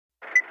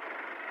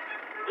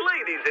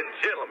Ladies and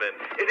gentlemen,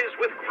 it is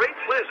with great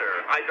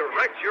pleasure I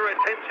direct your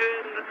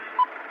attention.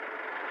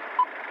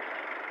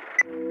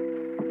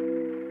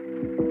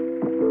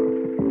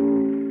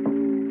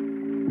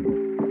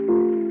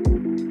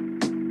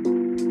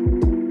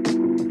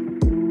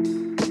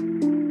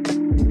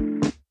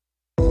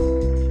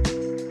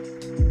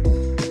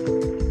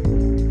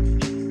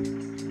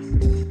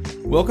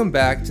 Welcome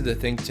back to The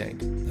Think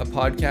Tank, a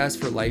podcast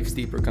for life's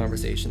deeper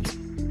conversations.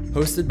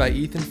 Hosted by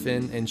Ethan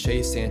Finn and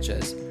Chase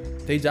Sanchez,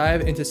 they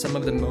dive into some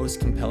of the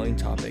most compelling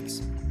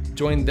topics.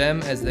 Join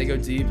them as they go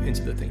deep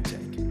into the think tank.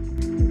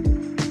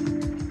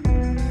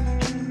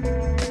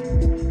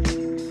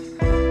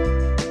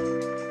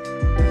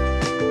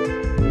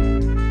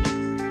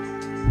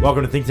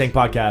 Welcome to Think Tank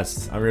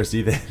Podcast. I'm your host,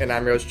 Ethan. And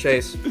I'm your host,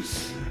 Chase.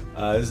 This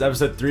is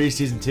episode 3,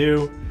 season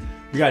 2.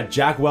 We got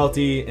Jack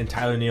Welty and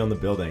Tyler Neal in the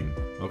building.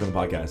 Welcome to the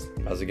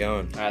podcast. How's it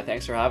going? All right,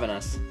 thanks for having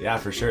us. Yeah,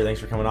 for sure.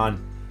 Thanks for coming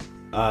on.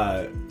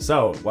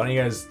 So, why don't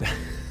you guys...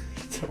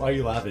 Why are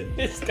you laughing?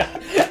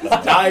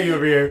 I'm dying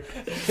over here.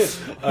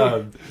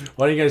 Why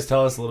don't you guys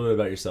tell us a little bit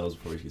about yourselves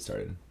before we get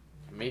started?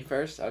 Me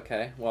first?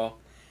 Okay. Well,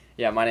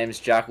 yeah, my name is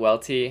Jack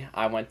Welty.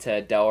 I went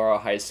to Delaware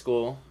High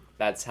School.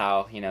 That's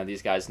how,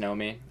 these guys know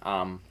me.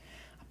 I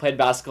played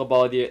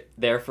basketball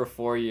there for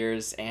 4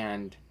 years,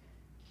 and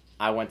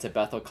I went to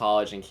Bethel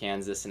College in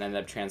Kansas and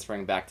ended up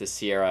transferring back to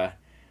Sierra,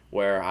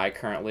 where I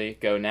currently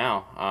go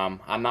now.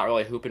 I'm not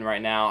really hooping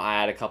right now.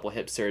 I had a couple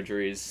hip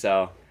surgeries,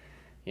 so,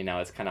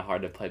 it's kind of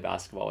hard to play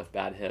basketball with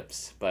bad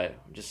hips, but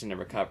I'm just in the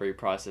recovery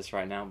process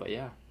right now, but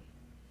yeah.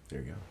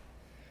 There you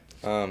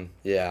go.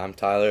 Yeah, I'm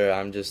Tyler.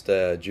 I'm just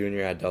a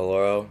junior at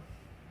Delaware.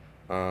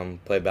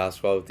 Play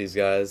basketball with these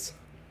guys.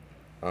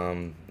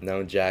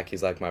 Known Jack,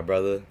 he's like my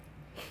brother.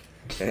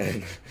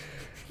 And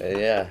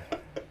yeah.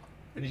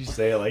 Why did you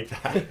say it like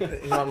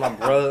that? He's not my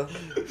brother.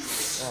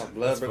 Oh,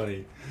 That's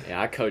funny.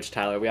 Yeah, I coach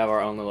Tyler. We have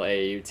our own little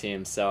AAU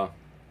team, so.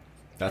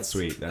 That's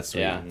sweet. That's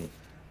sweet. Yeah.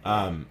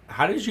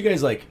 How did you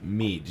guys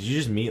meet? Did you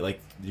just meet did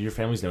your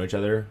families know each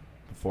other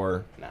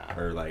before? Nah.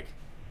 Or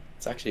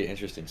It's actually an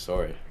interesting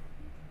story.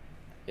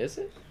 Is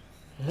it?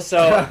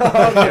 So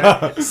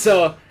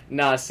so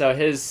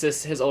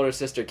his older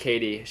sister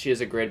Katie, she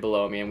is a grade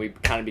below me, and we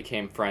kind of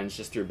became friends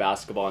just through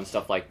basketball and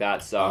stuff like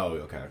that. So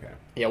okay.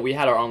 yeah, we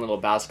had our own little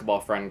basketball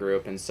friend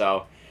group, and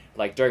so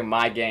during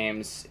my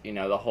games,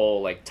 the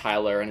whole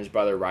Tyler and his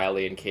brother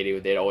Riley and Katie,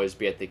 they'd always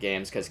be at the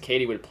games because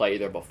Katie would play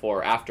either before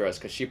or after us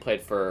because she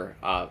played for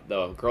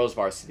the girls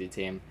varsity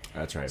team.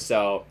 That's right.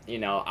 So,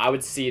 I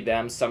would see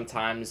them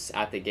sometimes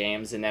at the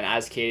games, and then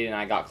as Katie and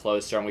I got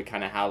closer and we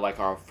kind of had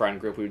our friend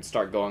group, we would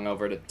start going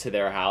over to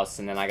their house,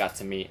 and then I got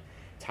to meet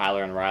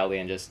Tyler and Riley,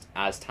 and just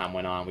as time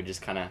went on,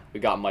 we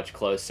got much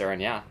closer,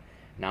 and yeah,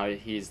 now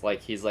he's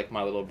like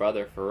my little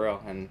brother for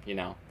real, and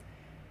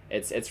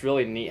it's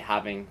really neat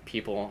having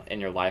people in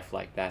your life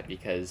like that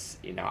because,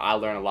 I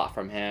learn a lot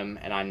from him,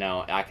 and I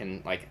know I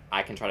can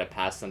try to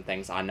pass some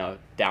things I know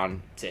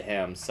down to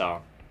him,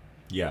 so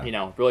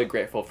yeah, really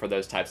grateful for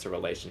those types of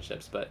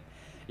relationships. But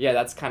yeah,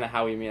 that's kind of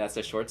how we meet. That's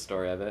a short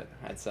story of it,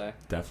 I'd say.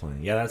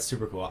 Definitely. Yeah, that's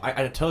super cool. I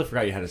totally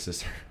forgot you had a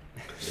sister.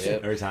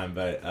 Yep. Every time,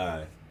 but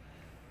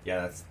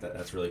yeah,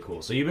 that's really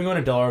cool. So you've been going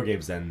to Delaware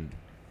games then,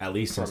 at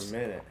least for a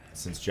minute.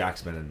 Since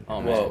Jack's been in.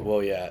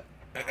 Well, yeah.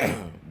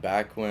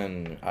 Back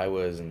when I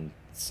was in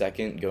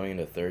second going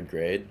into third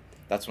grade,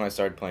 that's when I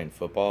started playing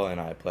football,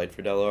 and I played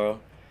for Delaware.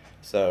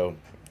 So,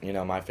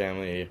 my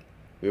family,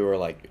 we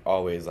were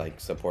always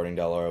supporting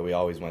Delaware. We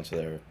always went to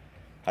their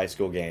high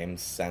school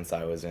games since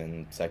I was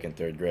in second,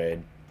 third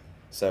grade.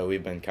 So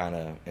we've been kind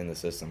of in the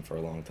system for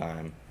a long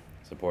time,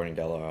 supporting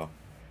Delaware.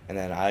 And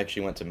then I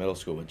actually went to middle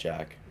school with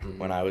Jack. Mm-hmm.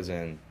 When I was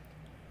in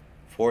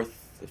fourth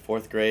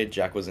grade,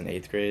 Jack was in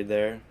 8th grade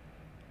there.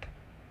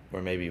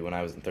 Or maybe when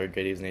I was in 3rd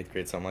grade, he was in 8th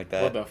grade, something like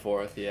that. A little bit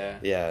 4th, yeah.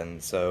 Yeah,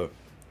 and so,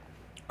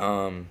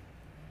 and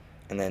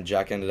then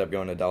Jack ended up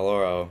going to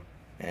Delaware,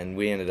 and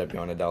we ended up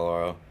going to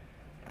Delaware.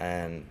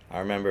 And I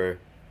remember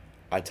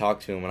I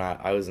talked to him when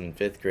I was in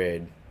 5th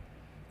grade,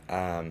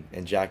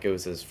 and Jack, it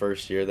was his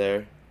first year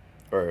there,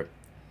 or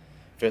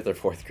 5th or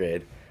 4th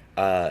grade.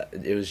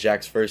 It was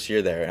Jack's first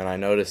year there, and I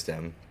noticed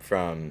him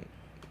from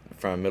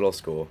middle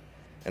school,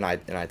 and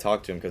I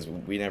talked to him because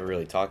we never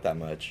really talked that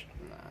much.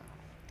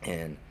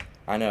 And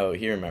I know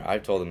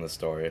I've told him the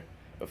story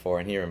before,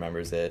 and he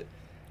remembers it.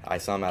 I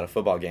saw him at a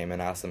football game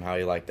and asked him how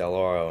he liked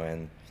Delaware,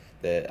 and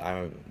that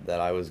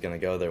I was gonna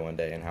go there one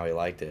day, and how he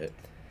liked it,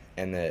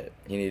 and that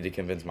he needed to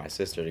convince my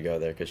sister to go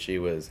there because she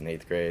was in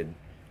 8th grade,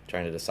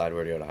 trying to decide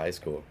where to go to high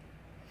school.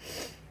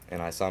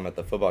 And I saw him at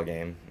the football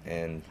game,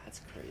 and that's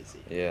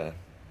crazy. Yeah.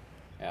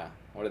 Yeah.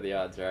 What are the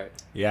odds, right?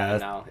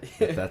 Yeah,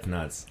 that's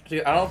nuts.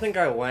 Dude, I don't think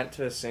I went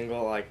to a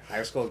single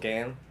high school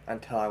game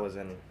until I was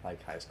in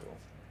high school.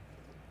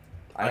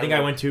 I think I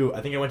went to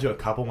a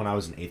couple when I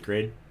was in 8th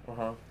grade.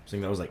 Uh-huh. I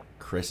think that was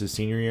Chris's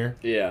senior year.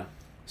 Yeah.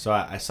 So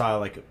I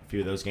saw a few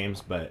of those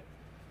games, but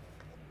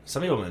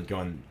some people have been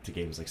going to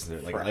games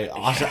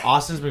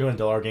Austin's been going to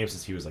Delaware games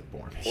since he was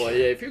born. Well,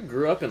 yeah, if you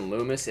grew up in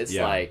Loomis, it's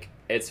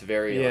it's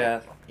very,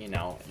 like, you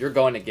know, you're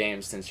going to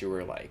games since you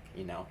were, like,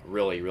 you know,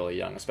 really, really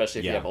young, especially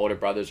if you have older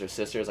brothers or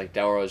sisters. Like,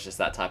 Delro is just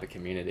that type of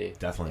community.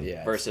 Definitely.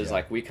 Yeah. Versus,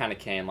 like, we kind of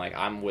came, like,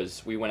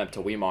 we went up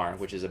to Weimar,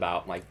 which is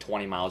about, like,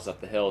 20 miles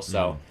up the hill.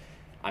 So,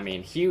 I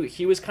mean,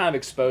 he was kind of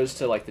exposed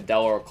to, like, the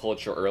Delaware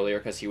culture earlier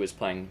because he was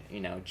playing,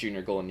 you know,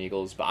 junior Golden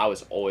Eagles, but I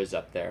was always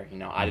up there. You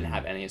know, I didn't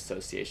have any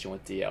association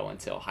with DO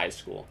until high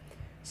school.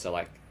 So,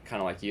 like,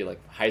 kind of like you, like,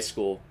 high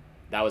school,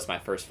 that was my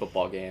first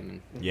football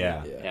game. And,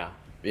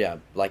 Yeah,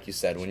 like you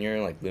said, when you're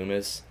in, like,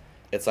 Loomis,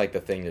 it's, like,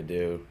 the thing to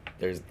do.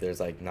 There's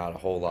like, not a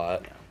whole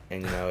lot.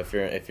 And, you know, if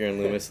you're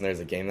in Loomis and there's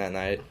a game that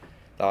night,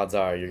 the odds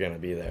are you're going to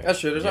be there. That's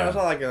true. There's not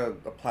like a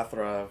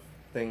plethora of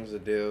things to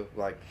do,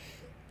 like,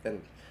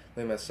 in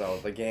Loomis, so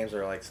the games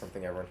are, like,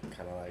 something everyone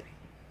kind of, like,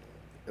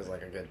 is,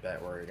 like, a good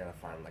bet where you're going to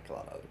find, like, a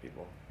lot of other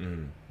people.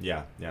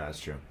 Yeah, that's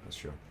true.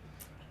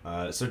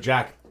 So,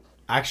 Jack,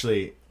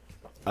 actually,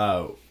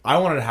 I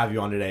wanted to have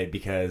you on today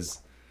because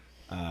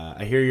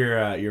I hear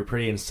you're a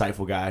pretty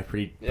insightful guy,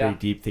 pretty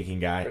deep thinking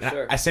guy. For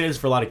sure. I say this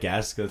for a lot of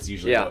guests because that's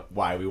usually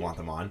why we want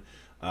them on.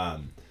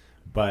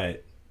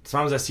 But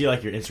sometimes I see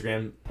like your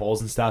Instagram polls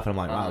and stuff, and I'm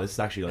like, wow, this is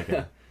actually like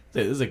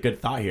this is a good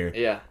thought here.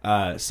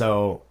 Yeah.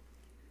 So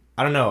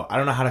I don't know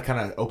how to kind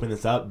of open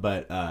this up,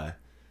 but I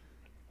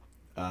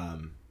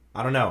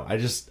don't know. I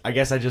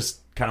guess I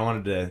just kind of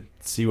wanted to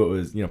see what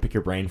was, you know, pick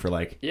your brain for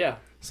like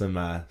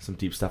some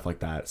deep stuff like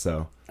that.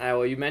 So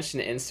well, you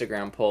mentioned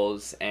Instagram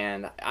polls,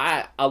 and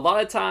a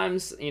lot of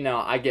times, you know,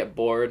 I get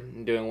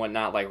bored doing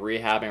whatnot, like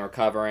rehabbing,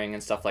 recovering,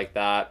 and stuff like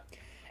that.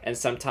 And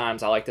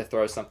sometimes I like to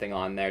throw something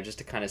on there just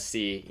to kind of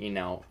see, you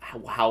know,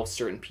 how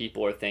certain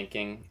people are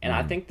thinking. And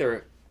I think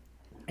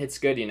it's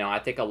good, you know. I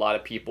think a lot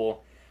of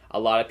people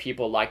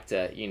like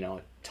to, you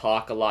know,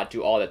 talk a lot,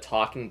 do all the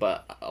talking,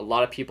 but a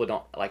lot of people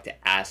don't like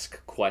to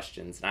ask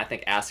questions. And I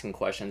think asking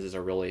questions is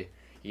a really,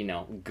 you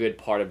know, good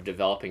part of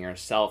developing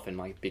yourself and,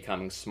 like,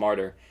 becoming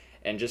smarter,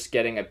 and just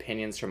getting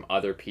opinions from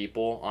other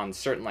people on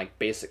certain, like,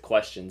 basic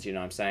questions, you know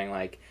what I'm saying?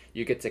 Like,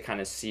 you get to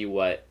kind of see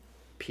what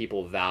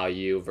people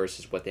value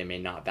versus what they may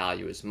not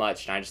value as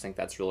much. And I just think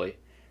that's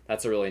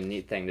a really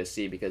neat thing to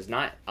see, because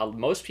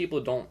most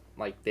people don't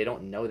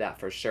know that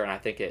for sure. And I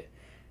think it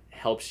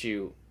helps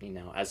you, you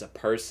know, as a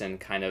person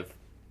kind of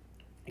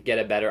get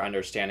a better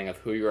understanding of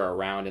who you're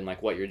around and,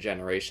 like, what your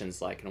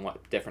generation's like and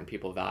what different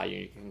people value.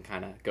 You can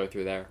kind of go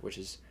through there, which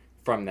is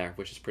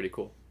pretty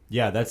cool.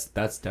 Yeah, that's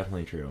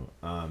definitely true.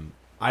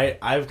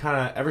 I've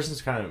kind of, ever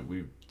since kind of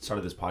we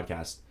started this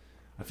podcast,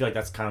 I feel like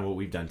that's kind of what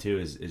we've done too,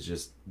 is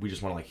just, we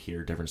just want to, like,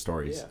 hear different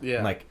stories. Yeah.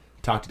 And, like,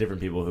 talk to different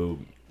people who,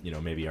 you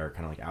know, maybe are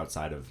kind of, like,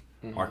 outside of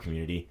our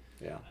community.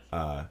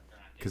 Yeah.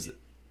 Because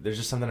there's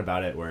just something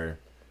about it where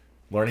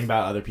learning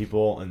about other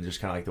people and just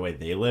kind of, like, the way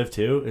they live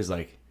too is,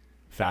 like,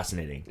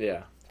 fascinating.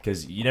 Yeah.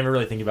 Because you never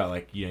really think about,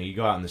 like, you know, you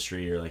go out in the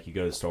street or, like, you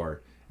go to the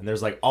store and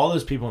there's, like, all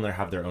those people in there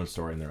have their own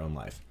story and their own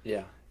life.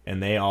 Yeah.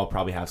 And they all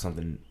probably have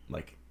something,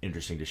 like,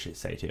 interesting to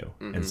say too.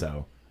 And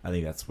so I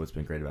think that's what's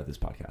been great about this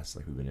podcast.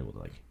 Like, we've been able to,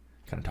 like,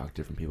 kind of talk to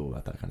different people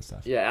about that kind of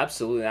stuff. Yeah,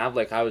 absolutely.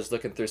 And I was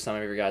looking through some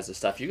of your guys'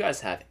 stuff. You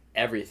guys have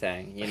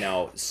everything, you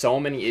know, so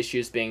many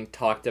issues being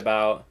talked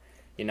about.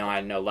 You know, I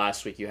know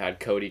last week you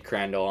had Cody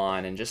Crandall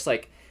on, and just,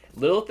 like,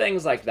 little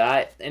things like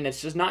that. And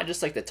it's just not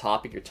just, like, the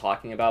topic you're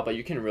talking about, but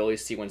you can really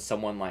see when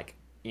someone, like,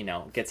 you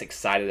know, gets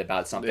excited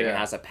about something and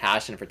has a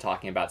passion for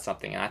talking about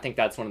something. And I think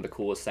that's one of the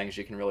coolest things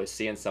you can really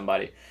see in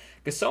somebody.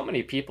 Because so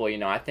many people, you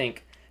know, I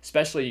think,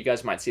 especially you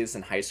guys might see this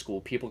in high school,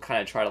 people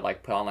kind of try to,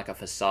 like, put on, like, a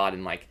facade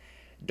and, like,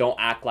 don't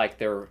act like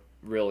they're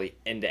really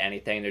into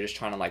anything. They're just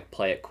trying to, like,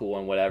 play it cool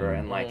and whatever.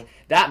 And, like,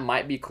 that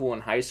might be cool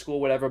in high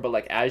school, whatever, but,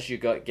 like, as you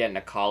get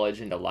into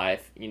college, into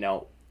life, you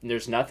know,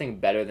 there's nothing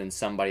better than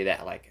somebody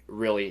that, like,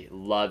 really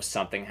loves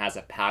something, has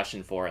a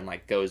passion for it, and,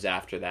 like, goes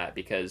after that,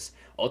 because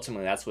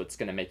ultimately that's what's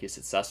going to make you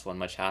successful and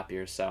much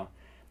happier. So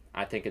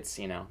I think it's,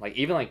 you know, like,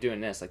 even, like,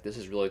 doing this, like, this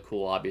is really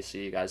cool.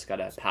 Obviously you guys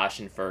got a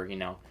passion for, you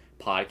know,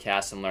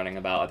 podcasts and learning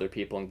about other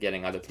people and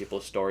getting other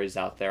people's stories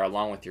out there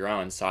along with your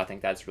own. So I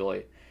think that's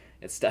really,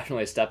 it's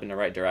definitely a step in the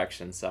right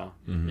direction. So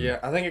yeah,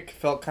 I think it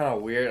felt kind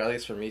of weird, at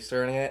least for me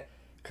starting it,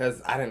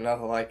 because I didn't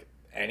know, like,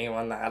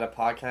 anyone that had a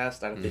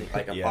podcast. I didn't think,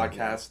 like, a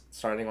podcast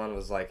starting one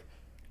was, like,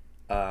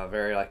 a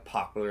very, like,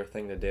 popular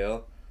thing to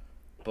do.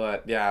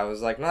 But yeah, it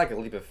was, like, not like a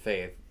leap of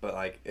faith, but,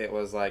 like, it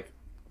was, like,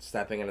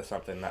 stepping into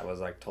something that was,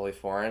 like, totally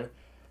foreign.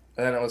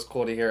 And then it was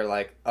cool to hear,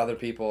 like, other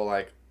people,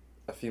 like,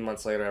 a few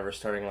months later ever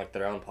starting, like,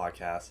 their own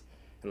podcast.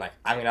 And, like,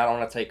 I mean, I don't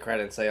want to take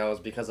credit and say, oh, it was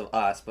because of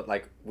us, but,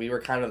 like, we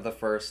were kind of the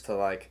first to,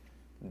 like,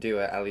 do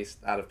it, at least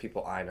out of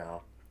people I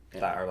know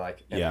that are, like,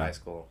 in high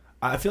school.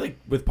 I feel like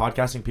with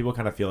podcasting, people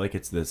kind of feel like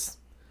it's this,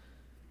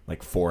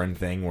 like, foreign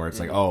thing where it's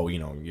like, oh, you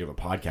know, you have a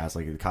podcast,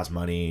 like, it costs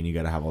money and you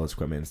got to have all this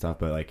equipment and stuff.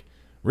 But, like,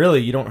 really,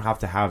 you don't have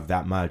to have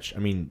that much. I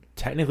mean,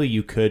 technically,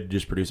 you could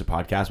just produce a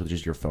podcast with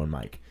just your phone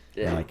mic.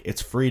 Yeah. And, like,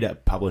 it's free to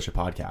publish a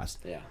podcast.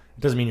 Yeah. It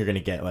doesn't mean you're going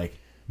to get, like,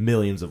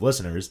 millions of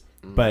listeners,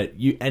 but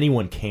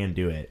anyone can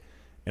do it.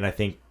 And I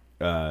think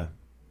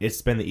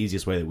it's been the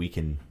easiest way that we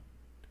can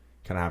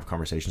kind of have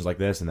conversations like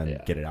this and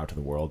then get it out to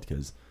the world,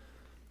 because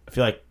I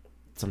feel like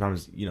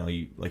sometimes,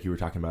 like you were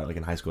talking about, like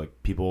in high school,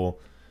 like people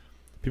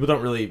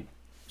don't really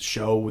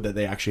show that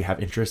they actually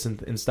have interest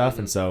in stuff.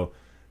 And so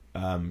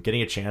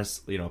getting a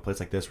chance, a place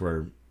like this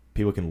where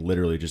people can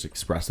literally just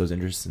express those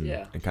interests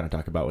and kind of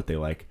talk about what they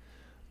like,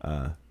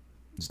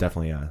 it's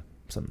definitely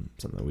something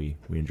that we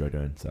enjoy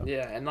doing. So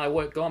yeah, and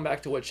like going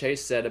back to what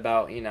Chase said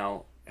about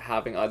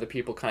having other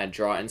people kind of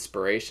draw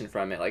inspiration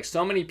from it. Like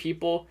so many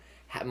people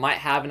might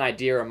have an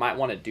idea or might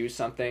want to do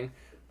something,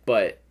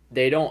 but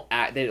they don't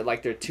act.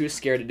 They're too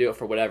scared to do it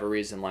for whatever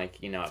reason. Like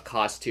it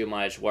costs too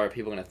much. What are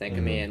people going to think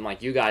of me? And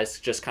like you guys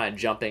just kind of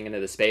jumping into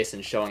the space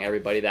and showing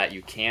everybody that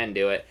you can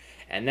do it,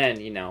 and then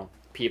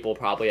people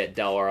probably at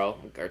Del Oro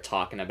are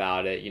talking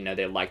about it.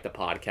 They like the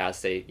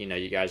podcast. They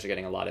you guys are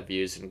getting a lot of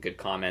views and good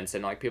comments,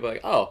 and like people are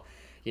like, oh,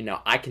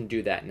 I can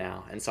do that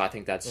now. And so I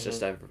think that's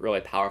just a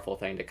really powerful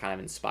thing to kind of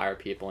inspire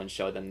people and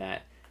show them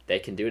that they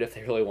can do it if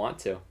they really want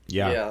to.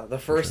 Yeah, the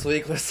first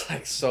week was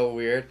like so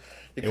weird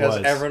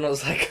because everyone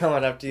was like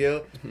coming up to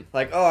you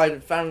like, oh, I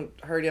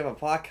heard you have a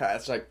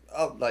podcast. Like,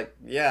 oh, like,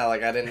 yeah,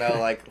 like I didn't know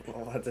like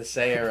what to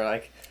say or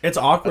like. It's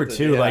awkward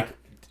too. Like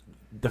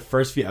the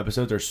first few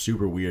episodes are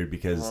super weird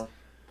because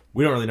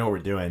we don't really know what we're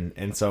doing.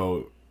 And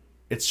so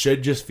it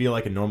should just feel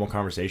like a normal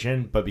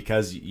conversation, but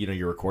because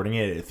you're recording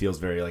it, it feels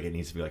very like it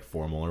needs to be like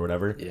formal or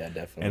whatever. Yeah,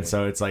 definitely. And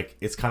so it's like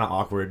it's kind of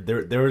awkward.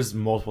 There was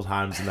multiple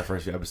times in the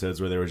first few episodes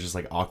where there was just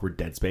like awkward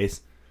dead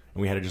space,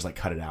 and we had to just like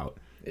cut it out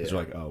because we're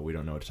like, oh, we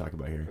don't know what to talk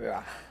about here.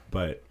 Yeah.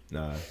 But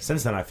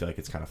since then, I feel like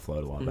it's kind of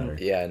flowed a lot better.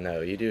 Yeah,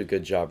 no, you do a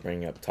good job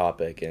bringing up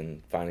topic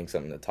and finding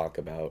something to talk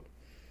about,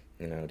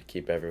 to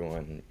keep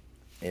everyone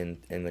in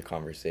the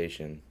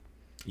conversation.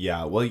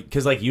 Yeah, well,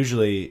 because like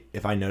usually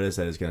if I notice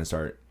that it's gonna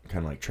start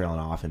kind of like trailing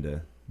off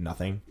into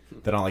nothing,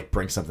 then I'll like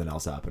bring something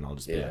else up and I'll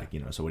just be like,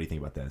 so what do you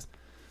think about this?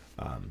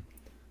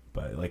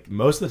 But like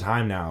most of the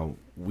time now,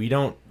 we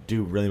don't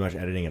do really much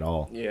editing at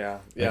all. Yeah.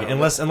 Like,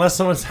 unless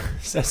someone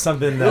says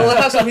something. We'll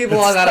have some people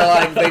on that are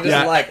like they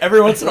just like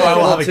every once in a while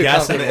we'll have a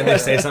guest and they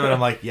say something and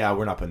I'm like, yeah,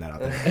 we're not putting that out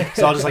there.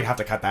 So I'll just like have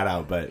to cut that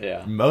out.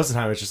 But most of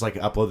the time it's just like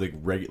upload the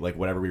like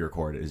whatever we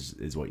record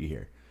is what you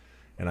hear,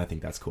 and I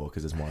think that's cool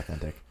because it's more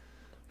authentic.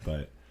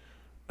 But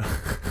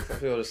some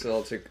people are just a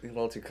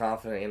little too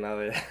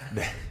confident,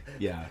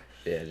 Yeah.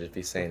 Yeah, just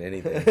be saying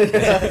anything.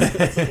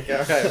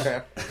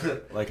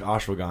 Like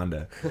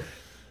ashwagandha.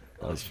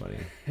 That was funny.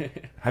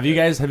 Have you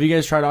guys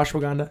tried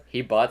ashwagandha?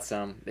 He bought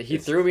some. He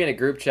threw me in a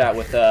group chat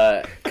with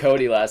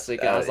Cody last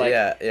week. I was like,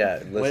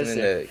 yeah. Listening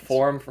to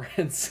Forum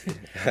Friends.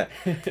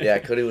 Yeah,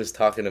 Cody was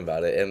talking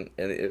about it, and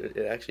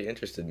it actually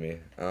interested me.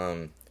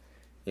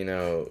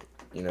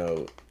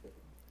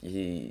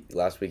 He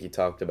last week he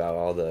talked about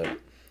all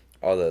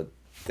the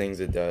things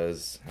it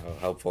does, how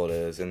helpful it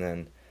is, and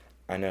then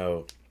I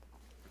know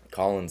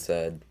Colin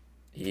said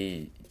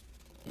he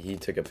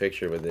took a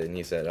picture with it and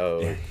he said,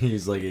 "Oh,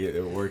 he's like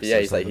it works." Yeah,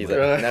 he's like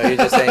no, he was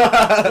just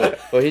saying.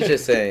 Well, he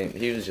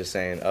was just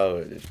saying,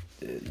 "Oh,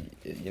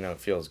 it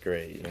feels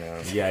great."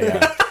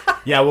 Yeah.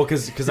 Well,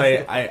 because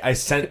I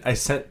sent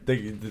to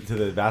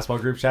the basketball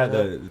group chat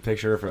the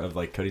picture of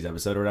like Cody's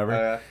episode or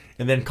whatever,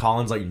 and then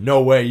Colin's like,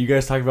 "No way, you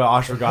guys talking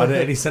about ashwagandha?"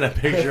 And he sent a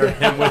picture of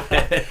him with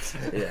it.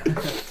 Yeah.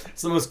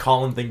 It's the most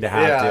Colin thing to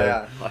have, dude.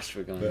 Yeah.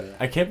 Ashwagandha.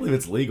 I can't believe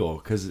it's legal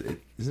because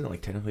isn't it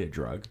like technically a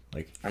drug?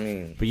 Like, I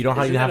mean, but you don't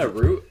have a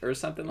root or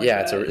something like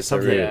that. Yeah, it's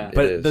something. a root. Yeah.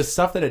 But the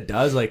stuff that it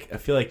does, like, I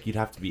feel like you'd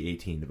have to be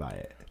 18 to buy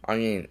it. I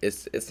mean,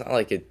 it's not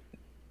like it.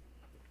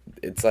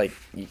 It's like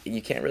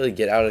you can't really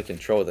get out of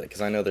control with it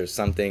because I know there's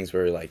some things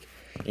where like,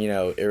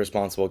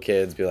 irresponsible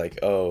kids be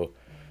like, oh,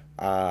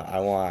 I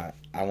want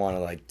to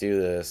like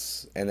do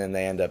this, and then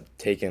they end up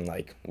taking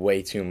like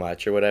way too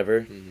much or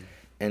whatever,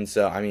 and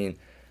so I mean.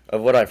 Of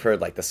what I've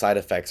heard, like the side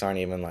effects aren't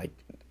even like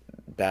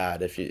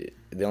bad. The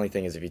only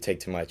thing is if you take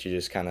too much, you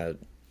just kind of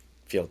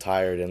feel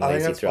tired and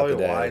lazy throughout the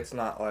day. I think that's probably why it's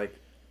not like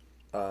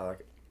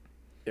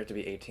you have to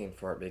be 18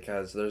 for it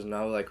because there's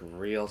no like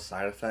real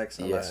side effects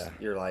unless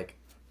you're like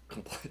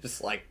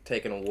just like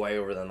taking way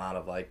over the amount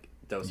of like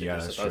dosage you're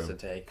supposed to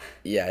take.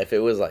 Yeah, if it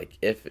was like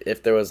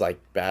if there was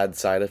like bad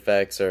side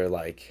effects or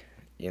like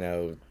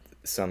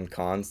some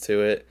cons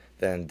to it.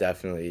 Then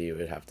definitely you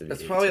would have to be.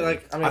 It's probably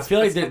like I feel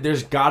like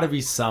there's got to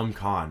be some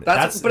con.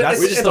 But it could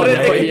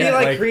be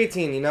like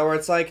creatine, where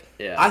it's like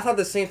I thought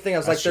the same thing. I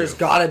was like, there's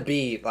got to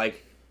be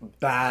like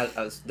bad.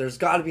 There's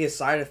got to be a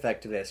side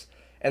effect to this,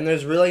 and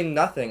there's really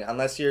nothing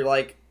unless you're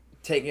like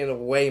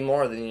taking way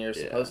more than you're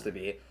supposed to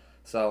be.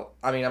 So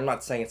I mean, I'm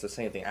not saying it's the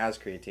same thing as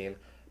creatine,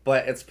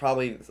 but it's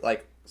probably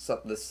like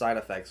the side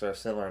effects are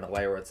similar in a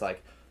way where it's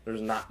like. There's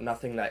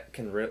nothing that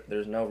can.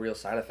 There's no real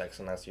side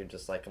effects unless you're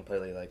just like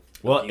completely like.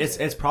 Well,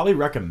 it's probably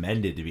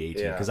recommended to be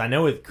 18 because I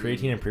know with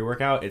creatine and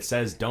pre-workout it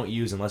says don't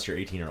use unless you're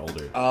 18 or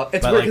older.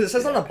 It's weird because it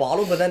says on the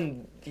bottle, but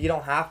then you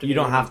don't have to. You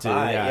don't have to.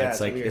 Yeah, it's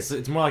like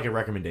it's more like a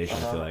recommendation.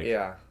 I feel like.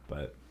 Yeah.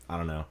 But I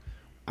don't know.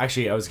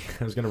 Actually, I was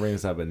gonna bring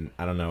this up, and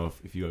I don't know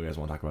if you guys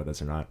want to talk about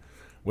this or not.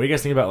 What do you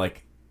guys think about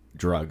like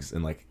drugs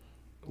and like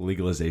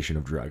legalization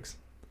of drugs?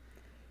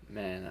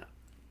 Man,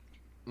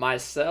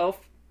 myself.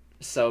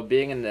 So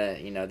being in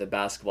the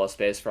basketball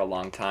space for a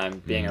long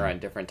time, being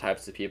around different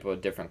types of people,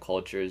 different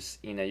cultures,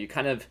 you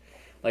kind of,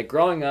 like,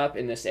 growing up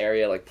in this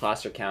area, like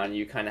Placer County,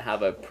 you kind of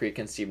have a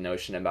preconceived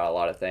notion about a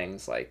lot of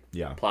things. Like,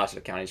 Placer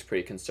County is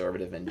pretty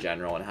conservative in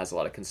general and has a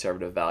lot of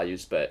conservative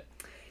values, but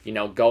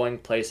going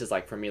places,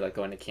 like for me, like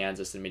going to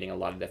Kansas and meeting a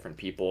lot of different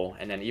people,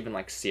 and then even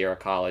like Sierra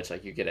College,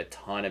 like you get a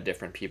ton of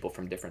different people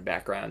from different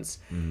backgrounds,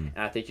 and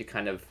I think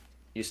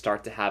you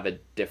start to have a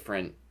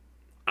different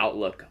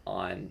outlook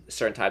on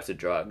certain types of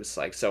drugs.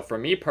 Like, so for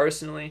me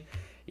personally,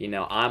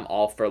 I'm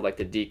all for like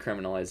the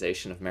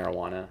decriminalization of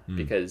marijuana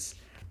because,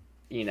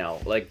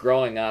 like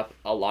growing up,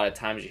 a lot of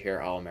times you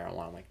hear, oh,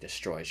 marijuana like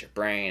destroys your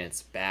brain,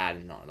 it's bad,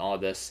 and all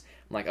of this.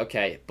 I'm like,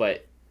 okay,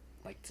 but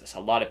like for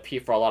a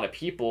lot of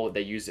people,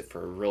 they use it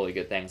for really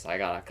good things. I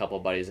got a couple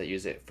of buddies that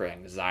use it for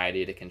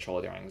anxiety, to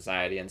control their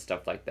anxiety and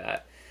stuff like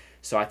that.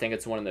 So I think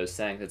it's one of those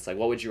things. It's like,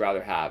 what would you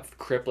rather have?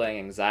 Crippling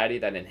anxiety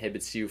that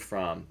inhibits you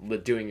from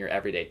doing your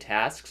everyday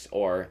tasks,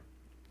 or,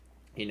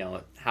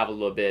 have a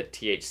little bit of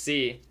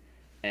THC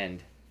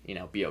and,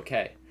 be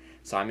okay.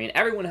 So, I mean,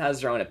 everyone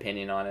has their own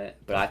opinion on it,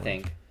 but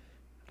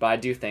I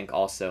do think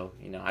also,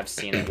 I've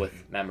seen it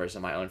with members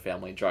of my own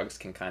family. Drugs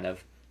can kind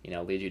of,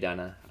 lead you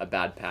down a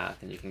bad path,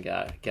 and you can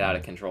get out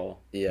of control.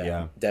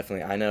 Yeah,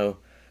 definitely. I know,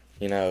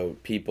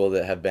 people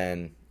that have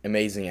been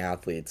amazing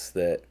athletes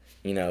that,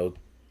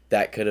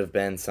 that could have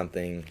been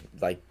something,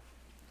 like,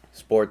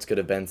 sports could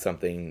have been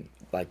something,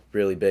 like,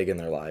 really big in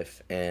their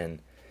life, and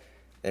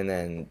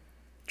then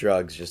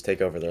drugs just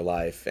take over their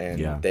life,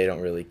 and they don't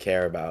really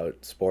care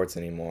about sports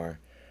anymore,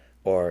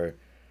 or,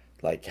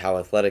 like, how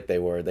athletic they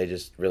were. They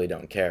just really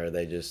don't care.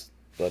 They just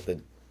let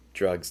the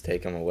drugs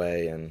take them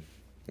away, and,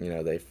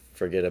 they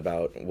forget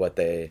about what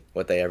they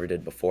ever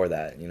did before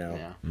that,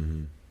 Yeah.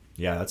 Mm-hmm.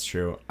 Yeah, that's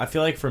true. I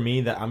feel like for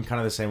me, that I'm kind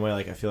of the same way.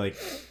 Like, I feel like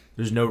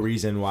there's no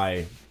reason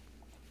why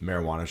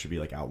marijuana should be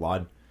like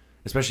outlawed,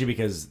 especially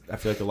because I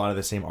feel like a lot of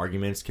the same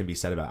arguments can be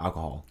said about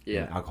alcohol.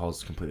 Yeah, alcohol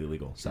is completely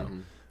legal. So,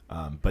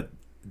 but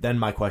then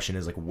my question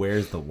is like,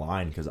 where's the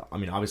line? Because I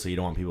mean, obviously, you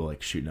don't want people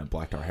like shooting up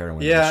black tar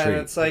heroin. Yeah, in the street.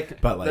 and it's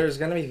like, but like, there's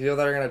gonna be people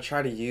that are gonna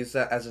try to use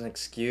that as an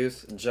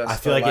excuse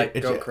just to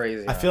like go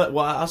crazy. I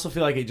also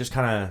feel like it just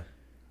kind of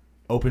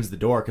opens the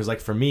door, because like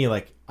for me,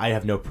 like I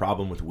have no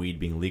problem with weed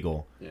being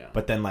legal. Yeah.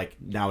 But then like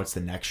now it's the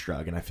next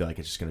drug, and I feel like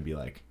it's just gonna be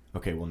like,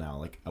 okay, well now,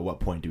 like, at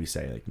what point do we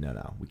say, like,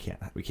 no, we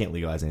can't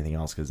legalize anything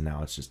else, because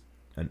now it's just,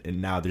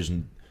 and now there's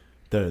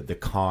the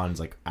cons,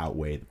 like,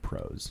 outweigh the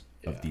pros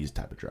of these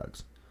type of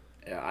drugs.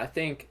 Yeah, I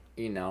think,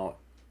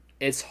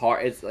 it's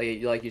hard. It's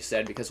like you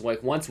said, because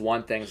like once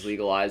one thing's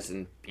legalized,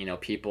 and,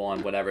 people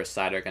on whatever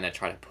side are going to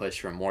try to push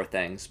for more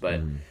things.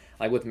 But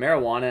like with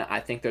marijuana,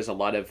 I think there's a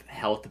lot of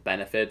health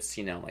benefits,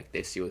 like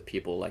they see with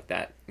people like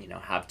that,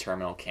 have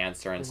terminal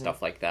cancer and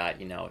stuff like that,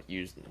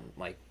 use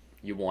like,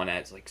 you want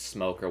to like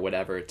smoke or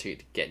whatever to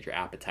get your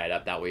appetite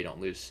up. That way you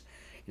don't lose,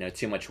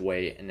 too much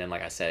weight. And then,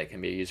 like I said, it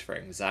can be used for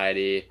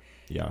anxiety,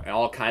 and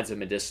all kinds of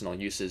medicinal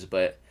uses.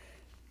 But,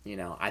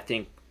 I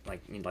think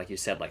like you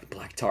said, like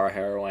black tar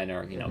heroin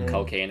or,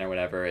 cocaine or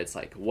whatever, it's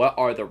like, what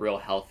are the real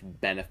health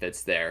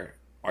benefits there?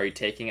 Are you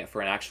taking it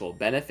for an actual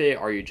benefit,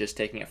 or are you just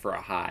taking it for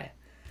a high?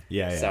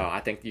 Yeah. So I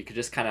think you could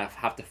just kind of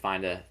have to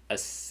find a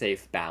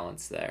safe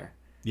balance there.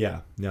 Yeah,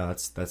 no,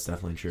 that's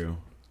definitely true.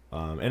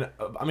 And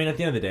I mean, at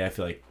the end of the day, I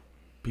feel like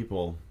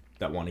people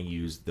that want to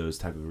use those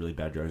type of really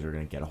bad drugs are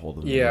going to get a hold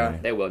of them. Yeah, anyway.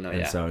 They will know.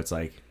 And so it's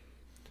like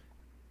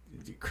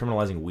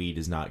criminalizing weed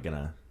is not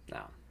gonna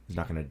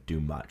do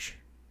much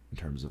in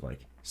terms of like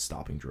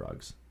stopping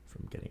drugs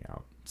from getting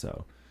out.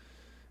 So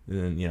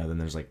then then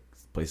there's like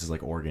places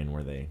like Oregon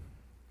where they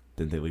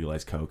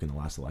legalize coke in the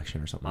last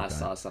election or something like that. I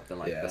saw something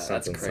like that.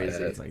 That's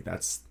crazy. It's like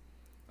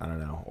I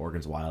don't know.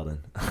 Oregon's wild, and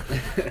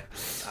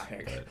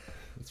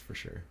that's for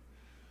sure.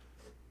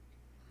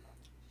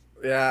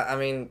 Yeah, I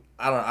mean,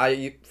 I don't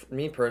know.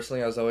 Me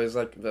personally, I was always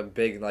like the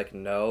big like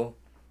no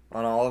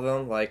on all of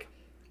them. Like,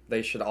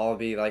 they should all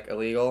be like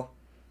illegal.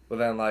 But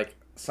then like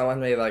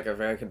someone made like a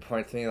very good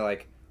point to me.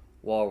 Like,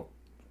 well,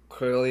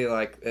 clearly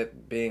like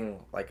it being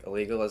like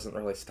illegal isn't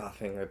really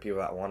stopping the people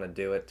that want to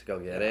do it to go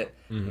get it.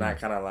 Mm-hmm. And that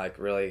kind of like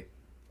really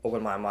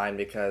opened my mind,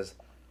 because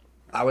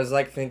I was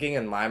like thinking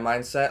in my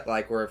mindset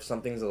like, where if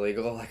something's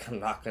illegal, like I'm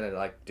not gonna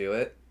like do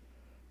it.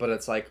 But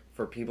it's like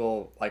for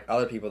people, like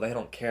other people, they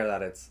don't care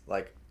that it's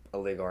like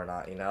illegal or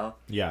not,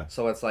 Yeah.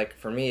 So it's like,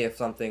 for me, if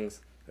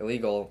something's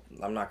illegal,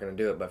 I'm not going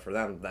to do it, but for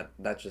them,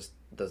 that just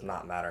does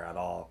not matter at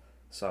all.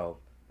 So,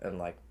 and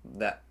like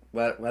that,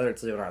 whether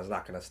it's legal or not, is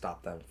not going to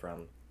stop them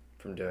from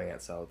doing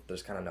it. So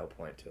there's kind of no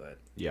point to it.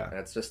 Yeah. And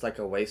it's just like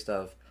a waste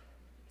of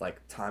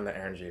like time and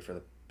energy for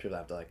the people that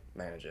have to like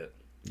manage it.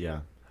 Yeah.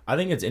 I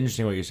think it's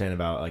interesting what you're saying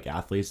about like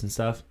athletes and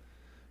stuff,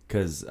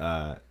 because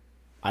I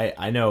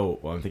know,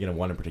 well, I'm thinking of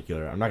one in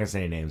particular. I'm not going to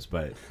say any names,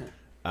 but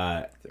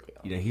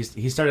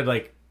he started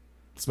like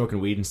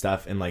smoking weed and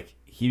stuff, and like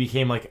he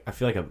became like, I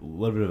feel like a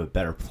little bit of a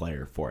better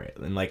player for it.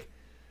 And like,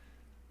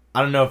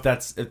 I don't know if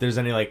there's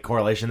any like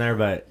correlation there,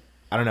 but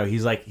I don't know.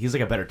 He's like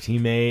a better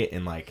teammate,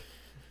 and like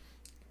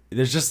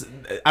there's just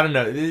I don't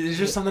know. There's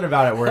just something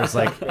about it where it's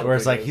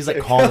like he's like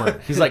calmer.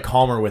 He's like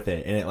calmer with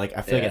it, and it like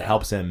I feel like it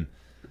helps him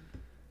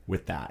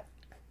with that.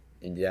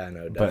 Yeah,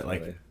 no,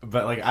 definitely.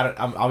 But like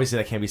I'm obviously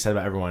that can't be said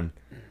about everyone.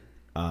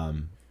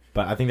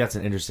 But I think that's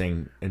an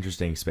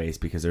interesting space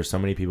because there's so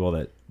many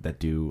people that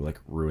do like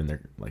ruin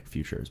their like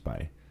futures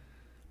by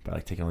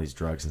like taking all these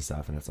drugs and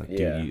stuff, and it's like,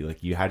 dude,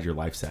 you had your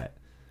life set.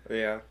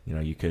 Yeah. You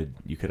know, you could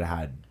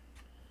have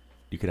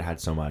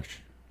had so much,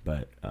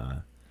 but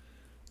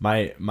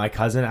my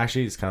cousin,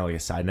 actually, it's kind of like a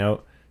side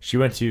note. She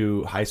went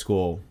to high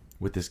school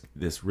with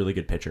this really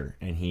good pitcher,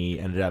 and he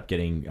ended up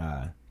getting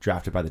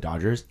drafted by the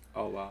Dodgers.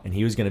 Oh wow! And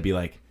he was gonna be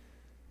like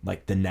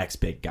the next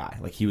big guy.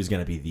 Like he was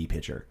gonna be the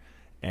pitcher,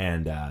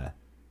 and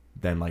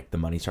then like the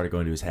money started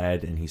going to his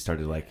head, and he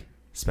started like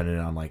spending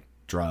it on like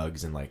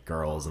drugs and like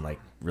girls and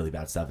like really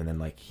bad stuff, and then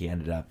like he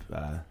ended up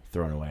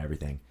throwing away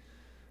everything.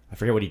 I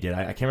forget what he did.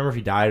 I can't remember if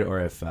he died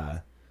or if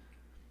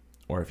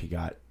he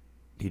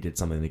did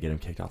something to get him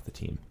kicked off the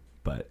team.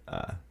 But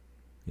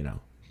you know,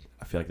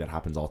 I feel like that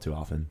happens all too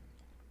often.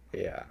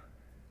 Yeah.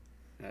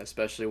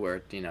 Especially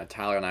where, you know,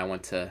 Tyler and I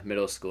went to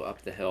middle school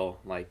up the hill,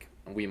 like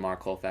Weimar,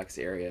 Colfax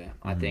area.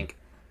 Mm-hmm. I think,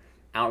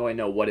 I don't really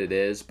know what it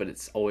is, but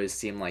it's always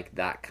seemed like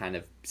that kind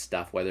of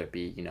stuff, whether it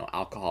be, you know,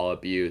 alcohol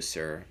abuse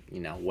or,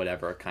 you know,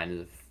 whatever kind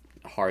of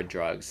hard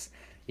drugs,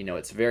 you know,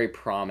 it's very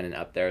prominent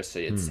up there. So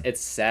it's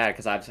sad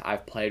because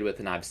I've played with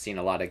and I've seen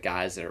a lot of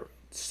guys that are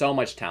so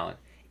much talent,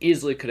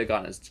 easily could have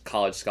gotten a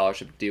college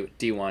scholarship, D1,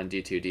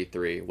 D2,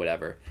 D3,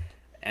 whatever,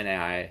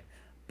 NAI,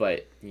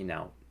 but, you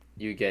know,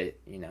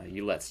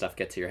 you let stuff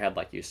get to your head,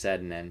 like you said,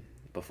 and then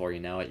before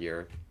you know it,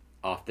 you're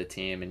off the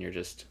team and you're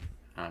just,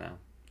 I don't know,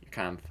 you're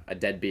kind of a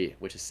deadbeat,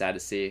 which is sad to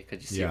see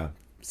because you see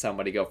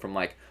somebody go from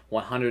like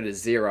 100 to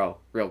 0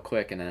 real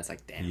quick, and then it's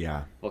like,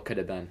 damn, what could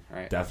have been,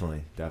 right?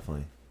 Definitely.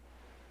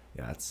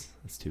 Yeah, that's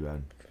too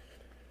bad.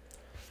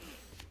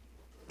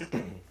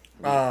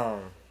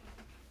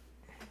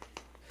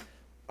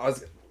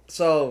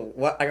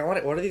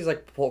 What are these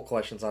like poll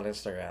questions on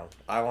Instagram?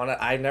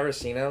 I've never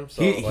seen them.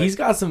 So he's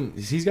got some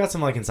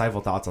like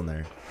insightful thoughts on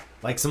there,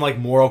 like some like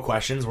moral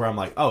questions where I'm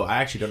like, oh, I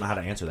actually don't know how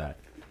to answer that.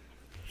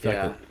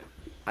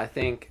 I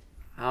think,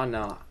 I don't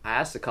know. I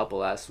asked a couple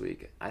last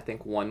week. I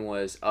think one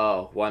was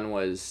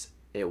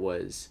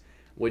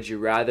would you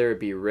rather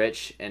be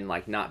rich and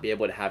like not be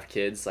able to have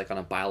kids, like on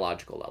a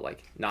biological level,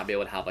 like not be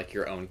able to have like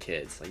your own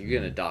kids, like you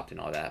can adopt and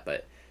all that,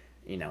 but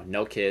you know,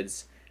 no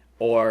kids,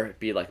 or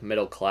be like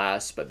middle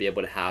class but be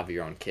able to have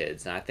your own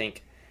kids? And I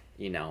think,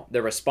 you know,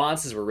 the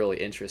responses were really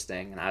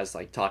interesting, and I was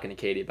like talking to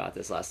Katie about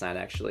this last night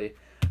actually.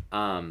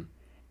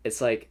 It's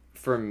like,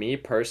 for me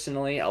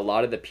personally, a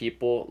lot of the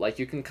people, like,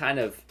 you can kind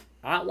of,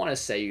 I don't want to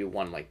say you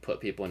want to like put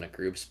people into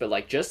groups, but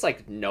like just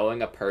like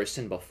knowing a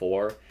person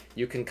before,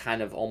 you can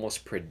kind of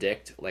almost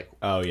predict like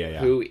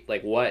who,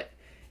 like what,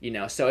 you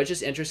know. So it's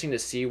just interesting to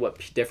see what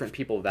different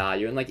people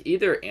value, and like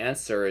either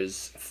answer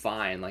is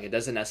fine. Like it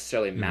doesn't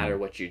necessarily matter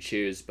what you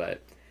choose,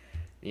 but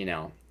you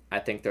know, I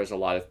think there's a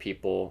lot of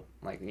people,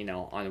 like, you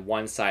know, on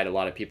one side, a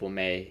lot of people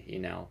may, you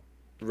know,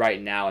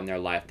 right now in their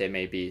life, they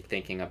may be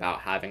thinking about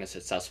having a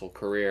successful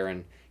career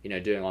and, you know,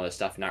 doing all this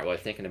stuff, not really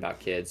thinking about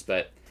kids.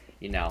 But,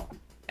 you know,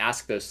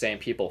 ask those same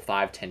people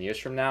 5-10 years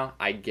from now,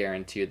 I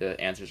guarantee you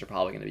the answers are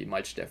probably going to be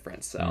much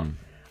different. So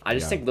I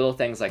just think little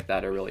things like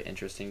that are really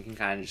interesting. You can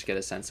kind of just get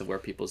a sense of where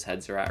people's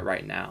heads are at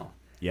right now.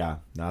 Yeah,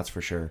 no, that's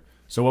for sure.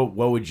 So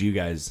what would you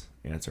guys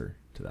answer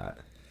to that?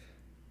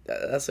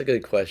 That's a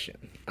good question.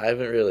 I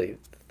haven't really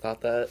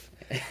thought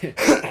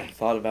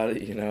about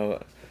it, you know.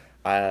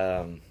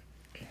 Dang.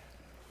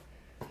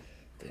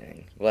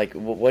 Like,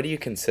 what do you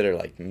consider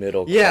like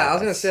middle class? Yeah, I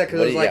was gonna say, because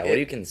it was like, what do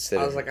you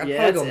consider? I was like, I'd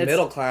probably go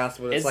middle class,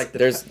 but it's like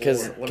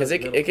because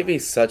it could be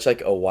such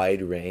like a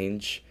wide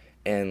range,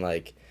 and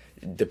like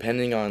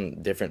depending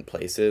on different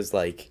places,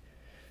 like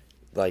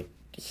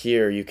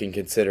here you can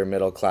consider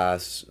middle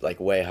class like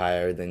way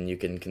higher than you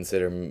can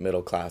consider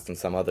middle class in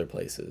some other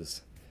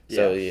places.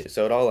 So it's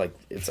all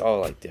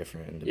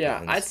different.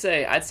 Yeah, I'd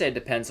say it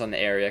depends on the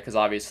area, because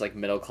obviously like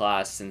middle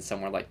class in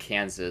somewhere like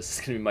Kansas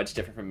is gonna be much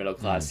different from middle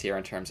class here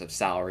in terms of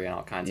salary and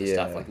all kinds of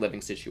stuff, like living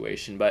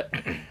situation. But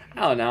I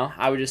don't know.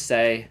 I would just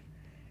say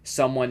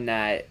someone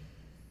that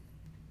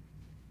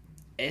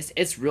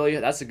it's really,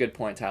 that's a good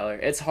point, Tyler.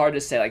 It's hard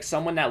to say, like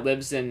someone that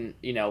lives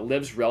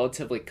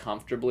relatively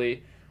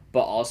comfortably,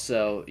 but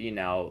also, you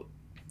know,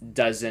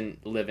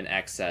 doesn't live in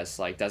excess,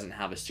 like doesn't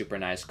have a super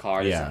nice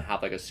car, doesn't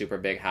have like a super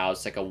big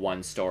house, like a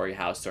 1-story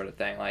house sort of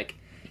thing, like,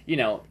 you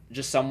know,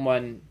 just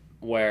someone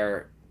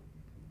where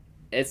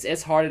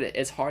it's hard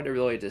to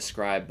really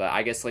describe. But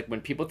I guess like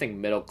when people think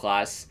middle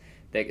class,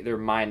 their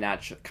mind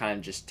kind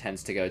of just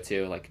tends to go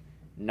to like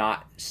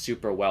not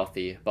super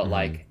wealthy, but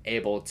like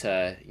able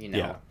to, you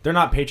know, they're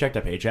not paycheck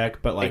to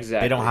paycheck, but like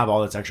they don't have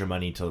all this extra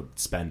money to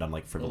spend on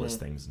like frivolous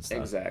things and stuff.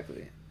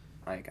 Exactly.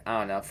 Like, I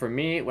don't know. For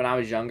me, when I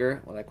was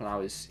younger, like when I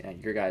was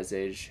your guys'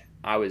 age,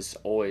 I was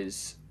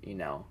always, you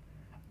know,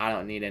 I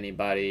don't need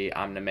anybody.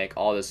 I'm going to make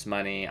all this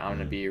money. I'm going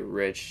to be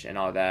rich and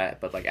all that.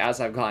 But, like, as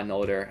I've gotten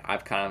older,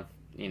 I've kind of,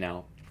 you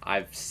know,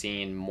 I've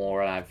seen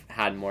more and I've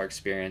had more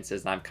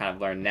experiences, and I've kind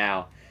of learned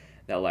now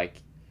that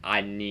like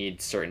I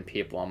need certain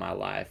people in my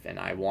life, and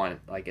I want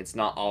like it's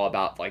not all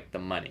about like the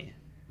money.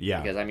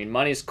 Yeah. Because I mean,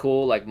 money's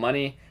cool. Like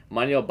money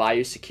will buy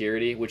you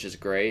security, which is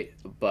great.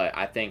 But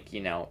I think,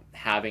 you know,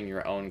 having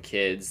your own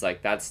kids,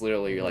 like that's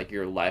literally like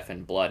your life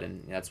and blood,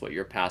 and that's what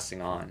you're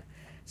passing on.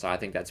 So I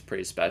think that's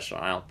pretty special.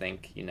 I don't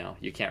think, you know,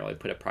 you can't really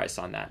put a price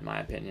on that, in my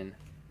opinion.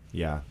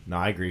 Yeah. No,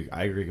 I agree.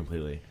 I agree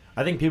completely.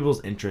 I think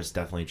people's interests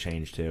definitely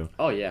change too.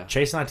 Oh yeah.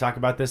 Chase and I talk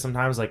about this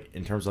sometimes, like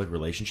in terms of like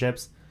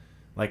relationships.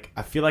 Like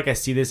I feel like I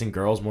see this in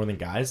girls more than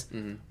guys,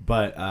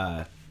 but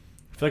I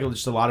feel like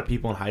just a lot of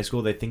people in high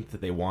school, they think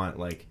that they want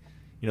like,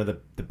 you know,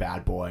 the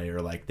bad boy, or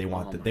like they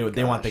want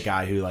they want the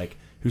guy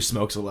who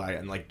smokes a lot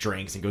and like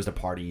drinks and goes to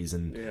parties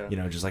and you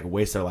know, just like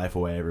wastes their life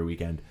away every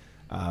weekend.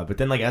 But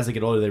then like as they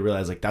get older, they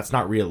realize like that's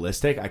not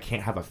realistic. I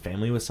can't have a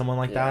family with someone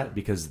like that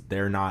because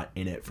they're not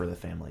in it for the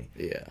family.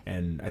 Yeah.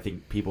 And I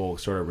think people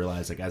sort of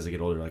realize like as they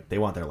get older, like they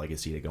want their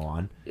legacy to go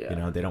on. Yeah. You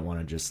know, they don't want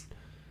to just,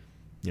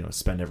 you know,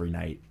 spend every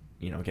night,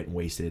 you know, getting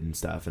wasted and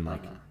stuff and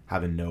like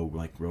having no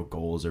like real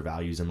goals or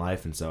values in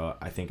life. And so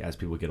I think as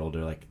people get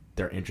older, like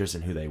their interest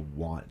in who they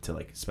want to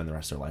like spend the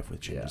rest of their life with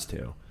changes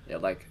too. Yeah,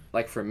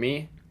 like for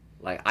me,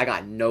 like I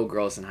got no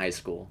girls in high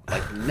school,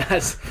 like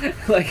that's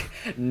like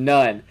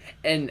none.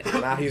 And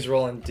now he's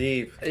rolling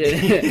deep.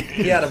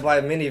 He had to buy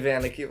a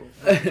minivan to keep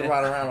riding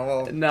around the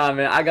world. Nah,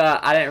 man,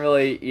 I didn't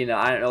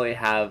really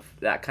have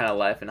that kind of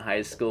life in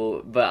high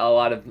school. But a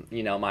lot of,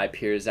 you know, my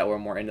peers that were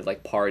more into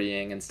like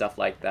partying and stuff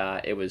like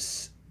that, it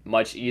was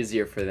much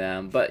easier for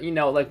them. But, you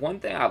know, like one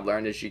thing I've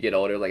learned as you get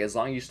older, like as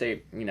long as you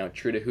stay, you know,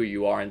 true to who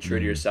you are and true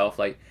to yourself,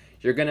 like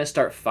you're going to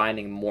start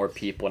finding more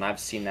people. And I've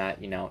seen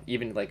that, you know,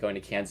 even like going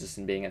to Kansas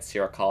and being at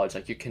Sierra College,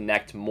 like you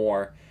connect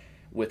more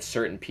with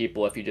certain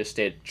people if you just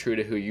stay true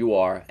to who you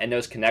are. And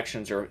those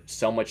connections are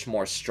so much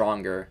more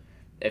stronger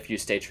if you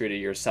stay true to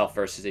yourself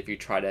versus if you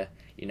try to,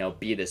 you know,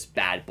 be this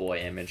bad boy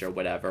image or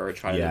whatever, or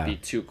try to be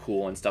too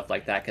cool and stuff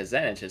like that. Because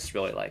then it's just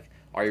really like,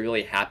 are you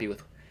really happy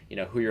with, you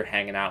know, who you're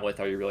hanging out with?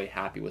 Are you really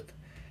happy with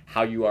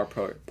how you are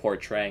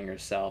portraying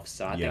yourself?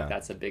 So I think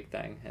that's a big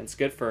thing. And it's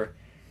good for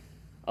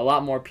a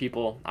lot more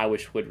people, I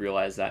wish, would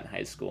realize that in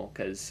high school.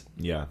 Because,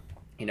 you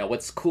know,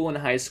 what's cool in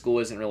high school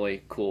isn't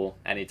really cool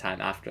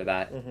anytime after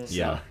that. So.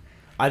 Yeah.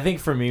 I think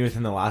for me,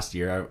 within the last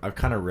year, I've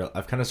kind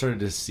of started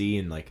to see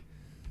and like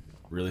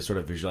really sort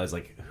of visualize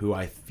like who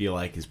I feel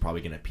like is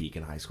probably going to peak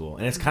in high school.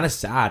 And it's kind of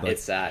sad. Like,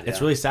 it's sad.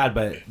 It's really sad,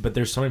 but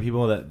there's so many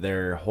people that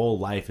their whole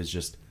life is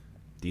just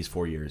these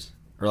 4 years.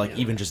 Or like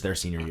even just their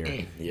senior year.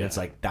 And it's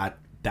like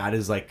that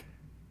is like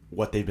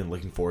what they've been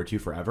looking forward to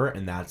forever,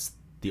 and that's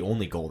the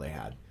only goal they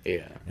had.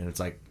 Yeah. And it's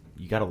like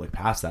you got to look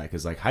past that,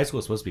 because like high school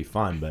is supposed to be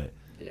fun, but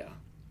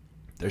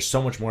there's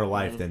so much more to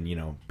life than, you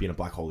know, being a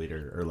black hole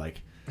leader, or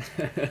like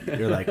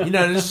you're like, you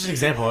know, this is an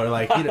example, or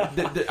like, you know,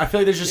 I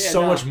feel like there's just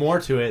so much more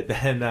to it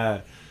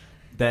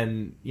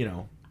than you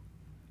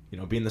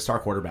know, being the star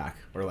quarterback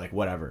or like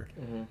whatever,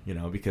 you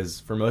know, because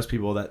for most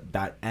people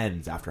that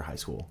ends after high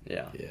school.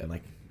 Yeah. And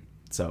like,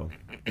 so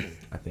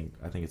I think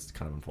it's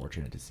kind of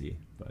unfortunate to see,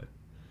 but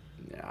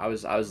yeah, I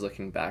was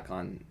looking back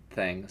on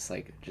things,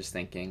 like just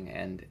thinking,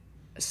 and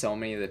so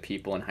many of the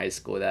people in high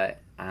school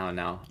that I don't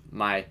know,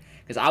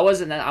 because I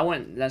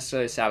wouldn't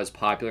necessarily say I was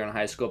popular in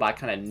high school, but I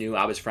kind of knew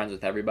I was friends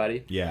with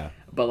everybody. Yeah.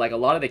 But like a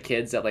lot of the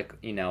kids that, like,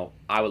 you know,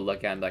 I would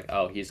look at and be like,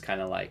 oh, he's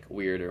kind of like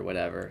weird or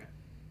whatever.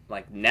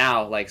 Like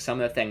now, like some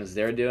of the things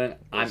they're doing,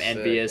 I'm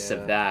envious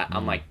of that.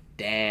 I'm like,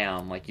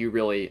 damn, like you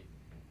really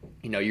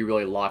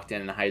locked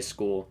in high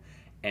school.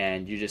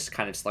 And you just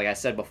kind of, like I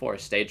said before,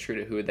 stayed true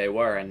to who they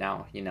were, and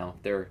now, you know,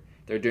 they're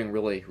doing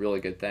really, really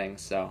good things.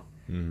 So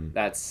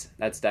that's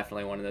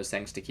definitely one of those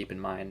things to keep in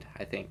mind.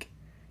 I think,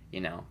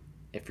 you know,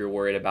 if you're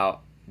worried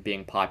about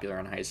being popular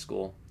in high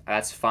school,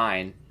 that's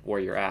fine where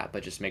you're at,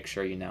 but just make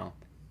sure, you know,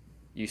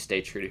 you stay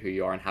true to who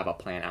you are and have a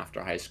plan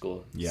after high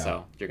school. Yeah.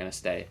 So you're gonna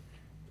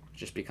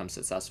just become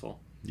successful.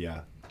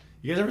 Yeah.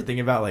 You guys ever think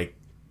about like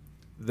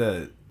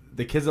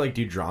the kids that like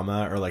do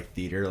drama or like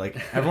theater, like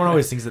everyone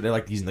always thinks that they're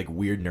like these like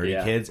weird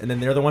nerdy kids, and then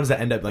they're the ones that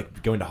end up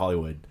like going to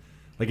Hollywood.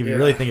 Like if you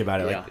really think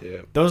about it,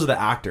 like those are the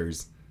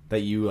actors that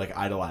you like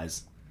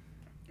idolize.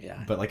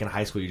 Yeah. But like in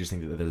high school, you just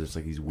think that there's just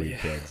like these weird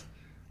kids.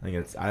 I think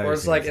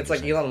it's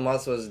like Elon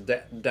Musk was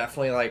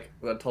definitely like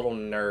a total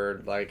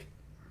nerd. Like,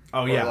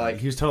 oh yeah, like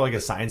he was totally like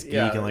a science geek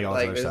and like all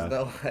this other stuff.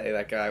 There's no way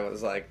that guy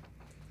was like,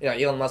 you know,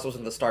 Elon Musk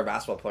wasn't the star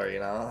basketball player, you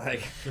know,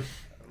 like,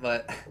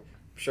 but.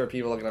 Sure,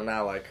 people look at him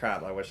now like,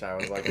 crap, I wish I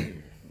was like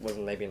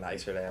wasn't maybe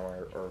nicer to him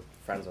or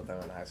friends with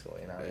him in high school,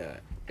 you know. Yeah,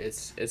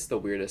 it's the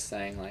weirdest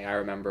thing. Like I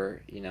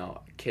remember, you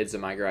know, kids in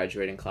my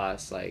graduating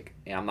class, like,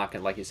 yeah, I'm not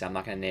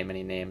gonna name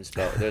any names,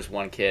 but there's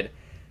one kid,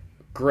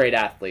 great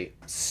athlete,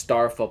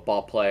 star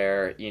football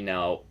player, you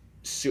know,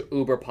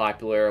 uber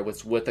popular,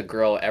 was with a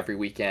girl every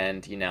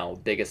weekend, you know,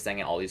 biggest thing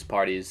at all these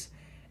parties,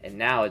 and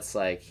now it's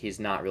like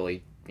he's not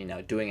really, you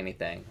know, doing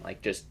anything,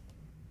 like just.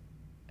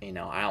 You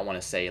know, I don't want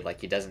to say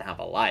like he doesn't have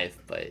a life,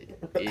 but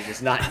he's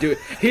just not doing.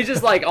 He's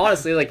just like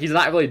honestly, like he's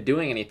not really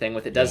doing anything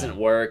with it. Doesn't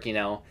work. You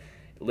know,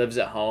 lives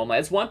at home. Like,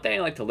 it's one thing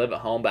like to live at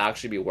home but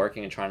actually be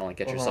working and trying to like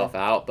get yourself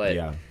out.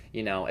 But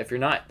you know, if you're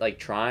not like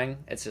trying,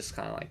 it's just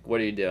kind of like, what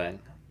are you doing?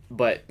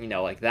 But you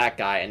know, like that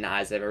guy in the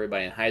eyes of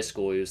everybody in high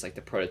school, he was like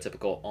the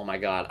prototypical, oh my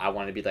god, I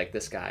want to be like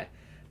this guy.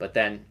 But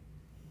then,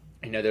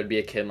 you know, there'd be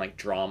a kid in like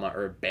drama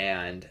or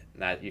band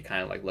that you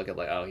kind of like look at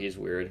like, oh, he's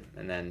weird.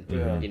 And then,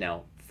 you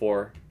know,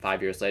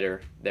 4-5 years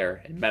later,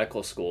 they're in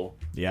medical school,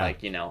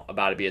 like, you know,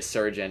 about to be a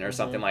surgeon or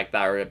something like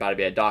that, or about to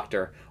be a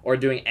doctor or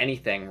doing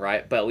anything,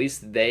 right? But at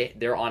least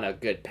they're on a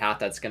good path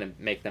that's going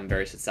to make them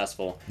very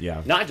successful.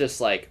 Yeah. Not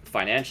just like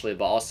financially,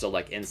 but also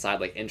like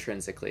inside, like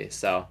intrinsically.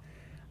 So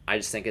I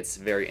just think it's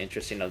very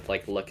interesting to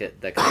like look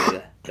at the kind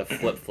of the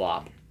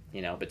flip-flop,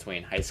 you know,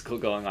 between high school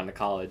going on to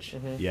college.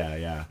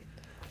 Yeah.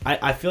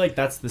 I feel like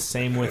that's the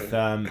same with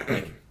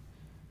like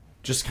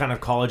just kind of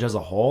college as a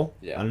whole.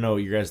 I don't know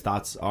what your guys'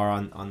 thoughts are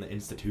on the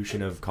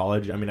institution of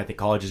college. I mean, I think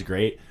college is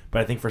great,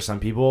 but I think for some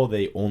people,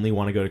 they only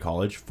want to go to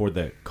college for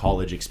the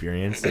college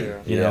experience.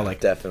 You know, like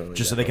definitely,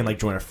 so they can like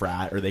join a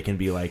frat, or they can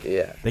be like,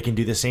 they can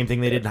do the same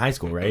thing they did in high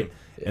school, right?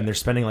 And they're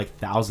spending like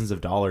thousands of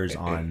dollars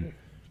on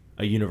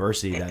a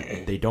university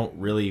that they don't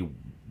really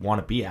want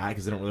to be at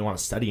because they don't really want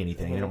to study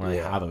anything. They don't really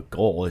have a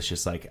goal. It's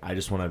just like, I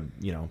just want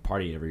to, you know,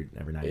 party every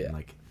night and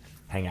like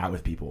hang out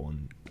with people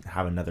and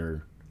have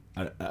another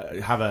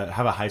have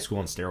a high school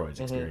on steroids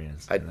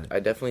experience. I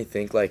definitely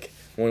think like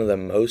one of the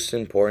most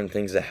important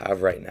things to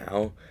have right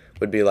now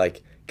would be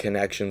like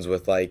connections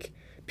with like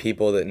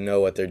people that know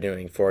what they're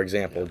doing. For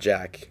example,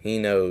 Jack, he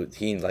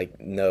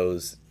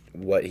knows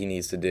what he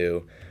needs to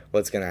do,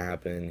 what's gonna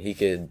happen. He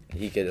could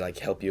like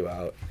help you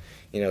out.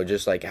 You know,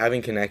 just like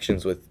having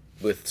connections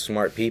with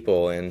smart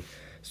people, and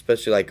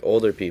especially like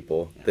older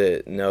people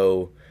that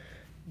know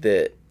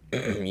that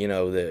you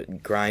know,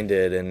 that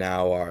grinded and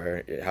now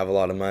have a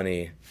lot of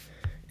money,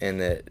 and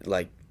that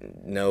like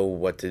know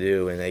what to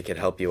do, and they could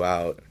help you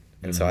out.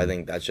 And so I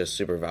think that's just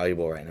super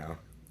valuable right now.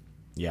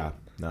 Yeah,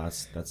 no,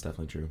 that's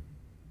definitely true.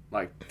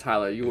 Like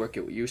Tyler,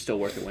 you still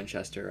work at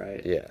Winchester,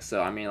 right? Yeah.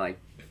 So I mean, like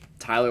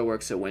Tyler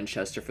works at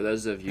Winchester. For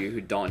those of you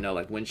who don't know,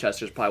 like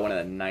Winchester's probably one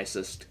of the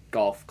nicest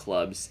golf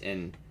clubs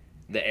in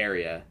the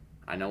area.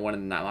 I know one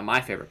of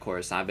my favorite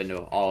course. I've been to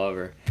all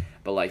over.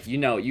 But, like, you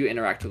know, you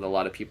interact with a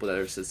lot of people that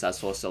are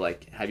successful. So,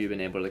 like, have you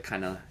been able to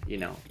kind of, you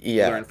know,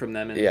 learn from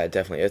them? Yeah,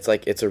 definitely. It's,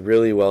 like, it's a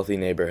really wealthy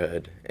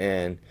neighborhood.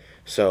 And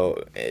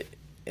so,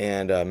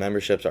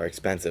 memberships are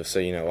expensive. So,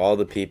 you know, all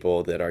the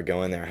people that are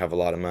going there have a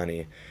lot of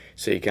money.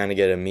 So you kind of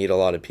get to meet a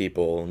lot of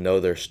people, know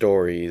their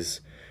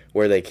stories,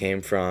 where they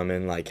came from,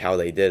 and, like, how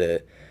they did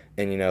it.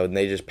 And, you know,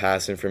 they just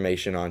pass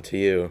information on to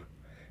you.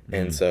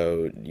 And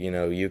so, you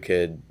know, you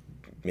could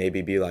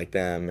maybe be like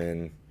them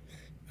and,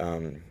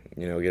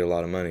 you know, get a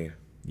lot of money.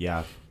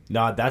 Yeah.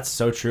 No, that's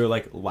so true.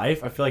 Like,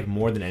 life, I feel like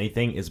more than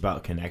anything is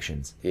about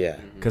connections. Yeah.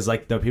 Because,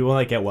 like, the people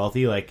that get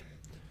wealthy, like,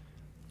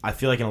 I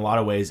feel like in a lot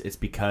of ways it's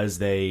because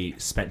they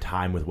spent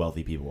time with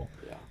wealthy people.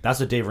 Yeah.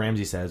 That's what Dave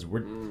Ramsey says.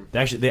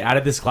 They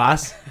added this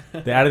class.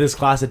 They added this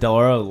class at Del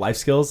Oro, life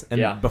skills.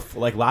 And before,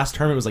 like, last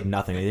term, it was like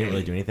nothing. They didn't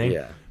really do anything.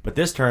 Yeah. But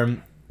this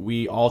term,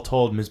 we all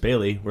told Ms.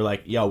 Bailey, we're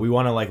like, yo, we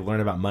want to, like,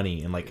 learn about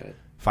money and, like,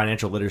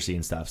 financial literacy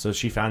and stuff. So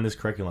she found this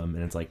curriculum,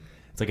 and it's like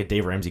a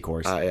Dave Ramsey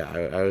course.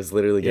 I was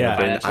literally gonna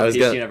bring.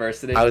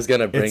 I was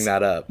gonna bring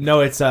that up.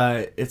 No, it's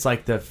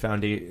like the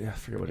foundation. I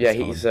forget what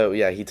it's called.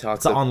 He talks.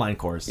 It's an online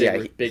course.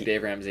 Big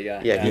Dave Ramsey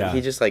guy. Yeah,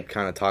 he just like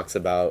kind of talks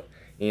about,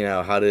 you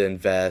know, how to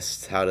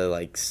invest, how to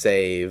like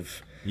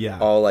save. Yeah.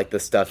 All like the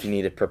stuff you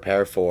need to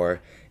prepare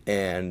for,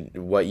 and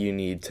what you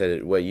need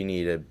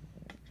to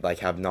like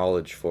have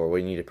knowledge for, what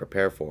you need to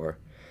prepare for.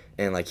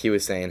 And like he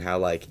was saying how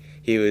like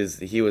he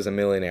was a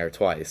millionaire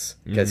twice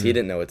because he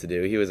didn't know what to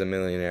do. He was a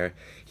millionaire.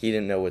 He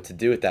didn't know what to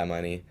do with that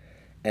money.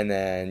 And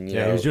then you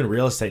know, he was doing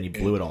real estate and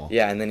he blew it all.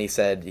 Yeah, and then he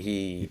said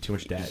he too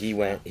much debt. He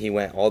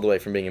went all the way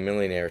from being a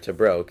millionaire to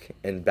broke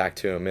and back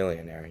to a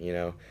millionaire, you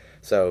know.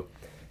 So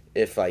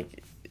if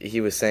like he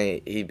was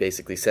saying, he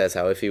basically says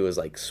how if he was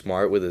like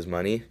smart with his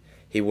money,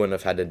 he wouldn't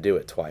have had to do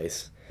it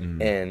twice.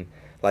 And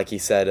like he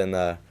said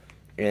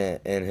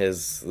in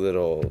his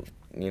little,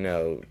 you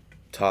know,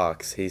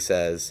 talks, he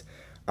says,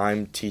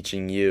 I'm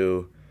teaching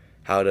you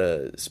how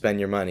to spend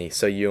your money,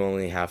 so you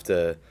only have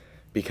to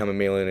become a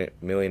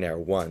millionaire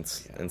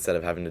once instead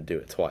of having to do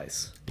it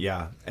twice.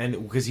 Yeah,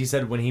 and because he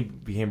said when he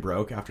became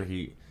broke after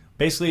he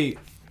basically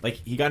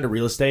like he got into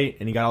real estate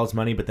and he got all his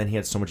money, but then he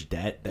had so much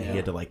debt that he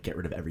had to like get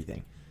rid of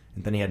everything,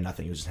 and then he had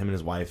nothing. It was just him and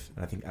his wife,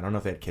 and I don't know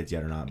if they had kids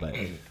yet or not, but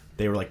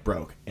they were like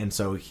broke, and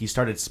so he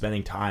started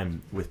spending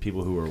time with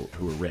people who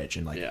were rich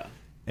and like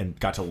and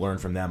got to learn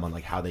from them on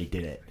like how they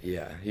did it.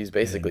 Yeah, he's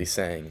basically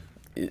saying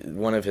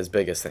one of his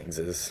biggest things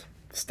is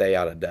stay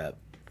out of debt.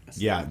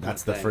 Yeah,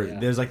 that's the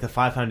first. There's like the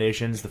 5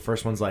 foundations. The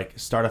first one's like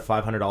start a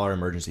 $500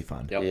 emergency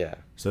fund. Yep. Yeah.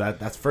 So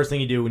that's the first thing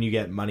you do when you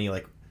get money.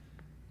 Like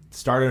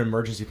start an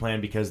emergency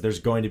plan because there's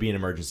going to be an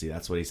emergency.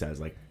 That's what he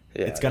says. Like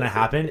it's gonna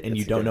happen, and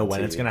you don't know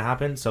when it's gonna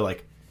happen. So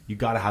like you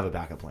got to have a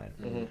backup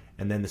plan.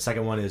 And then the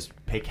second one is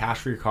pay cash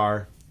for your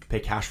car, pay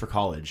cash for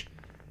college,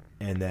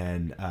 and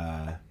then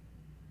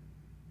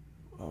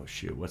oh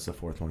shoot, what's the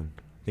fourth one?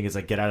 think it's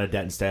like get out of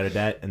debt and stay out of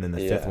debt, and then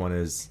the fifth one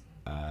is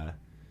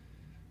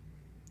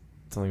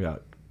something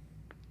about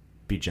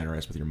be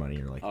generous with your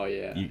money, or like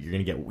you're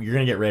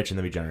gonna get rich and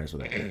then be generous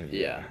with it.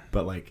 Yeah.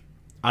 But like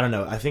I don't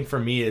know. I think for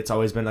me it's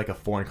always been like a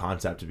foreign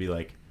concept to be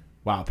like,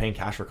 wow, paying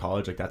cash for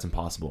college, like that's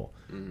impossible.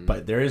 Mm-hmm.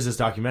 But there is this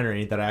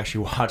documentary that I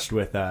actually watched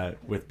with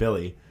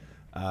Billy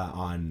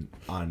on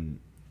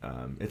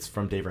it's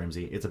from Dave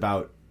Ramsey. It's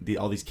about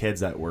all these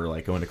kids that were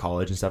like going to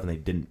college and stuff, and they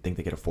didn't think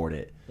they could afford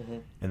it. Mm-hmm.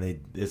 And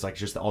it's like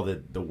just all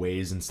the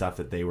ways and stuff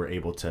that they were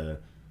able to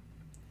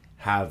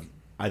have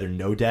either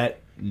no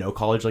debt, no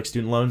college like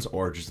student loans,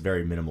 or just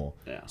very minimal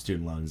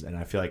student loans. And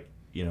I feel like,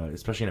 you know,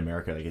 especially in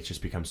America, like it's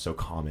just become so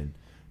common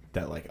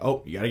that like,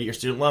 oh, you got to get your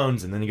student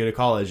loans and then you go to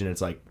college, and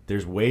it's like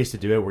there's ways to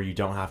do it where you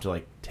don't have to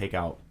like take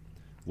out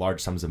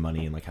large sums of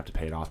money and like have to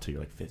pay it off till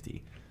you're like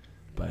 50.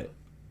 But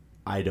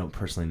I don't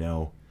personally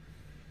know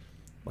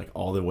like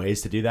all the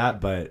ways to do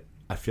that, but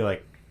I feel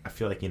like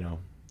you know,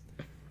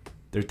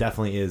 there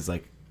definitely is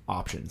like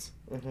options.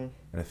 Mm-hmm.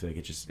 And I feel like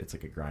it's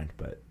like a grind,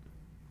 but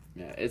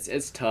yeah,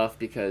 it's tough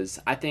because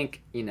I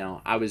think, you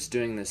know, I was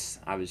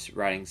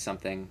writing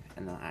something,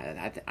 and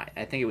I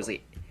think it was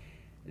like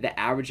the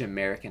average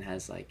American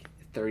has like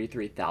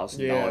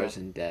 $33,000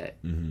 in debt.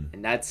 Mm-hmm.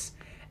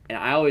 And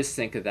I always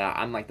think of that.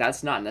 I'm like,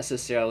 that's not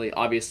necessarily,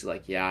 obviously,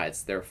 like, yeah,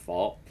 it's their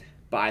fault,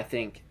 but I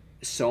think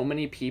so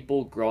many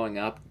people growing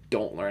up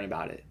don't learn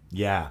about it.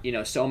 Yeah. You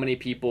know, so many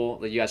people,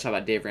 like you guys talk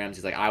about Dave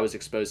Ramsey, like I was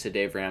exposed to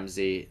Dave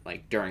Ramsey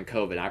like during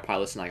COVID. I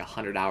probably listened to like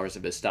 100 hours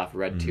of his stuff,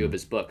 read 2 of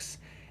his books.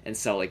 And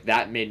so like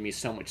that made me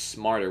so much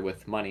smarter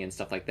with money and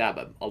stuff like that.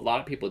 But a lot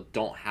of people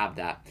don't have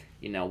that,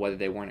 you know, whether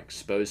they weren't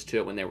exposed to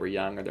it when they were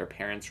young or their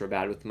parents were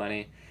bad with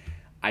money.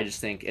 I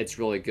just think it's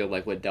really good,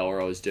 like what Del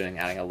Oro is doing,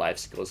 adding a life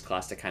skills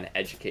class to kind of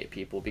educate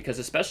people, because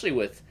especially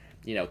with,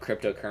 you know,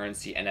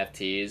 cryptocurrency,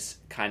 NFTs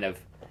kind of,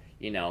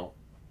 you know,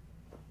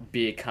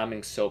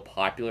 becoming so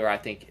popular, I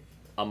think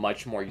a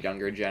much more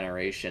younger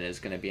generation is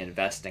going to be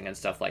investing and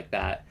stuff like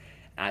that.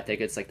 And I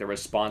think it's like the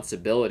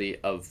responsibility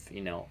of,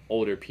 you know,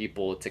 older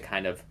people to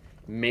kind of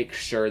make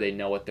sure they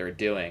know what they're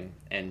doing.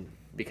 And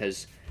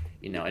because,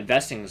 you know,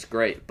 investing is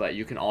great, but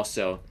you can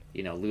also,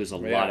 you know, lose a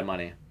lot of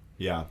money.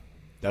 Yeah,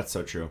 that's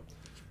so true.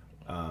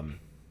 And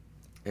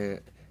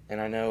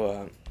I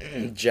know,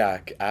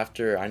 Jack,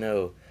 I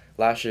know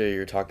last year you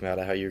were talking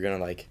about how you were going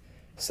to like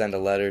send a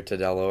letter to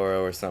Del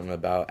Oro or something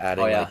about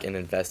adding like an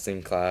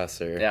investing class,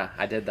 or yeah,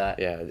 I did that.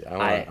 Yeah,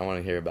 I want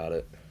to hear about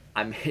it.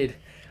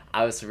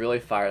 I was really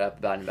fired up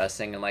about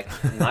investing, and like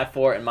dude,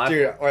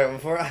 wait,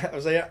 before I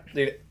was like,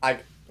 dude,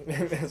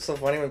 it's so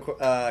funny when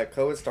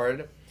COVID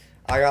started.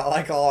 I got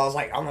like I was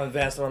like, I'm gonna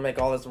invest, I'm gonna make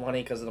all this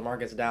money because the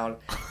market's down.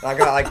 And I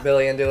got like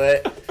Billy into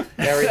it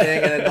and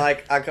everything, and then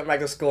like I come back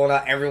to school and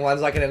now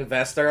everyone's like an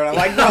investor, and I'm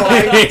like, no,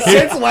 like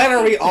since when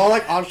are we all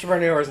like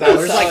entrepreneurs now?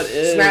 There's like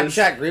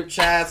Snapchat group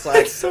chats,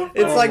 like it's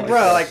like,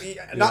 bro, like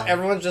not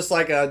everyone's just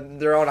like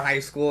their own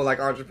high school like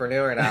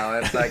entrepreneur now.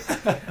 It's like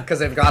because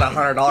they've got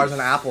 $100 in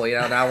Apple, you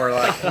know. Now we're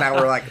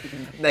like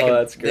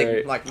making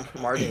big like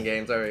margin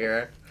gains over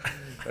here.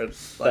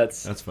 It's like,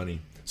 that's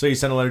funny. So you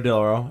sent a letter to Del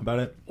Oro about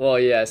it? Well,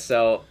 yeah.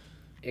 So,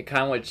 it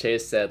kind of what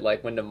Chase said.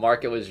 Like when the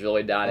market was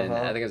really down, in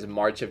I think it was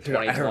March of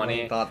 2020.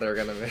 Everyone thought they were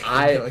gonna make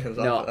millions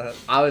off that.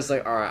 I was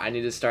like, all right, I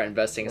need to start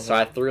investing. So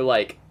I threw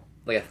like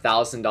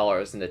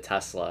 $1,000 into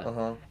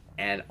Tesla,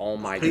 and oh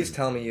my! Please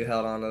tell me you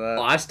held on to that.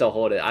 Oh, I still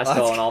hold it. I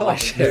still own all my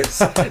shares.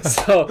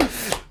 So,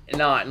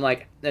 no, I'm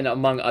like, and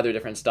among other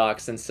different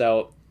stocks, and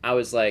so I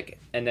was like,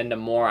 and then the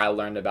more I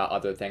learned about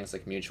other things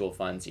like mutual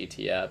funds,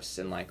 ETFs,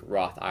 and like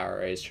Roth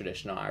IRAs,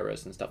 traditional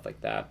IRAs, and stuff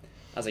like that,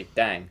 I was like,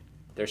 dang,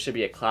 there should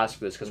be a class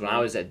for this, because when I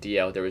was at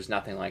DO, there was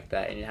nothing like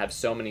that, and you have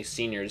so many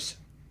seniors,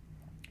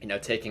 you know,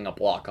 taking a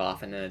block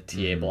off and then a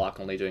TA block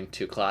only doing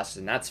 2 classes,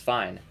 and that's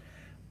fine,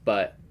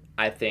 but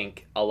I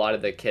think a lot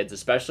of the kids,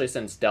 especially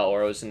since Del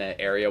Oro's in an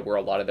area where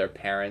a lot of the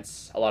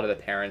parents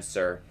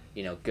are,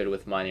 you know, good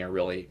with money, or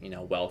really, you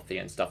know, wealthy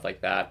and stuff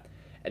like that.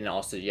 And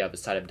also you have a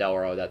side of Del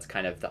Oro that's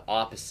kind of the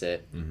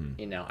opposite.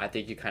 You know, I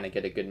think you kind of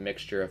get a good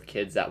mixture of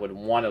kids that would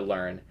want to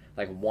learn,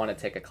 like want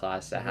to take a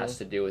class that has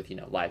to do with, you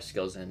know, life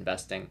skills and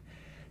investing.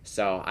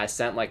 So I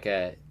sent like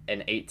an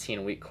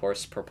 18-week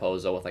course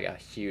proposal with like a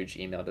huge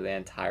email to the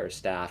entire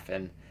staff,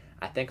 and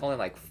I think only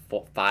like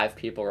 5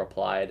 people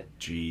replied.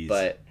 Jeez.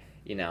 But,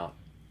 you know,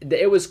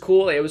 it was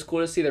cool. It was cool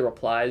to see the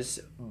replies,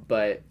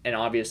 and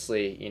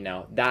obviously, you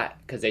know, that,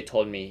 because they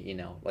told me, you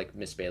know, like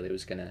Miss Bailey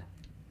was going to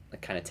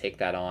kind of take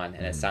that on,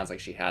 and it sounds like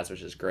she has,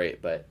 which is great.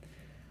 But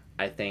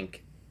I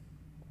think,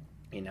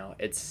 you know,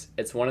 it's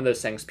one of those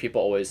things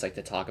people always like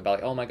to talk about,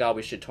 like, oh my god,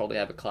 we should totally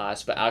have a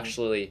class, but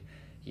actually,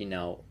 you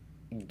know,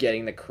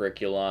 getting the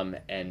curriculum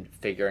and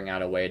figuring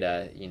out a way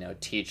to, you know,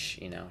 teach,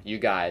 you know, you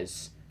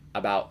guys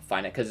about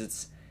finance,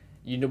 because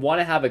you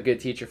want to have a good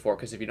teacher for it,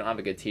 because if you don't have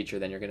a good teacher,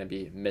 then you're going to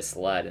be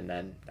misled, and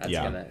then that's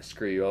going to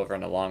screw you over in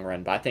the long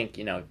run. But I think,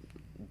 you know,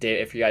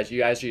 if you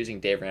guys are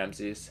using Dave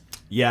Ramsey's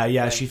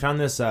she found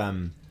this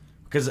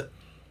because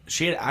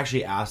she had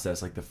actually asked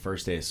us like the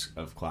first day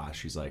of class.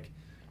 She's like,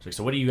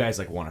 so what do you guys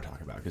like want to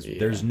talk about? Because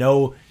there's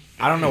no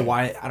I don't know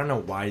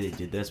why they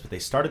did this, but they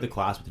started the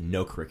class with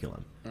no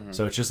curriculum.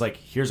 So it's just like,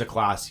 here's a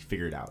class, you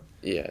figure it out.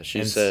 Yeah,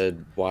 she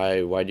said,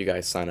 why do you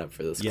guys sign up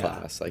for this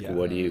class? Like,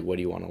 what do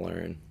you want to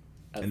learn?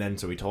 And then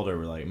so we told her,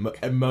 we're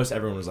like, most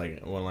everyone was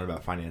like, I want to learn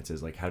about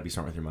finances, like how to be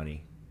smart with your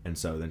money. And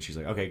so then she's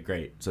like, okay,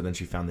 great. So then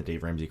she found the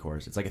Dave Ramsey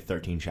course. It's like a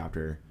 13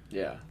 chapter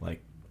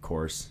like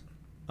course.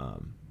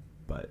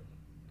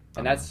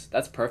 And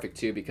that's perfect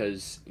too,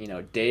 because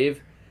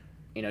Dave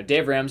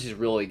Ramsey's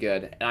really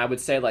good. And I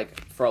would say,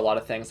 like, for a lot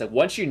of things, like,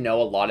 once you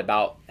know a lot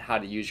about how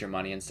to use your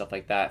money and stuff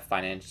like that,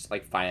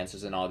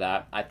 finances and all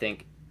that, I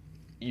think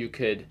you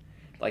could,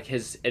 like,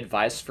 his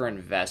advice for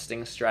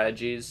investing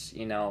strategies,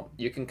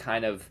 you can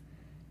kind of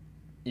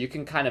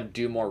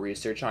do more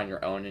research on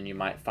your own, and you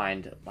might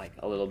find, like,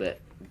 a little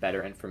bit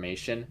better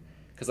information.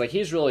 Because, like,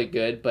 he's really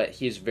good, but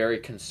he's very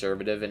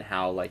conservative in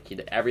how, like,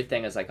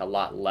 everything is, like, a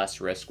lot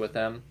less risk with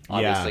him,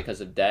 obviously,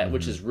 because of debt,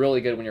 which is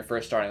really good when you're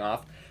first starting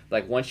off.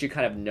 Like, once you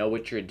kind of know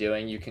what you're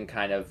doing, you can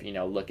kind of,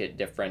 look at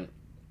different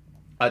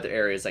other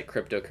areas, like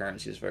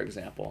cryptocurrencies, for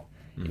example.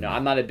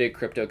 I'm not a big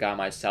crypto guy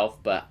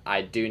myself, but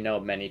I do know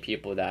many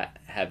people that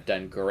have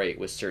done great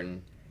with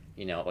certain,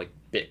 like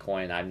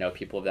Bitcoin. I know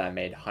people that have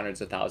made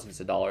hundreds of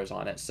thousands of dollars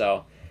on it.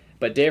 So,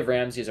 but Dave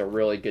Ramsey is a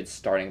really good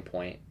starting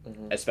point,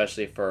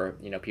 especially for,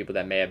 people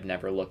that may have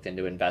never looked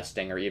into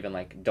investing or even,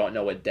 like, don't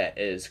know what debt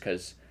is,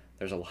 because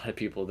there's a lot of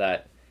people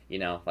that,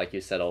 like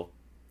you said, will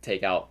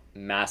take out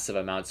massive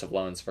amounts of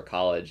loans for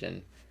college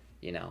and,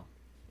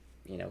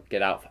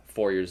 get out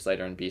 4 years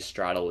later and be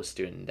straddled with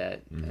student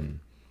debt. And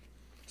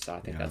so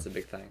I think that's a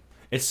big thing.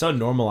 It's so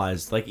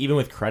normalized, like, even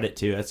with credit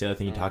too. That's the other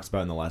thing he talks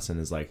about in the lesson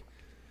is like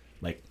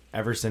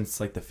ever since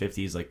like the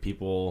 50s, like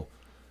people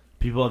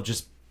have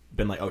just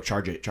been like, oh,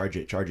 charge it,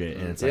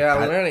 and it's like,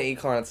 when they're in an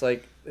econ, it's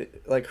like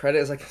credit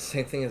is like the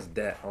same thing as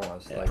debt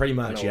almost. Like, pretty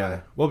much, yeah.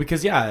 Well,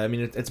 because I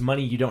mean, it's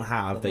money you don't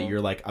have that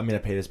you're like, I'm gonna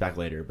pay this back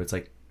later, but it's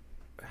like,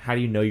 how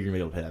do you know you're gonna be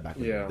able to pay that back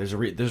later?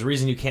 Yeah. There's a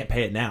reason you can't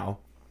pay it now,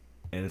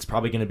 and it's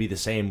probably gonna be the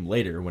same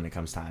later when it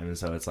comes time. And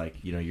so it's like,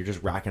 you're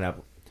just racking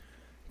up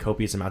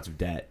copious amounts of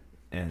debt,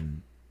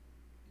 and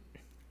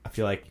I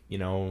feel like,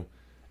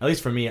 at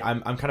least for me,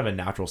 I'm kind of a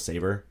natural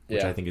saver,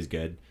 which I think is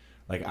good.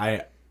 Like,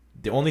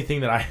 the only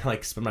thing that I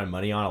like spend my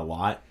money on a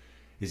lot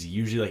is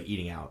usually like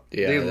eating out.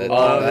 Yeah,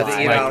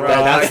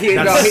 that's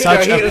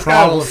such a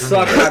problem for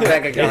me. That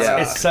bank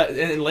account.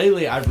 And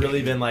lately I've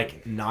really been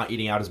like not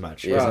eating out as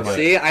much. Bro, like,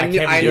 see, I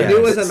knew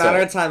it was a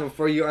matter of time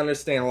before you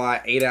understand why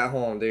I ate at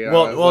home, dude.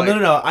 Well,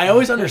 no. I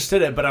always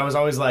understood it, but I was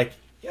always like,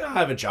 I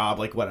have a job,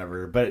 like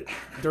whatever. But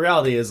the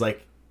reality is,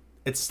 like,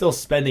 it's still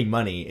spending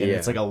money, and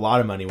it's like a lot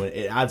of money when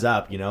it adds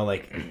up.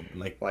 Like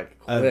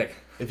quick.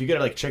 If you go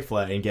to like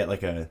Chick-fil-A and get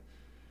like a,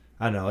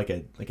 I don't know, like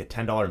a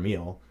 $10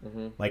 meal,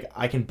 like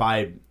I can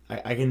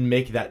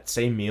make that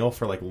same meal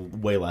for like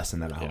way less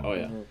than that at home. Oh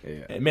yeah.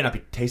 It may not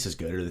taste as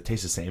good or the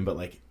taste the same, but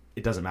like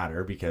it doesn't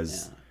matter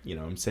because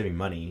I'm saving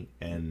money,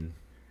 and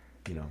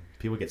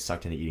people get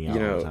sucked into eating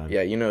out all the time.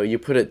 Yeah, you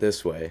put it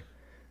this way.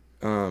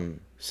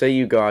 Say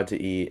you go out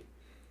to eat,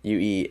 you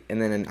eat,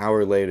 and then an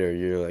hour later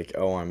you're like,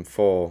 oh, I'm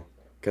full,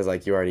 because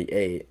like you already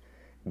ate.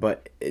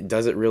 But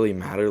does it really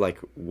matter like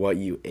what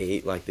you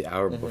ate like the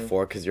hour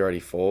before, because you're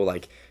already full?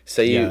 Like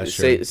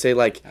say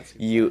like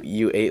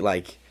you ate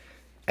like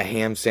a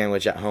ham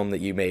sandwich at home that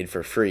you made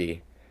for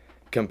free,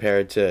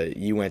 compared to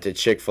you went to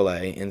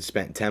Chick-fil-A and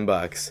spent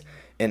 $10.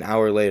 An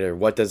hour later,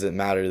 what does it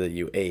matter that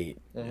you ate?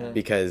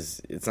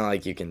 Because it's not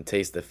like you can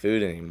taste the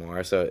food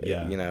anymore. So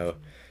it's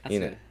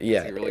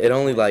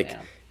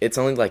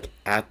only like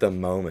at the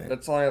moment.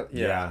 That's all.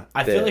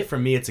 I feel like for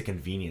me it's a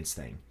convenience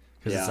thing,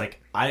 because it's like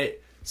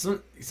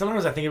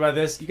sometimes I think about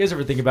this. You guys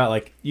ever think about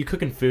like you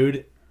cooking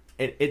food?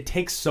 It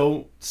takes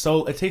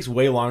it takes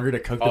way longer to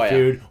cook the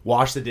food,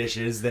 wash the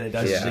dishes than it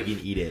does just like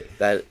eat it.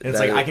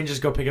 I can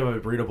just go pick up a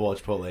burrito bowl at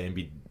Chipotle and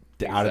be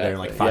out of there in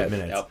like 5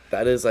 minutes. Yep.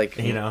 That is like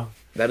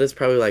that is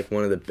probably like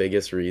one of the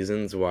biggest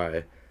reasons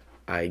why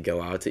I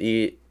go out to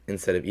eat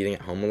instead of eating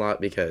at home a lot,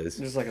 because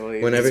just like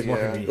whenever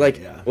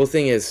well,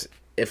 thing is,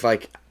 if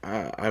like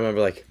I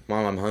remember like,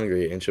 Mom, I'm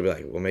hungry, and she'll be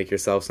like, well, make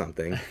yourself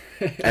something.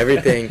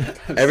 everything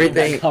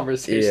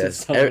conversation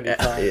so many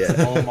times.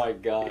 Oh my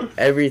god,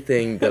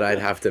 everything that I'd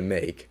have to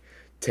make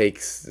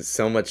takes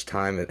so much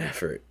time and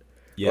effort.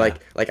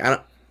 Like I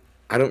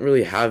don't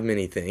really have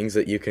many things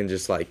that you can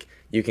just like,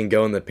 you can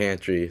go in the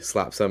pantry,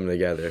 slap something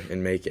together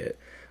and make it.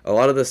 A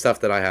lot of the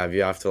stuff that I have,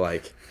 you have to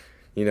like,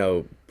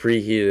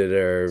 preheat it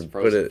or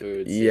put it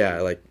foods,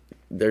 like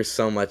there's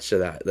so much of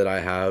that I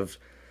have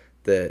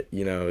that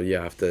you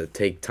have to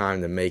take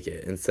time to make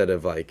it, instead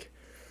of like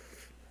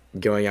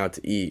going out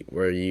to eat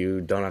where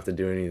you don't have to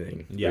do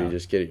anything. Where you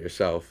just get it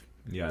yourself.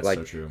 It's like,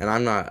 so true. And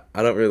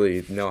I don't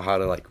really know how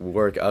to like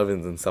work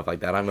ovens and stuff like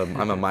that. I'm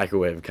a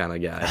microwave kind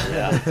of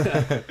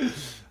guy.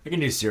 I can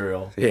do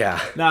cereal.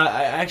 No,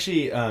 I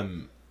actually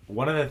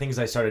one of the things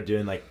I started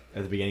doing like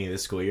at the beginning of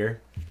this school year,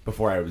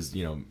 before I was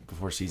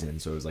before season,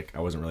 so it was like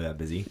I wasn't really that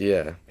busy,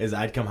 is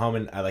I'd come home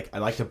and I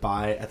like to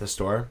buy at the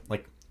store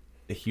like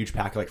a huge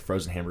pack of like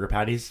frozen hamburger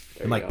patties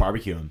and like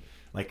barbecue them.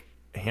 Like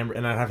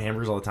and I'd have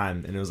hamburgers all the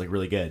time, and it was like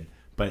really good.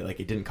 But like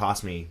it didn't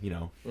cost me,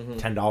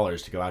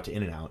 $10 to go out to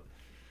In-N-Out,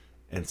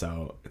 and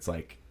so it's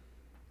like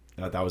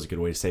that was a good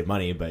way to save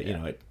money. But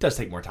it does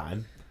take more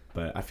time.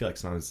 But I feel like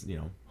sometimes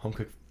home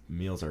cooked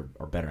meals are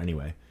better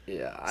anyway.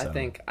 Yeah, So.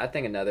 I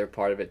think another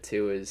part of it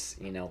too is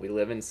we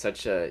live in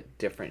such a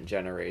different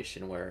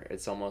generation where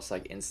it's almost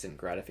like instant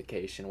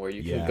gratification, where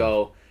you can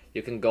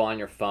go on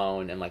your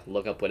phone and like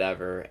look up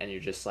whatever, and you're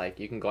just like,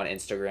 you can go on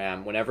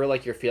Instagram whenever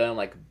like you're feeling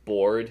like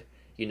bored,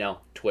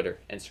 Twitter,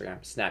 Instagram,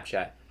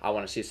 Snapchat, I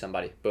want to see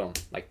somebody, boom,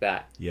 like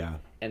that. Yeah.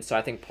 And so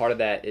I think part of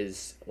that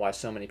is why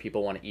so many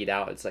people want to eat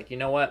out. It's like, you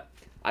know what?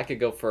 I could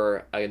go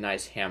for a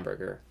nice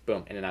hamburger,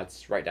 boom,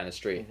 In-N-Out's right down the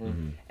street.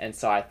 Mm-hmm. And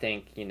so I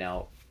think, in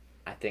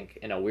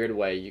a weird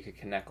way, you could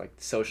connect like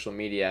social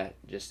media,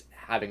 just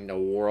having the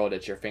world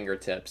at your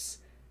fingertips,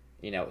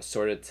 you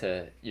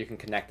can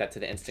connect that to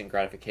the instant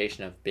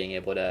gratification of being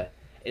able to,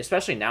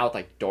 especially now with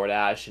like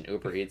DoorDash and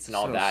Uber Eats and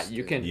all So that,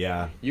 stupid.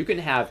 you can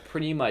have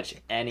pretty much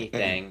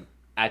anything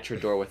at your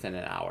door within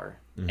an hour.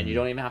 Mm-hmm. And you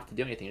don't even have to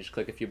do anything. You just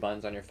click a few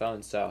buttons on your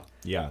phone. So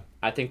Yeah.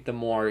 I think the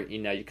more,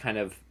 you kind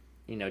of,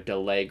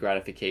 delay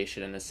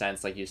gratification in the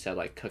sense, like you said,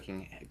 like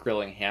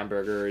grilling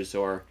hamburgers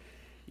or,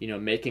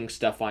 making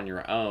stuff on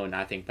your own,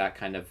 I think that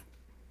can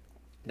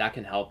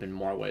help in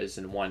more ways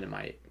than one. It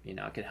might,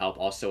 it can help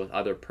also with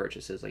other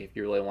purchases. Like if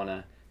you really want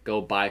to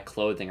go buy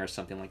clothing or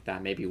something like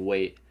that, maybe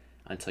wait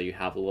until you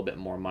have a little bit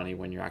more money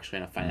when you're actually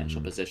in a financial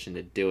position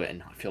to do it and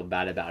not feel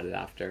bad about it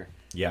after.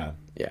 Yeah.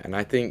 Yeah, and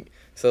I think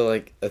so.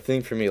 Like a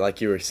thing for me,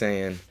 like you were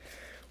saying,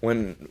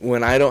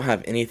 when I don't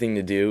have anything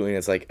to do and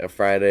it's like a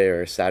Friday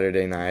or a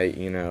Saturday night,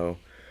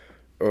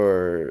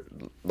 or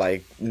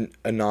like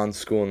a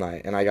non-school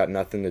night, and I got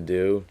nothing to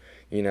do,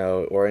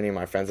 or any of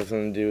my friends have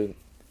something to do,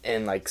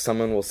 and like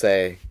someone will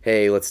say,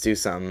 "Hey, let's do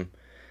something."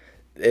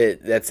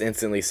 That's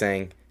instantly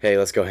saying, "Hey,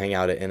 let's go hang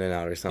out at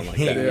In-N-Out or something like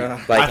that."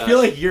 Yeah. Like, I feel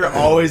like you're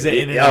always at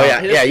In-N-Out. Oh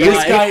yeah.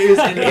 This guy is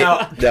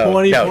In-N-Out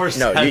 24/7.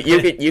 No,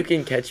 you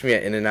can catch me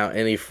at In-N-Out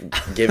any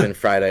given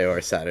Friday or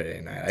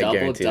Saturday night. I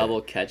guarantee Double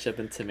it. ketchup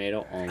and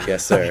tomato only.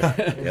 Yes, sir.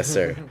 Yes,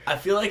 sir. I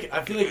feel like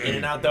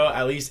In-N-Out though,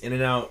 at least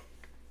In-N-Out,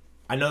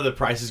 I know the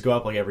prices go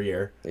up like every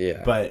year.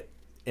 Yeah. But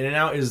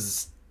In-N-Out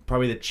is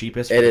probably the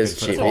cheapest. It is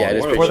for cheap. the Yeah, it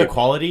is for pretty the cheap.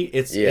 quality.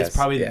 It's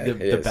probably yeah, the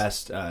it is.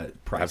 best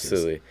prices.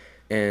 Absolutely.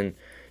 And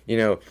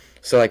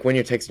so like when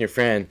you're texting your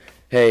friend,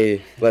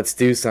 "Hey, let's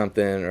do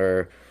something,"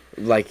 or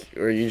you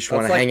just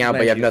want to That's hang like out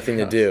but you have menu nothing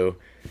to for do.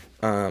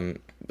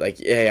 Like,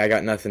 "Hey, I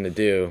got nothing to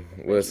do."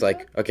 Well, it's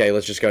like, "Okay,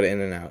 let's just go to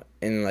In-N-Out."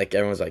 And like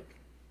everyone's like,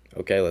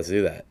 "Okay, let's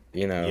do that."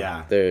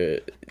 Yeah.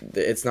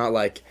 It's not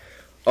like,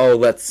 "Oh,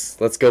 let's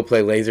go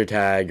play laser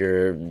tag,"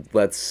 or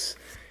let's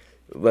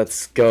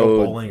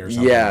go bowling or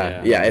something.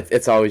 Yeah.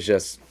 It's always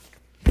just,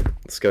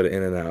 let's go to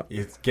In-N-Out.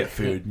 You get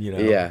food,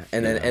 Yeah,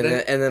 and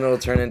then it'll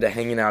turn into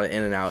hanging out at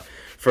In-N-Out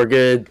for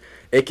good.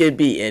 It could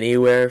be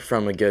anywhere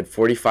from a good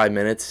 45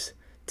 minutes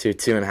to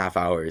 2.5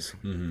 hours,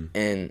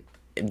 and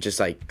just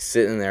like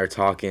sitting there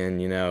talking,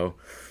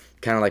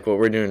 kind of like what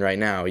we're doing right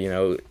now.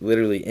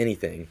 Literally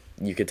anything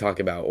you could talk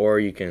about, or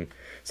you can.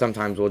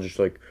 Sometimes we'll just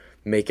like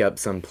make up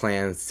some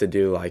plans to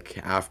do like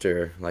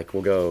after, like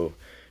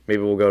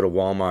maybe we'll go to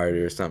Walmart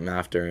or something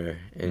after,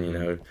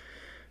 and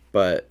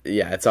but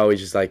yeah, it's always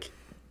just like,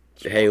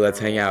 "Hey, let's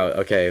hang out.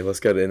 Okay, let's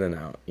go to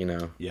In-N-Out,"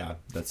 Yeah,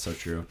 that's so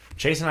true.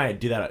 Chase and I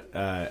do that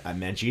at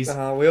Menchie's.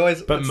 We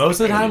always. But most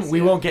of the time,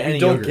 we won't get any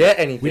don't yogurt. get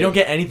anything. We don't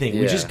get anything.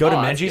 We Yeah. just go to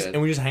Oh, that's Menchie's good.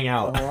 and we just hang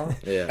out.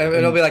 Yeah. And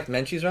it'll be like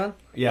Menchie's run.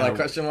 Yeah. Like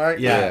question mark.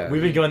 Yeah, Yeah.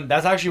 we've been going.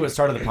 That's actually what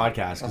started the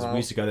podcast because Uh-huh. we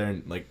used to go there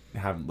and like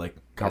have like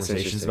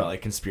conversations interesting. about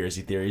like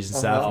conspiracy theories and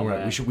stuff. Oh, And we're like,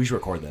 man. we should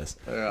record this.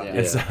 Yeah. Yeah.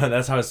 And so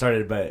that's how it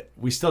started. But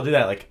we still do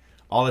that like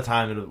all the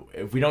time.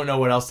 If we don't know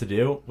what else to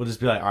do, we'll just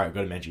be like, all right,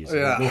 go to Menchie's.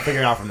 Yeah. We'll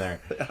figure it out from there.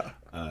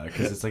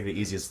 Because it's like the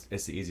easiest.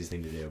 It's the easiest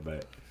thing to do.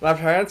 But My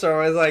parents are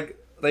always like,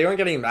 they weren't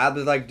getting mad.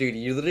 They're like, "Dude,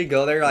 you literally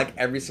go there like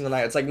every single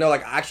night." It's like, no,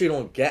 like I actually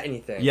don't get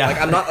anything. Yeah.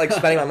 Like I'm not like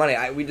spending my money.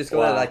 We just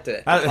go there Wow. like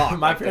to talk.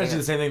 my like, parents do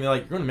the same thing. They're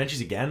like, "You're going to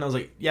Menchie's again?" I was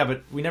like, "Yeah,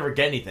 but we never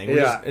get anything.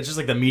 Yeah. It's just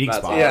like the meeting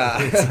That's spot."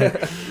 Yeah. It's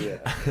like-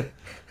 Yeah.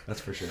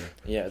 that's for sure.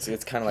 Yeah, it's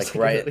kind of like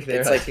Literally right.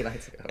 there It's like like 2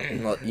 nights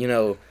ago.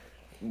 well,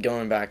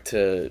 going back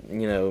to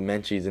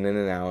Menchie's and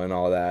In-N-Out and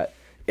all that.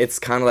 It's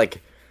kind of like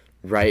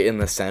right in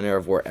the center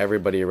of where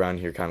everybody around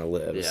here kind of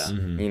lives. Yeah.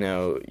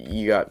 Mm-hmm.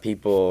 You got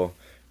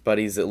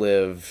buddies that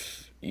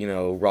live,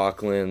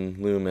 Rockland,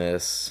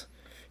 Loomis,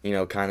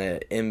 kind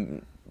of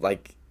in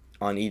like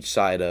on each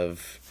side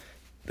of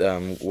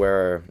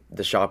where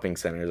the shopping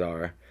centers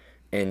are,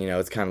 and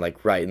it's kind of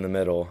like right in the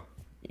middle.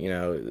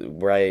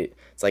 Right.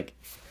 It's like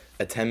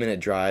a 10-minute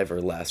drive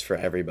or less for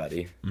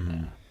everybody.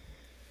 Mm-hmm.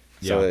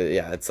 So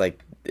yeah, it's like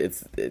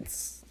it's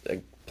a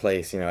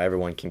place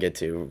everyone can get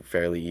to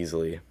fairly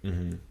easily.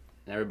 Mm-hmm.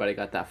 And everybody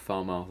got that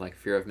FOMO, like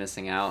fear of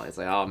missing out. It's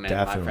like, oh man,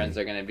 Definitely. my friends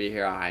are gonna be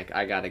here. I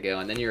gotta go.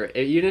 And then even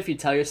if you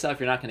tell yourself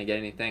you're not gonna get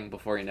anything,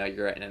 before you know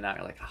you're at In-N-Out,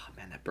 you're like, oh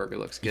man, that burger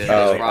looks good.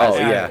 Yeah. Those fries-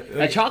 yeah.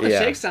 That chocolate Yeah.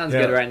 shake sounds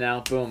Yeah. good right now.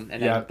 Boom.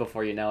 And then Yeah.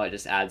 before you know it,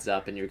 just adds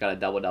up, and you've got a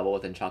double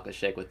within chocolate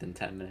shake within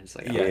 10 minutes.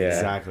 Like, oh, Yeah,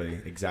 Yeah.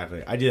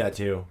 exactly. I do that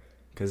too.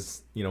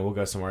 Because, we'll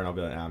go somewhere and I'll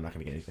be like, I'm not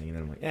going to get anything. And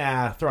then I'm like,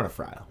 yeah, throw in a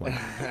fry.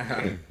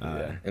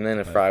 And then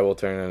a fry will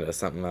turn into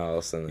something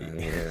else. And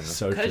then,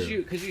 So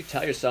true. Because you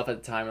tell yourself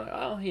at the time, like,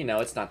 oh,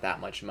 it's not that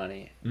much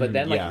money. But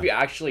then, like,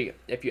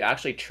 if you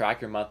actually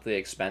track your monthly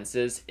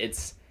expenses,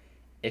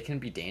 it can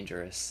be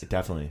dangerous.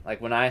 Definitely.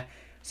 Like,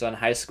 so in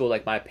high school,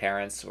 like, my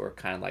parents were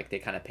kind of like, they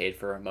kind of paid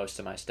for most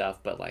of my stuff.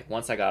 But, like,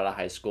 once I got out of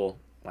high school,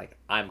 like,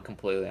 I'm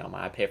completely on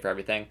I pay for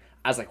everything.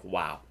 I was like,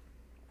 wow.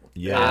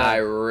 Yeah. I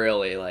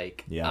really,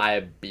 I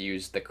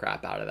abused the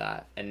crap out of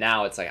that. And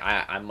now it's like,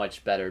 I'm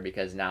much better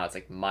because now it's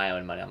like my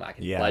own money. I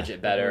can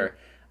budget better.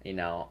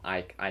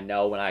 Mm-hmm. I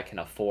know when I can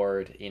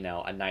afford,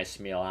 a nice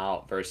meal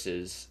out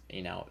versus,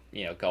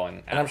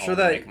 going and I'm sure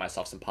that making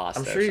myself some pasta.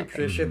 I'm sure you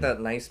appreciate that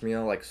nice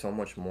meal, like, so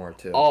much more,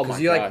 too. Oh, my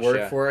Because you, like,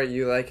 work for it.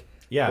 You, like,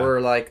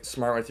 were, like,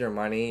 smart with your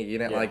money. You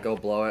didn't, like, go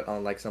blow it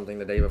on, like, something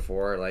the day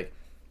before. Like,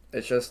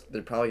 it's just,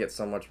 they probably get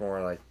so much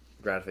more, like,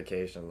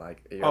 gratification, like,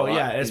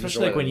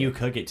 especially like when you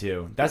cook it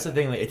too. That's the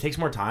thing, like, it takes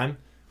more time,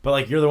 but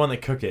like you're the one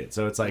that cooked it,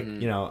 so it's like, I'm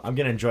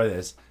gonna enjoy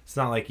this. It's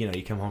not like, you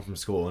come home from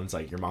school and it's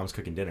like your mom's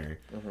cooking dinner.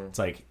 It's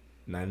like,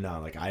 no,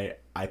 like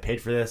I paid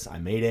for this, I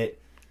made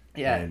it,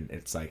 and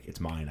it's like,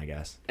 it's mine, I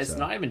guess. It's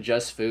not even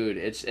just food,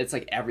 it's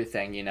like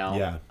everything.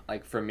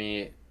 Like for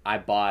me, I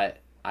bought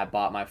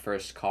my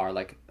first car,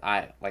 like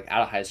out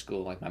of high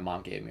school. Like my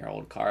mom gave me her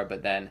old car,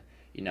 but then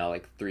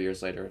like 3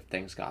 years later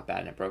things got bad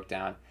and it broke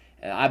down.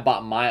 And I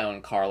bought my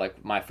own car,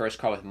 like my first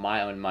car with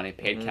my own money,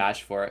 paid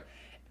cash for it.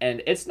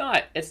 And it's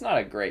not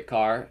a great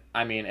car.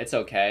 I mean, it's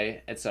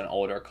okay. It's an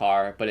older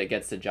car, but it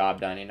gets the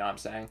job done, you know what I'm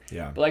saying?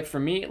 Yeah. But like for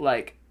me,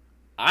 like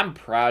I'm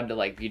proud to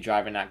like be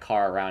driving that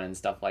car around and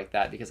stuff like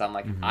that because I'm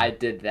like, I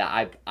did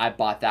that. I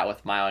bought that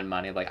with my own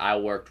money. Like I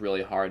worked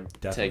really hard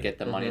to get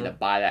the money to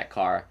buy that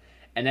car.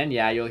 And then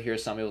you'll hear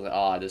some people like,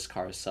 oh, this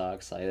car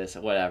sucks, like this,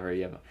 whatever.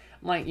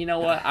 I'm like, you know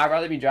what? I'd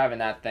rather be driving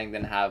that thing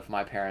than have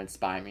my parents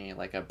buy me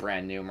like a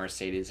brand new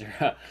Mercedes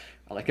or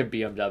like a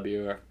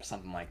BMW or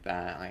something like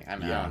that. Like I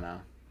don't know.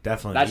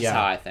 Definitely. That's just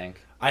how I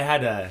think. I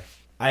had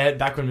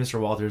back when Mr.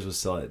 Walters was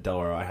still at Del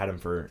Oro, I had him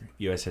for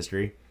U.S.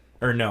 history,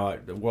 or no,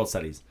 World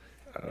Studies,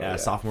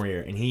 sophomore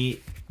year. And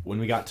when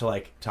we got to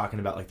like talking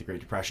about like the Great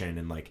Depression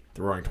and like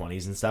the Roaring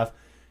 '20s and stuff,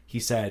 he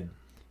started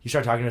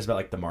talking to us about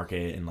like the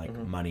market and like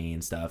money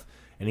and stuff.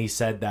 And he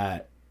said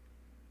that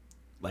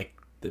like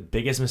the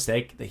biggest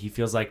mistake that he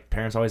feels like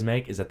parents always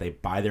make is that they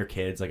buy their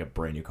kids like a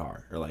brand new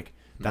car, or like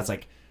that's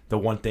like the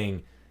one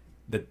thing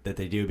that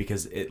they do,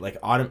 because it like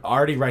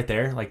already right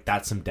there, like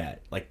that's some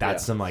debt, like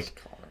that's some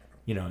like,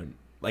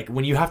 like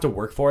when you have to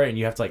work for it and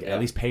you have to like at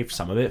least pay for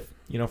some of it,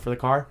 for the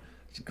car,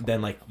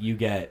 then like you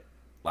get,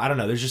 I don't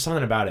know, there's just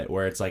something about it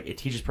where it's like it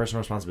teaches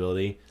personal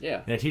responsibility.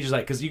 Yeah. And it teaches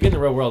like, because you get in the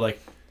real world,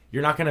 like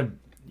you're not gonna,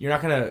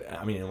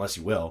 I mean, unless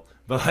you will,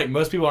 but like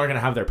most people aren't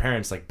gonna have their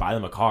parents like buy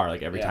them a car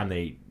like every time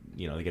they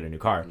they get a new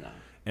car. No.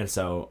 And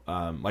so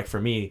like for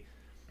me,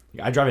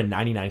 I drive a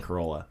 '99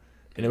 Corolla,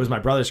 and it was my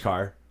brother's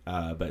car,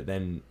 but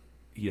then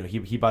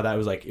he bought that. It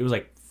was like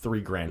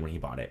 $3,000 when he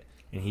bought it,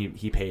 and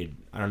he paid,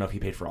 I don't know if he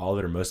paid for all of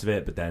it or most of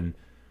it, but then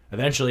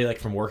eventually, like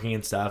from working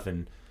and stuff,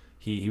 and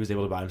he was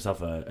able to buy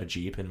himself a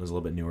Jeep, and it was a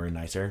little bit newer and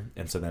nicer.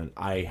 And so then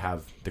I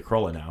have the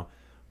Corolla now,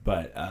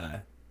 but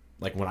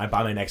like when I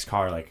buy my next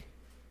car, like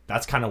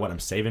that's kind of what I'm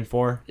saving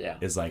for. Yeah.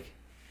 Is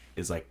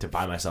like to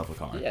buy myself a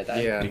car.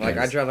 Yeah, like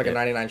I drive like a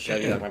 '99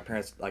 Chevy. Like my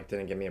parents like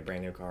didn't give me a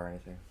brand new car or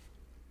anything.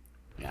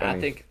 Yeah, I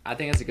think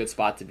it's a good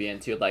spot to be in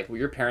too. Like, were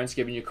your parents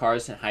giving you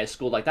cars in high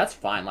school? Like, that's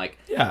fine. Like,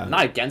 I'm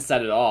not against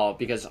that at all,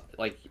 because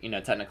like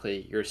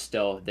technically you're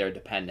still their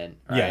dependent.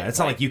 Right? Yeah, it's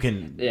not like you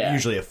can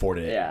usually afford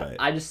it. Yeah, but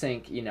I just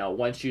think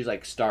once you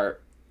like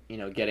start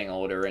getting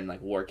older and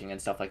like working and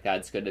stuff like that,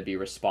 it's good to be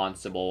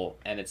responsible,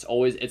 and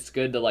it's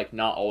good to like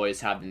not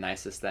always have the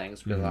nicest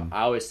things, because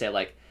I always say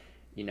like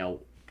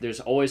there's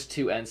always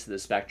two ends to the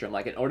spectrum.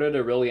 Like in order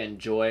to really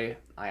enjoy,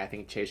 I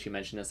think Chase, you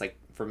mentioned this, like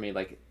for me,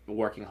 like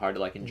working hard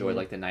to like enjoy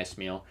like the nice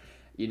meal,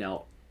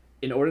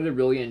 in order to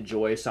really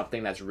enjoy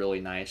something that's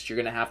really nice, you're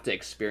gonna have to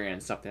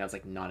experience something that's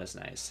like not as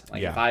nice.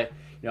 Like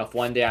if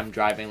one day I'm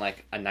driving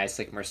like a nice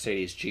like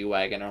Mercedes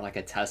G-Wagon or like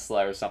a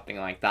Tesla or something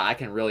like that, I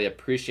can really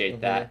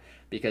appreciate that,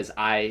 because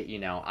I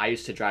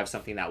used to drive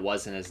something that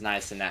wasn't as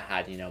nice and that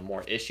had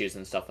more issues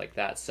and stuff like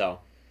that.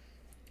 So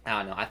I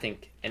don't know. I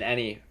think in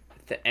any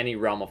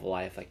realm of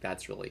life, like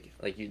that's really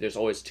like there's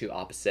always two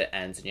opposite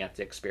ends, and you have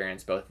to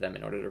experience both of them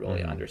in order to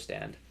really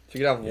understand. If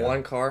you could have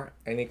one car,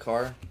 any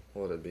car,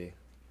 what would it be?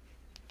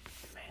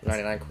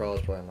 99 Corolla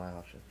is probably my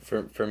option.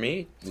 For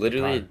me,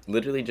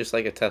 literally just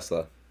like a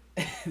Tesla.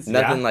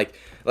 Nothing like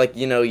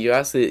you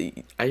ask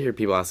I hear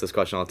people ask this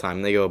question all the time,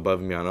 and they go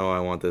above and beyond. Oh, I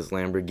want this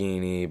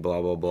Lamborghini,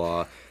 blah blah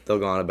blah. They'll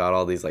go on about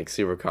all these like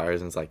supercars,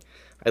 and it's like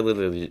I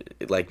literally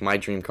like my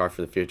dream car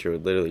for the future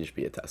would literally just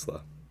be a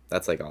Tesla.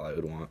 That's like all I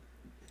would want.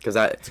 It's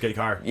a good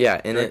car.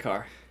 Yeah, great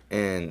car.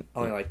 And I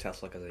only like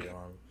Tesla because of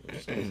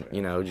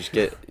Elon. Just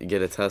get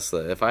a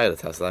Tesla. If I had a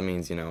Tesla, that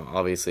means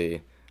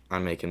obviously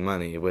I'm making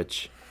money,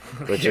 which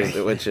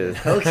is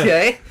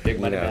Okay. Big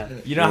money Yeah.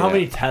 man. You know how Yeah.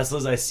 many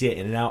Teslas I see at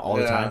In-N-Out all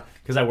the Yeah. time?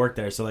 Because I work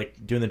there, so like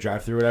doing the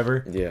drive-through or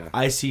whatever. Yeah.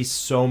 I see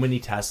so many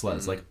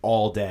Teslas like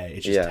all day.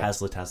 It's just Yeah.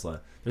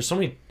 Tesla. There's so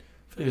many. I feel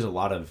like there's a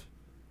lot of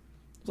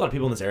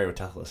people in this area with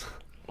Teslas.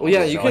 Well,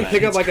 yeah, you So can many.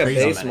 pick up It's like a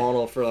crazy. base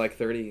model for like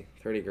 30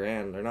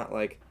 grand. They're not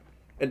like,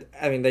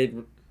 I mean,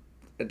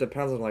 it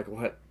depends on like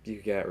what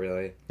you get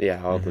really.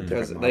 Yeah, all the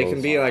Because different they can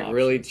models. be like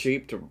really Options.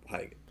 cheap to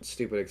like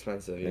stupid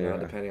expensive, you know, Yeah.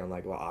 depending on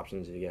like what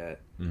options you get.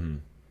 Mm-hmm.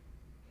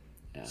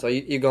 Yeah. So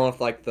you going with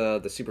like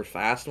the super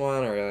fast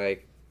one or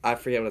like I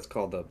forget what it's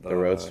called the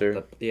Roadster?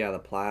 the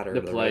Plaid or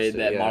The plate, Roadster,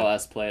 that yeah. Model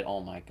S plate. Oh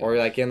my god. Or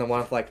like in the one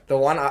with like the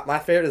one my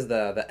favorite is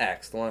the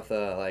X, the one with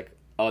the like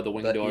Oh, the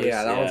wing doors.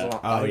 yeah, that one's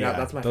Oh yeah,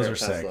 that's my those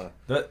favorite are sick.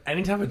 Tesla.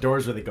 Any type of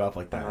doors where they go up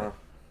like that, Uh-huh.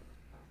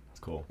 it's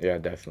cool. Yeah,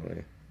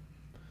 definitely.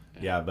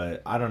 Yeah,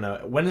 but I don't know.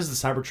 When does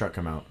the Cybertruck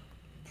come out?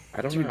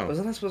 I don't Dude, know.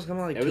 wasn't that supposed to come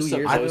out like It was 2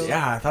 years supposed- ago?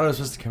 I thought it was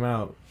supposed to come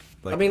out.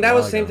 Like, I mean, a that while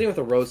was the same ago. thing with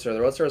the Roadster.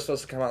 The Roadster was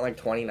supposed to come out like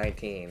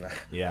 2019.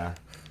 Yeah.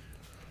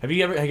 Have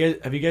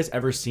you guys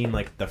ever seen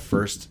like the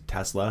first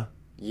Tesla?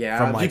 Yeah,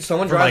 From like dude,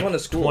 someone from, drives like, one to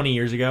school. 20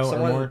 years ago or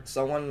more.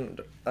 Someone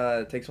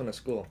takes one to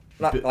school.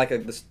 Not But- like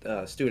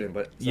a student,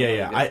 but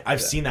Yeah. someone I've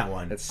gets- seen that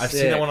one. It's I've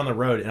seen sick. that one on the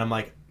road, and I'm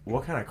like,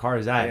 what kind of car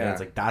is that? And Yeah. it's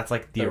like that's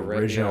like the The red-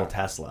 original yeah.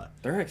 Tesla.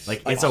 They're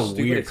Like, it's a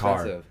stupid weird car.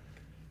 expensive.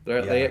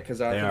 They're, Yeah,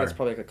 because I they think it's are.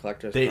 probably like a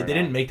collector's They car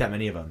didn't now. make that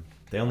many of them.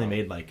 They only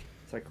made like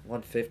It's like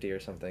 150 or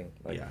something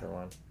like Yeah. for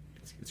one.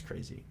 it's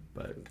crazy,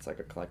 but It's like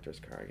a collector's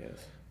car, I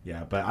guess.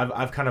 yeah. But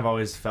I've kind of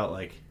always felt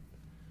like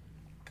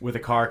with a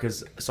car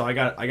because I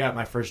got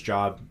my first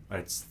job.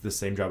 It's the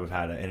same job I've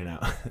had at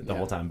In-N-Out the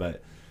whole time,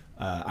 but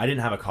I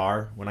didn't have a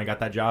car when I got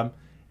that job,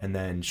 and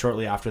then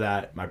shortly after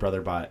that, my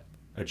brother bought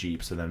a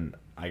Jeep, so then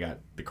I got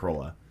the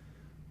Corolla.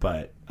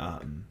 But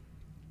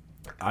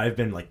I've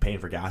been like paying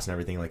for gas and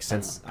everything like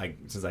since I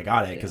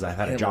got it because I've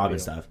had a job and Him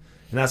stuff,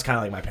 and that's kind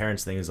of like my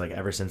parents' thing is like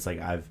ever since like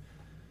I've,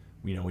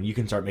 when you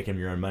can start making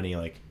your own money,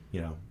 like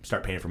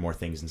start paying for more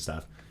things and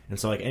stuff. And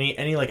so like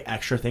any like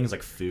extra things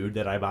like food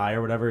that I buy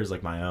or whatever is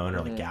like my own,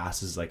 or like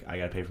gas is like I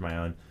gotta pay for my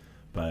own.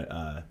 But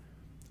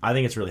I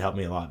think it's really helped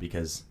me a lot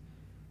because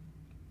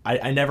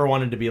I never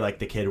wanted to be like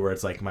the kid where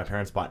it's like my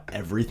parents bought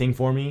everything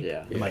for me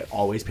Yeah. and like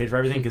always paid for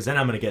everything, because then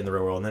I'm gonna get in the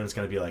real world and then it's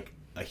gonna be like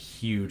a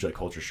huge like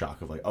culture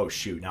shock of like, oh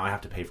shoot, now I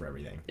have to pay for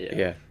everything.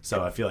 Yeah.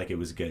 So I feel like it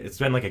was good. It's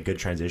been like a good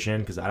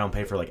transition because I don't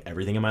pay for like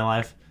everything in my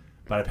life,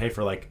 but I pay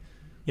for like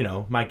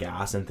my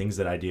gas and things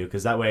that I do,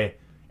 because that way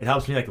it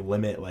helps me like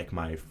limit like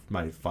my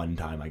fun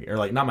time, or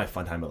like not my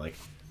fun time, but like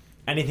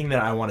anything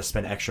that I want to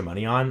spend extra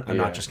money on, I'm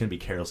Yeah. not just gonna be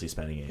carelessly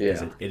spending it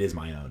because Yeah. it is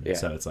my own. Yeah.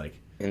 So it's like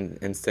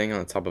And staying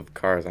on top of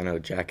cars, I know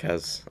Jack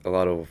has a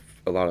lot of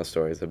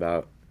stories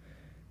about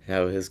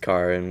how his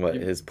car and what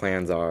his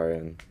plans are,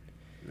 and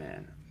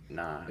Man,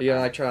 nah. You gotta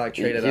like try to like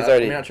trade it He's up.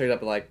 already- I mean, not trade it up,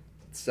 but like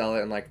sell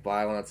it and like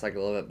buy one that's like a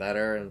little bit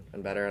better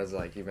and better as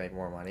like you make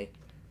more money.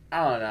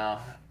 I don't know.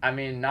 I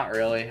mean, not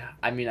really.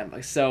 I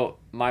mean, so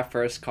my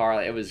first car,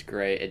 like, it was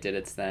great. It did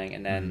its thing,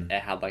 and then it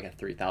had like a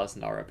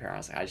 $3,000 repair. I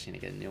was like, I just need to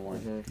get a new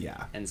one.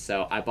 yeah. And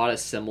so I bought a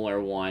similar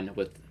one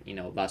with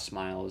less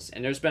miles.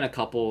 And there's been a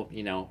couple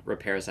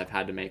repairs I've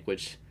had to make,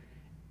 which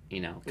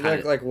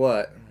kind Like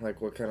what?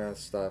 Like what kind of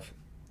stuff?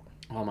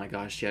 Oh my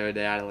gosh! The other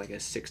day I had like a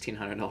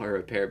 $1,600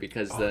 repair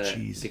because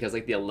jeez. because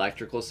like the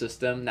electrical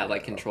system that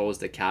like controls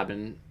the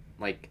cabin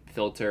like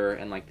filter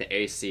and like the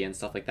AC and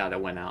stuff like that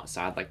went out.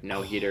 So I had like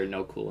no heater,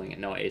 no cooling, and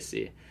no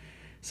AC.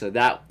 So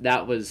that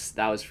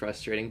was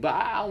frustrating. But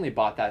I only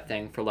bought that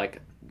thing for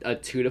like a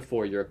 2 to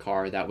 4 year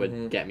car that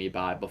would get me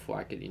by before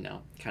I could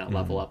kind of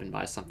level up and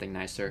buy something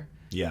nicer.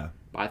 Yeah.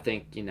 But I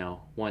think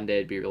one day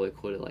it'd be really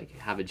cool to like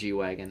have a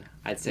G-Wagon.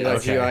 I'd say You like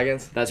that's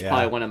G-Wagons? that's Yeah.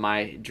 probably one of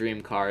my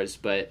dream cars.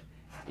 But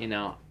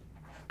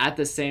at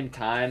the same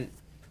time,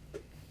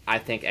 I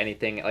think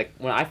anything like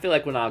when I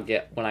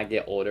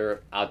get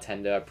older, I'll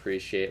tend to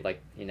appreciate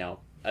like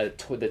the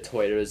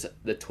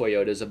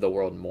Toyotas of the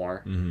world more.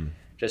 Mm-hmm.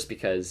 Just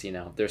because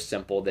they're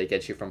simple, they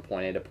get you from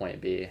point A to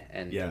point B,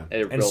 and Yeah.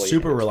 it And really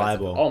super inexpensive.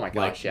 reliable. Oh my gosh,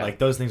 like, yeah. Like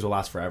those things will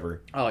last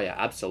forever. Oh yeah,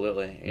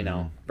 absolutely.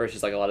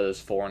 Versus like a lot of those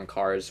foreign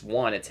cars.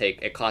 One,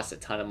 it costs a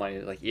ton of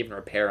money to like even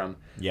repair them.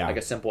 Yeah. Like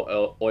a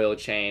simple oil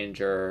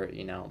change or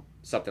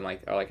something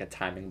like a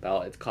timing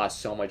belt. It costs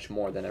so much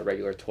more than a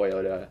regular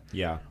Toyota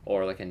Yeah.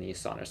 or like a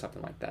Nissan or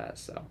something like that.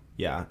 So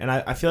Yeah. And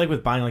I feel like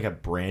with buying like a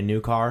brand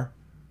new car,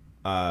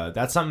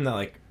 that's something that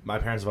like my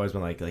parents have always been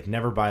like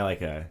never buy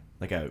like a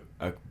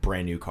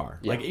brand new car.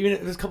 Yeah. Like even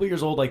if it's a couple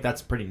years old, like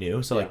that's pretty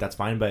new, so like Yeah. that's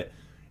fine. But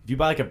if you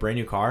buy like a brand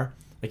new car,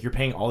 like you're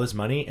paying all this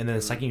money, and then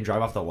the second you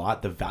drive off the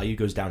lot, the value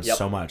goes down Yep.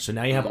 so much. So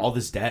now you have all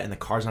this debt, and the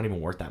car's not even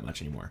worth that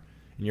much anymore.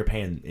 And you're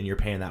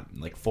paying that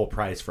like full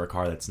price for a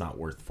car that's not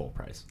worth full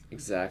price.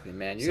 exactly,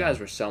 man. You guys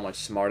were so much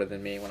smarter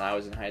than me when I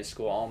was in high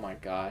school. Oh my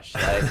gosh.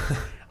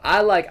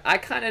 Like I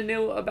kind of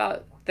knew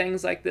about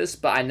things like this,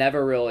 but I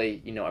never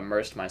really,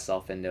 immersed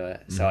myself into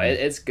it. So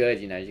it's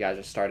good, you guys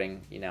are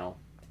starting,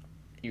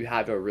 you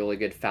have a really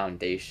good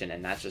foundation,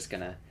 and that's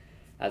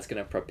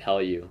gonna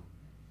propel you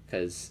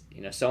because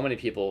so many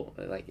people,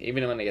 like,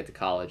 even when they get to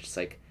college, it's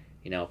like,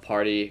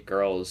 party,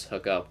 girls,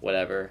 hook up,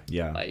 whatever.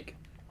 Yeah. Like,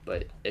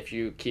 but if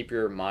you keep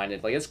your mind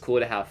in, like, it's cool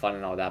to have fun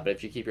and all that, but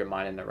if you keep your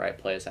mind in the right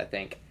place, I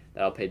think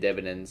that'll pay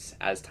dividends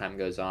as time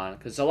goes on.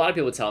 Because a lot of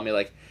people tell me,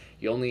 like,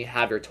 you only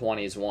have your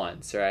 20s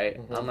once, right?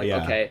 Mm-hmm. I'm like,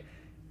 okay,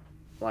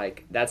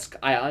 like,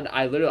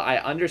 I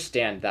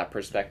understand that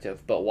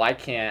perspective, but why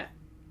can't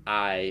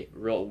I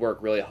work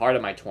really hard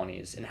in my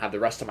 20s and have the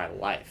rest of my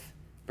life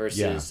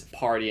versus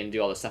party and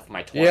do all this stuff in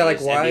my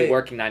 20s and be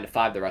working 9 to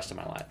 5 the rest of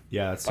my life?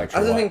 Yeah, that's like,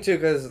 I think too,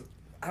 because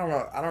I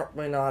don't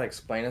really know how to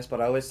explain this,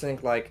 but I always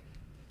think, like,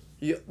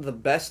 the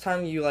best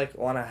time you, like,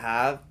 want to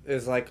have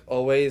is, like,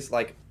 always,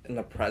 like, in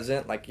the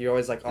present. Like, you're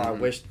always like, oh, I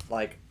wish,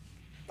 like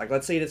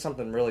let's say you did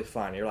something really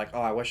fun. You're like, oh,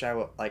 I wish I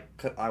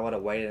would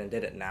have waited and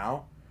did it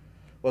now.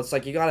 Well, it's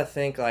like, you gotta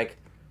think, like,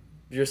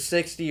 your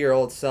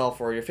 60-year-old self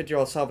or your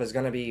 50-year-old self is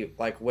gonna be,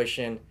 like,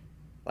 wishing,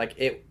 like,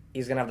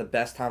 he's gonna have the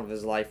best time of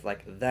his life,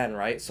 like, then,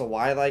 right? So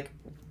why, like,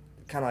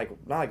 kind of,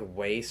 like, not, like,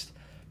 waste,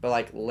 but,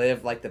 like,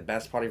 live, like, the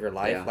best part of your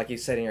life, like you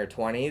said, in your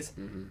 20s,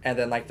 and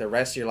then, like, the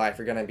rest of your life,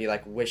 you're gonna be,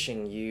 like,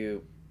 wishing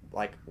you,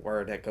 like,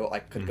 were to go,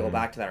 like, could go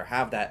back to that or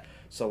have that.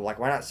 So, like,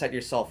 why not set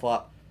yourself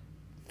up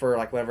for,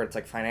 like, whatever it's,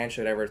 like,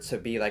 financially, whatever, to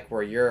be, like,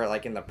 where you're,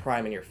 like, in the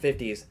prime in your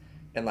 50s,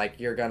 and, like,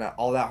 you're gonna,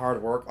 all that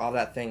hard work, all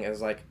that thing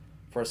is, like,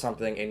 for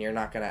something, and you're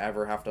not gonna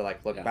ever have to,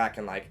 like, look back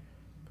and, like,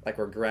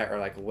 regret or,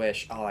 like,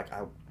 wish, oh, like,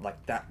 I,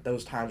 like, that,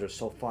 those times were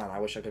so fun, I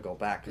wish I could go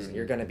back, because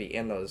you're gonna be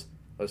in those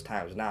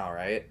times now,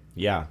 right?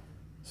 Yeah.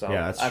 So,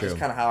 yeah, that's true. just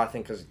kind of how I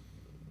think, because,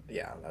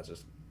 that's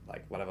just,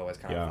 like, what I've always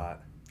kind of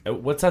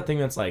thought. What's that thing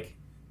that's, like,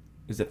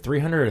 is it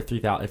 300 or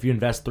 3,000? If you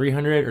invest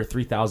 300 or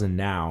 3,000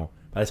 now,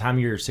 by the time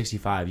you're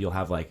 65, you'll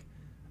have, like,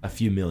 a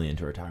few million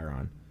to retire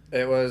on.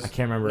 It was... I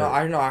can't remember.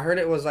 No, I heard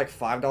it was, like,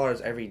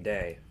 $5 every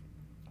day.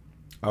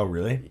 Oh,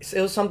 really?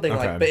 It was something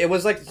like... But it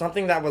was, like,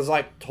 something that was,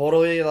 like,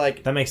 totally,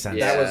 like... That makes sense.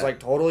 That was, like,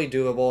 totally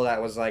doable.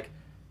 That was, like,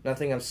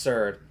 nothing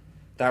absurd.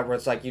 That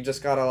was, like, you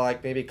just gotta,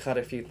 like, maybe cut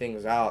a few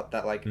things out.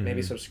 That, like,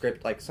 maybe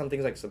like, some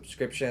things like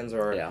subscriptions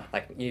or,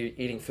 like, you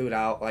eating food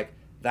out, like...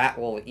 That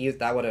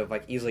would have,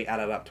 like, easily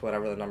added up to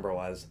whatever the number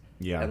was.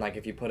 Yeah. And, like,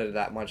 if you put it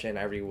that much in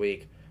every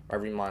week or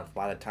every month,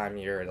 by the time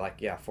you're, like,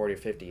 40 or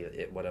 50,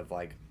 it would have,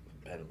 like,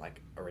 been, like,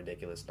 a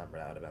ridiculous number.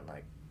 That would have been,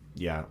 like...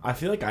 Yeah. I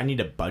feel like I need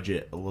to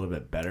budget a little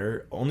bit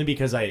better, only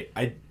because I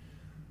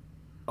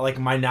like,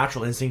 my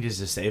natural instinct is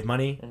to save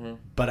money,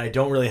 but I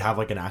don't really have,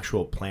 like, an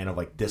actual plan of,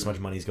 like, this much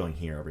money is going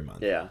here every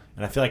month. Yeah.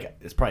 And I feel like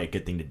it's probably a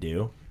good thing to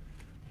do.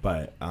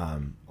 But,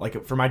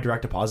 like, for my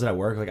direct deposit at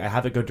work, like, I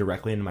have it go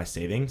directly into my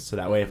savings. So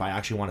that way, if I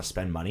actually want to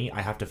spend money, I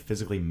have to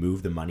physically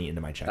move the money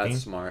into my checking.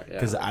 That's smart, yeah.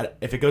 Because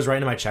if it goes right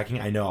into my checking,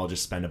 I know I'll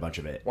just spend a bunch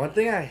of it. One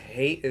thing I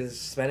hate is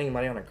spending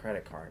money on a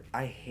credit card.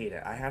 I hate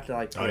it. I have to,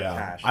 like, pay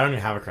cash. I don't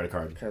even have a credit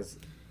card. Because...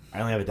 I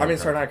only have a debit card.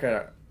 Sorry, not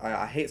credit.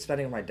 I hate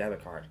spending on my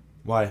debit card.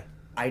 Why?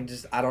 I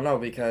don't know,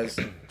 because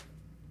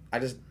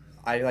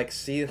I like,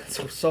 see,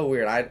 it's so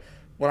weird.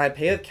 When I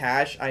pay with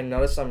cash, I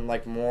notice I'm,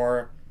 like,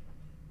 more...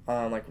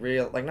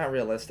 like, not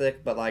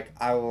realistic, but, like,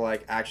 I will,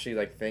 like, actually,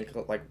 like, think,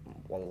 like,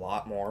 a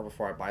lot more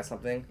before I buy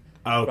something.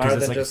 Oh, because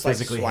it's, like, just,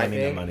 physically handing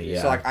the money,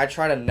 yeah. So, like, I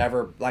try to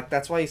never, like,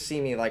 that's why you see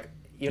me, like,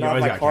 have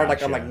my card,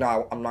 like, I'm like,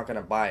 no, I'm not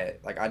gonna buy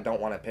it. Like, I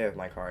don't want to pay with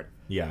my card.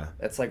 Yeah.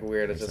 It's, like,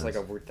 weird. It's just, like,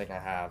 a weird thing I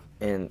have.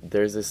 And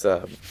there's this,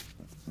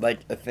 like,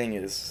 a thing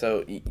is,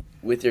 so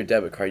with your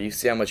debit card, you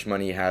see how much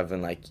money you have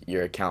in, like,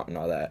 your account and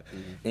all that.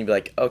 And you'd be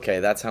like,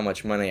 okay, that's how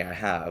much money I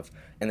have.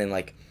 And then,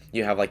 like,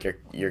 you have, like,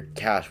 your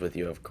cash with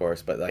you, of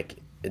course, but, like,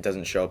 it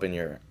doesn't show up in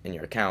your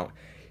account.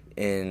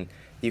 And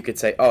you could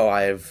say, oh,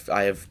 I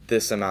have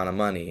this amount of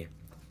money,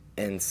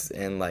 and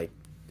like,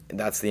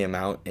 that's the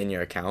amount in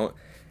your account.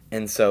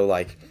 And so,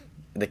 like,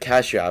 the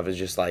cash you have is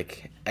just,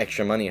 like,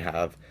 extra money you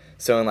have.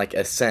 So in, like,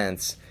 a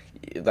sense,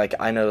 like,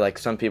 I know, like,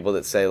 some people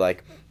that say,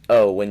 like,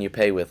 oh, when you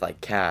pay with,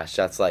 like, cash,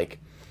 that's, like,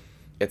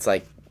 it's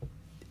like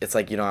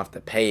you don't have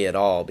to pay at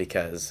all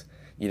because,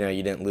 you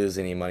didn't lose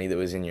any money that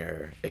was in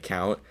your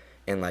account.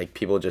 And, like,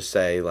 people just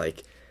say,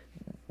 like,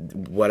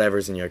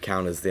 whatever's in your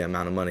account is the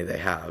amount of money they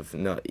have.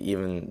 No,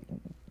 even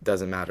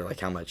doesn't matter, like,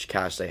 how much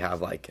cash they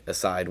have, like,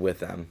 aside with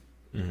them.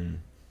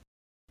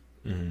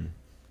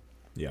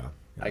 Yeah.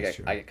 I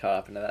get caught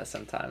up into that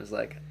sometimes,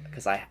 like,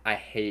 because I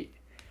hate,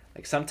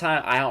 like,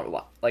 sometimes I don't,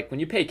 like, when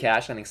you pay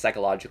cash, I think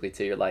psychologically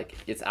too, you're like,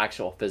 it's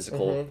actual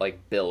physical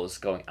like, bills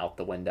going out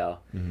the window.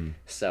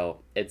 So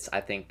it's, I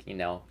think,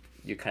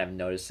 you kind of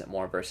notice it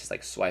more versus,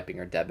 like, swiping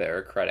or debit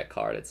or credit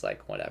card. It's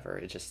like, whatever,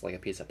 it's just like a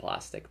piece of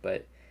plastic.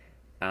 But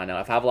I don't know,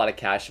 if I have a lot of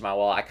cash in my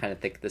wallet, I kind of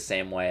think the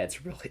same way.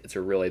 It's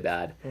really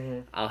bad.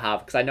 I'll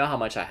have, because I know how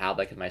much I have,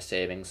 like, in my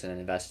savings and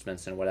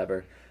investments and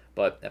whatever.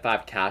 But if I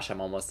have cash,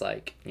 I'm almost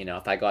like,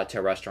 if I go out to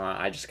a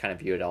restaurant, I just kind of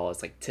view it all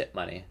as, like, tip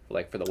money,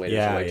 like, for the waiters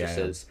and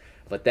waitresses. Yeah.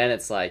 But then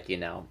it's like,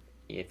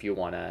 if you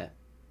want to,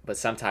 but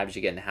sometimes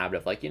you get in the habit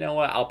of, like, you know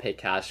what, I'll pay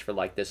cash for,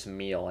 like, this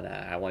meal, and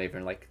I won't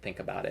even, like, think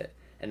about it.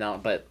 And now,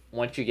 but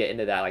once you get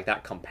into that, like,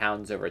 that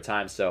compounds over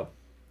time. So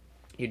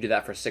you do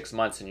that for 6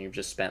 months, and you've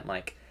just spent,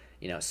 like,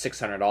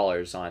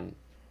 $600 on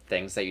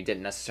things that you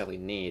didn't necessarily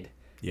need.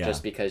 Yeah.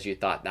 Just because you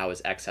thought that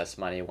was excess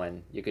money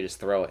when you could just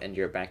throw it into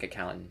your bank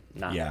account and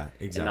not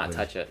and not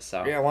touch it.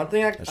 So yeah, one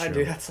thing I true.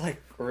 do that's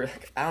like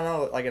I don't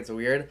know, like it's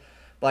weird.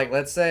 Like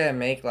let's say I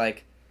make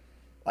like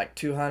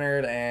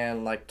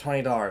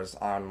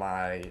 $220 on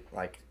my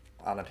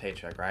on a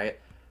paycheck, right?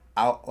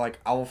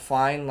 I'll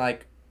find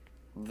like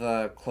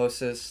the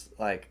closest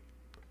not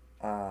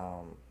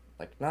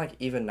like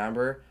even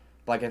number.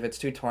 But, like if it's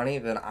 220,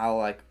 then I'll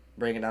like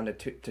bring it down to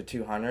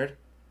 200.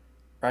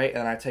 Right,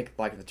 and I take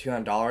like the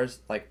 $200,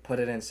 like put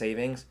it in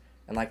savings,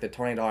 and like the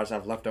 $20 I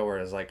have left over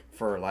is like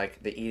for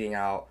like the eating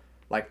out,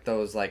 like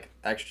those like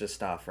extra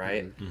stuff,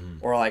 right? Mm-hmm.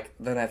 Or like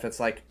then if it's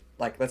like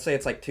let's say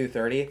it's like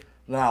 230,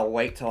 then I'll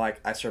wait till like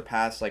I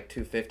surpass like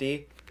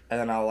 250, and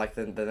then I'll like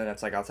then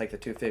it's like I'll take the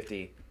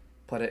 250,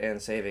 put it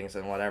in savings,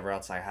 and whatever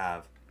else I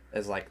have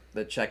is like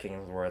the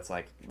checking where it's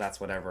like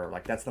that's whatever,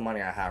 like that's the money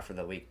I have for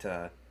the week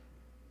to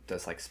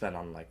just like spend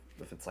on like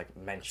if it's like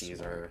Menchie's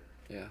or.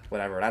 yeah.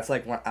 Whatever. That's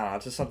like I don't know.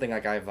 It's just something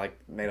like I've like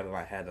made up in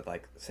my head to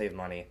like save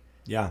money.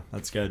 Yeah,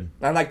 that's good.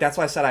 And like that's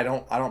why I said I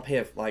don't pay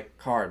a like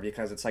card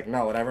because it's like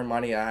no, whatever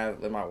money I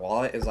have in my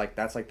wallet is like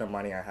that's like the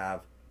money I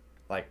have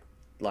like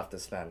left to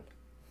spend.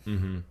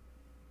 Mm-hmm.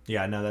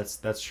 Yeah, no,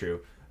 that's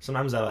true.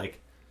 Sometimes I like.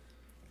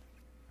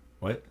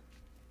 What?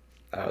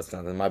 Oh, it's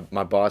nothing.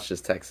 My boss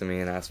just texted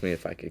me and asked me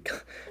if I can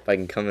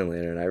come in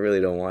later, and I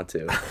really don't want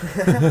to.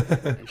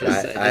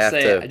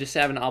 I just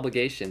have an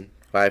obligation.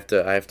 I have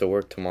to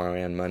work tomorrow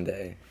and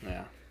Monday.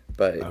 Yeah.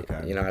 But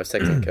Okay. you know, I was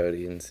texting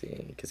Cody and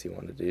seeing because he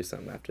wanted to do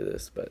something after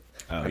this. But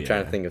I'm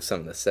trying to think of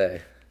something to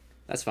say.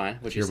 That's fine.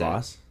 What you Your say?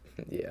 boss?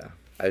 Yeah,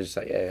 I was just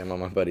like, hey, I'm on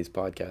my buddy's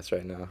podcast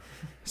right now.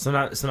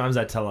 Sometimes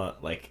I tell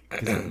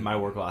because my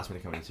work will ask me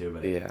to come in too,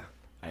 but Yeah,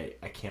 I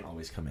can't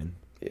always come in.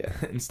 yeah,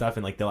 And stuff,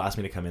 and like they'll ask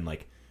me to come in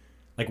like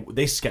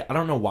they I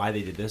don't know why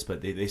they did this,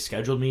 but they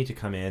scheduled me to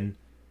come in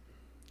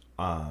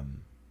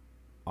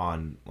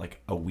on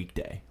like a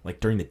weekday, like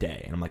during the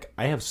day, and I'm like,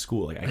 I have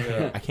school, like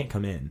I can't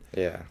come in.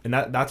 yeah, And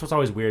that's what's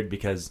always weird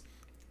because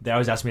they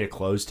always ask me to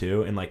close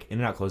too, and like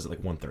In-N-Out closes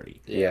at like 1:30.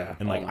 yeah.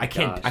 And like Oh my I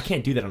can't gosh.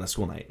 do that on a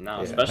school night. No,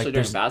 Yeah. especially Like, during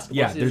there's- basketball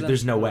yeah, season.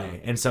 there's no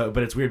way. And so,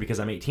 but it's weird because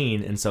I'm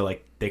 18, and so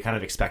like they kind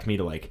of expect me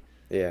to like,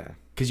 Yeah,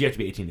 because you have to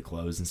be 18 to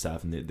close and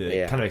stuff, and they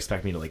Yeah. kind of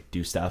expect me to like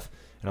do stuff,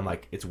 and I'm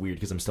like, it's weird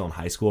because I'm still in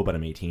high school, but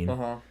I'm 18,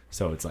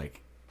 so it's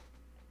like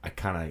I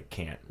kind of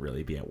can't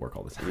really be at work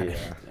all the time.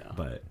 Yeah. Yeah.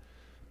 But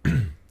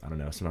I don't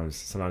know.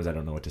 Sometimes I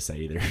don't know what to say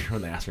either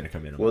when they ask me to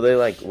come in. I'm Will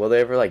they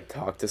ever like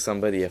talk to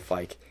somebody if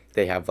like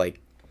they have like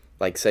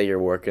say you're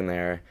working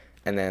there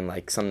and then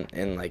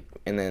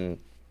and then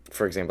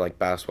for example like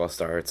basketball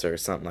starts or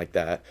something like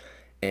that,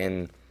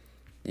 and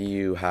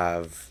you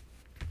have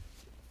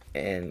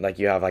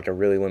like a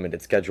really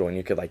limited schedule and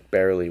you could like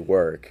barely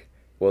work.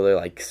 Will they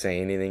like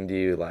say anything to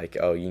you like,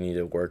 oh, you need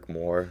to work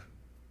more?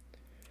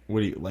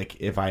 What do you like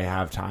if I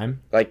have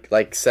time?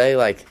 Like say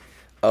like,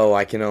 oh,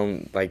 I can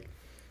only like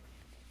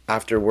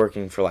after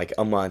working for like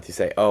a month you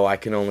say, oh, I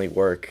can only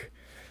work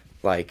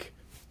like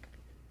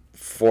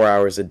 4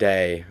 hours a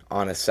day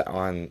on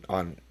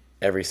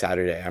every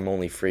Saturday. I'm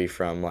only free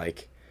from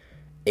like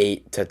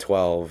 8 to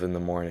 12 in the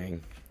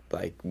morning.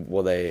 Like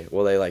will they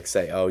like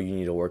say, oh, you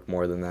need to work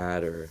more than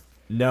that? Or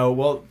No,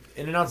 well,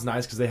 In-N-Out's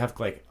nice because they have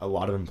like a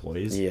lot of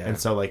employees, Yeah. and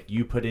so like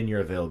you put in your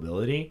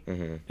availability,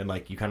 and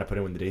like you kind of put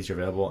in when the days you're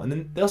available, and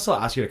then they'll still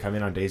ask you to come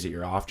in on days that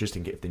you're off just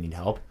in case if they need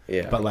help.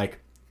 Yeah. But like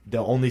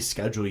they'll only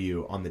schedule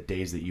you on the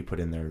days that you put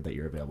in there that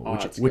you're available, Oh,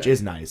 which that's which good.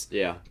 is nice.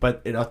 Yeah.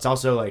 But it's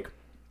also like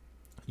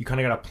you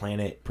kind of gotta plan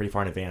it pretty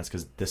far in advance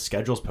because the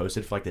schedule's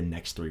posted for like the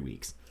next 3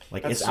 weeks.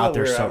 Like That's it's out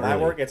there weird. so At my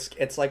early. work,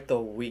 it's like the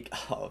week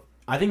of.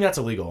 I think that's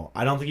illegal.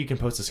 I don't think you can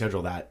post a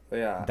schedule that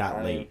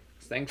Yeah. late.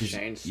 Things 'Cause,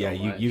 change so yeah,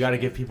 much. you got to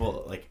give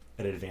people like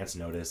an advance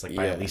notice, like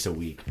by Yeah. at least a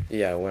week.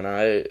 yeah,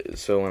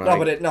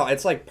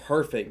 It's like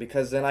perfect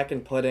because then I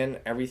can put in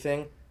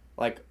everything.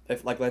 Like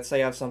if let's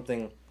say I have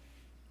something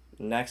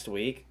next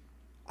week,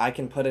 I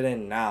can put it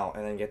in now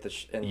and then get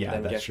Yeah,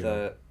 that's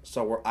true.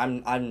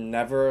 I'm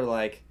never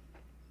like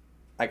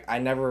I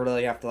never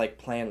really have to like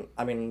plan.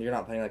 I mean, you're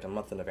not planning like a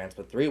month in advance,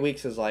 but 3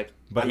 weeks is like.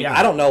 But I mean, yeah,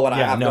 I don't know what I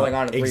have going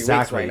on in 3 weeks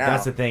right now.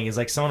 That's the thing. Is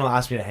like someone will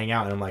ask me to hang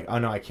out, and I'm like, oh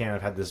no, I can't.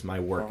 I've had this. My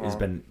work has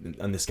been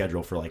on the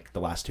schedule for like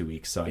the last 2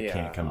 weeks, so I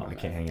can't come. I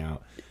can't hang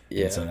out.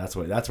 Yeah. And so that's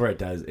where it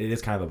does. It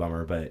is kind of a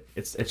bummer, but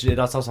it's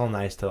also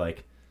nice to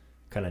like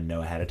kind of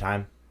know ahead of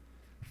time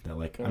that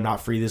like I'm not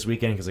free this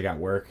weekend because I got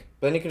work.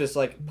 But then you can just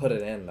like put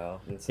it in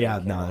though. And say Yeah,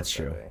 you no, can't that's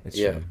work true. that day. It's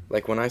yeah, true.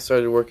 like when I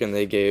started working,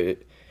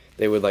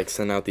 they would like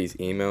send out these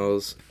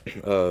emails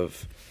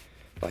of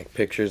like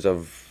pictures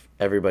of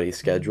everybody's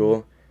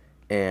schedule,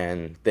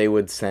 and they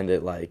would send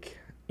it like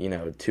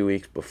 2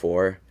 weeks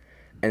before,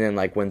 and then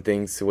like when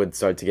things would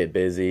start to get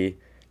busy,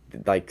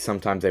 like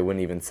sometimes they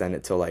wouldn't even send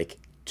it till like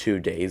 2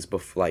 days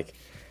before. Like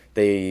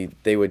they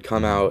would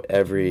come out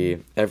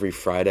every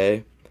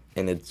Friday,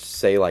 and it'd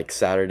say like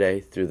Saturday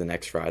through the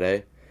next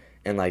Friday,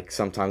 and like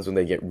sometimes when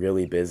they get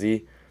really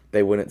busy,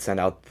 they wouldn't send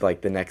out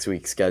like the next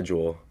week's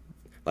schedule,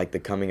 like the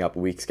coming up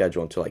week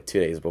schedule until like 2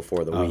 days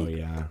before the Oh, week.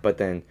 yeah. But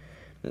then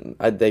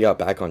They got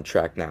back on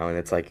track now, and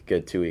it's like a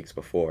good 2 weeks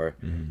before.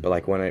 Mm-hmm. But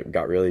like when it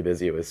got really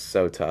busy, it was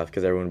so tough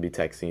because everyone would be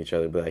texting each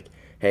other, be like,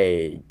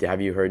 "Hey,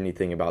 have you heard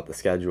anything about the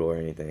schedule or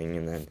anything?"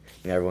 And then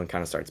everyone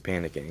kind of starts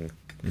panicking.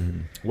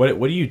 Mm-hmm. What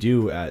do you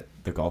do at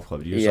the golf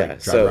club? Do you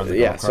just drive around the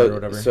golf cart or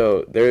whatever?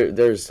 So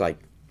there's like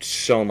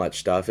so much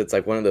stuff. It's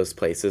like one of those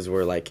places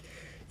where like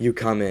you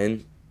come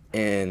in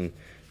and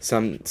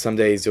some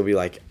days you'll be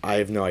like, I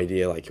have no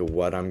idea like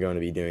what I'm going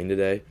to be doing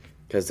today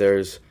because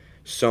there's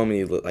so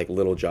many like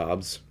little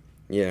jobs.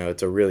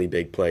 It's a really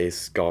big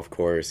place, golf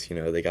course.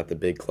 They got the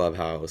big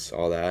clubhouse,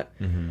 all that.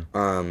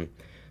 Mm-hmm.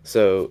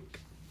 So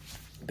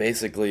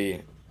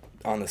basically,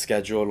 on the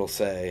schedule it'll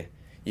say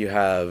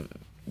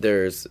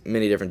there's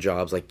many different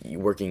jobs like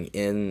working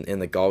in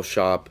the golf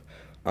shop.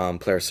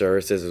 Player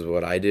services is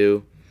what I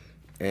do,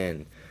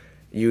 and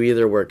you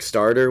either work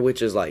starter,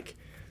 which is like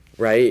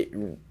right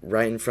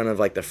in front of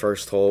like the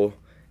first hole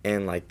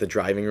and like the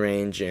driving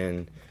range,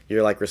 and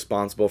you're like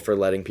responsible for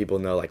letting people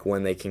know like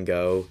when they can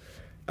go.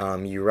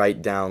 You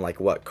write down like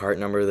what cart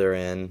number they're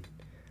in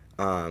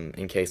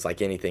case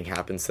like anything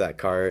happens to that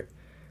cart.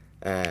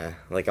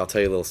 Like I'll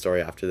tell you a little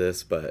story after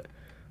this, but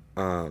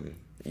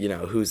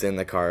who's in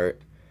the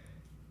cart,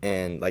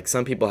 and like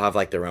some people have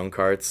like their own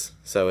carts,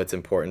 so it's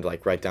important to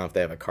like write down if they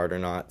have a cart or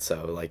not.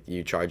 So like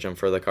you charge them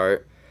for the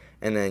cart,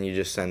 and then you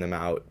just send them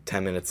out.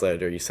 10 minutes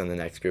later, you send the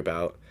next group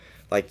out.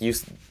 Like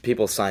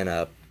people sign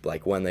up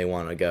like when they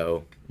want to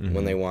go,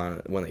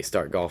 Mm-hmm. when they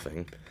start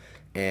golfing,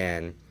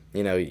 and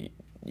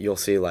you'll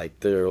see like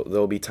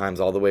there'll be times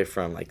all the way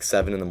from like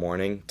 7 in the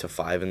morning to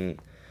 5 in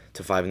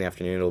the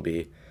afternoon. It'll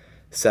be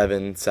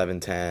 7,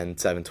 7:10,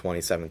 7:20,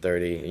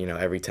 7:30.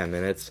 Every 10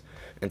 minutes,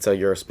 and so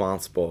you're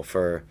responsible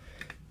for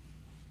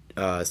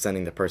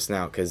sending the person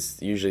out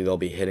because usually they'll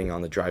be hitting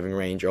on the driving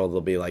range, or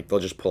they'll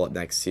just pull up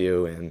next to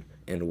you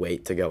and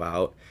wait to go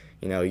out.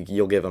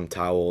 You'll give them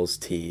towels,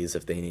 teas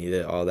if they need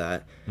it, all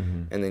that,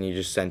 Mm-hmm. and then you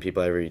just send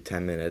people every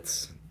 10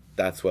 minutes.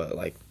 That's what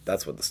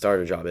the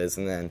starter job is,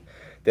 and then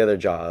the other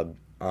job,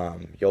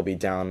 you'll be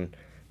down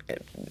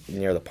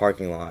near the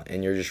parking lot,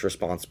 and you're just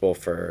responsible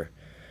for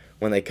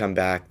when they come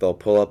back. They'll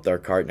pull up their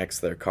cart next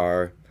to their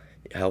car,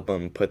 help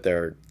them put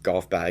their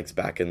golf bags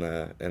back in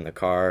the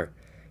car.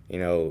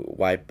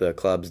 Wipe the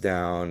clubs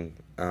down,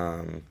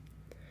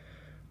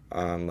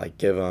 like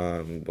give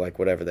them like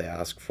whatever they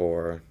ask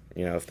for,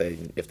 if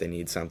they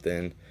need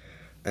something,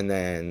 and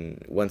then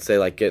once they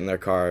like get in their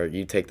car,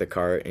 you take the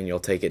cart and you'll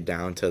take it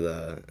down to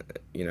the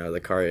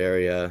cart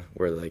area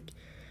where like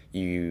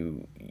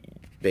you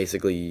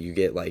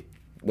get like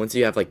once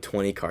you have like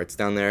 20 carts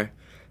down there,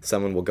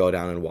 someone will go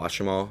down and wash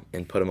them all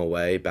and put them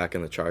away back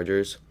in the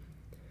chargers.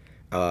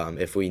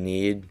 If we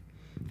need.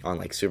 On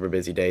like super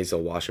busy days,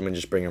 they'll wash them and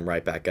just bring them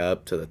right back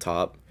up to the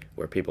top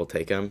where people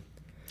take them.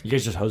 You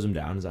guys just hose them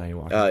down? Is that how you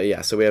wash them?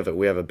 Yeah. So we have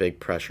a big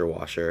pressure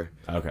washer.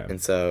 Okay. And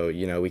so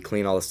we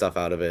clean all the stuff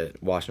out of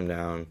it, wash them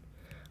down.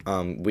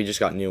 We just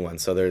got new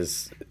ones, so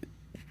there's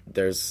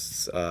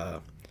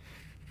a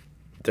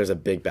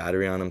big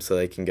battery on them, so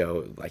they can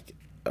go like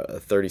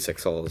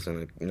 36 holes,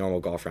 and a normal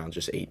golf round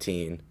just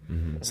 18.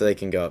 Mm-hmm. So they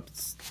can go up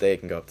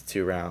to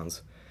 2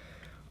 rounds.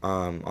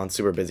 On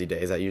super busy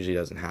days, that usually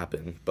doesn't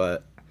happen,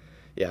 but.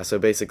 Yeah, so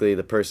basically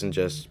the person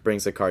just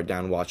brings the cart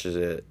down, washes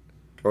it,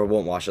 or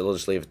won't wash it, they'll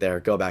just leave it there,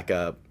 go back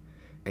up,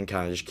 and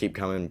kind of just keep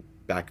coming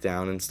back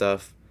down and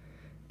stuff.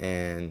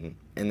 And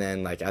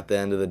then, like, at the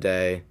end of the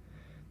day,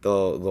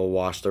 they'll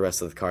wash the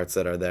rest of the carts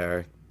that are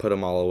there, put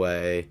them all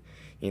away,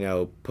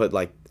 put,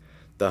 like,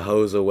 the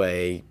hose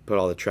away, put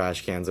all the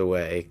trash cans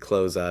away,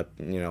 close up,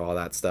 all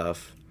that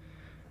stuff.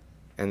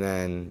 And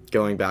then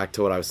going back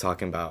to what I was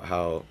talking about,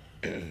 how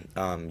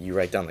you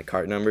write down the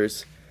cart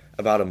numbers.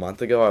 About a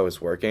month ago, I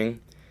was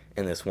working,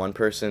 and this one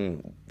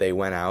person, they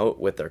went out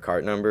with their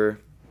cart number.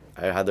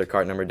 I had their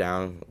cart number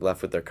down,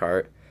 left with their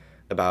cart.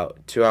 About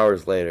 2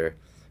 hours later,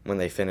 when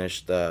they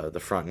finished the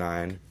front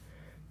 9,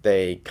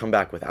 they come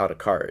back without a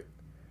cart.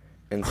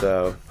 And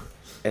so,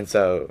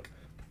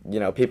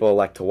 people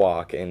elect to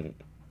walk, and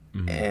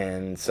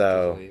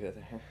so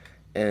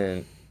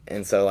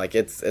like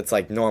it's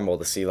like normal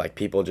to see like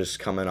people just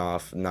coming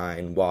off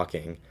 9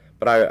 walking.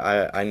 But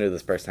I knew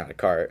this person had a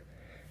cart.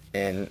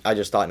 And I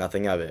just thought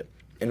nothing of it.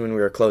 And when we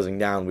were closing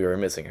down, we were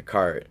missing a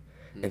cart.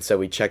 And so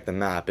we checked the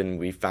map, and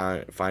we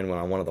find one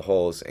on one of the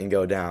holes and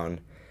go down.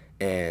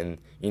 And,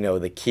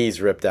 the keys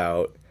ripped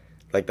out.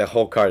 Like, the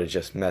whole cart is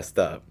just messed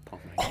up. Oh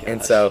my gosh.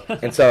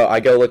 And so I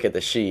go look at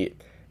the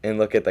sheet and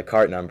look at the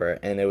cart number.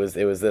 And it was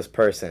this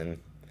person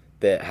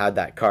that had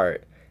that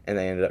cart. And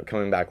they ended up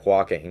coming back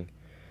walking.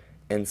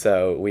 And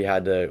so we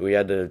had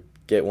to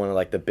get one of,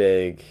 like, the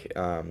big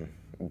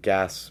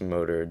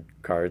gas-motored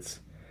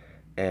carts.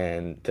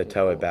 And to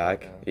tow it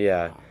back.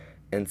 Yeah.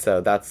 And so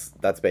that's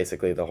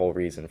basically the whole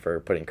reason for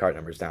putting cart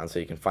numbers down, so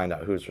you can find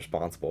out who's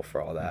responsible for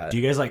all that. Do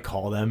you guys like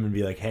call them and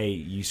be like, hey,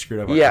 you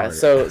screwed up our Yeah,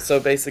 cart? so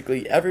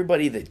basically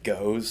everybody that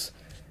goes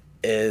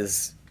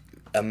is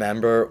a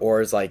member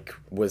or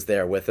was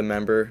there with a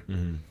member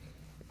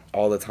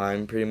all the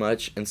time pretty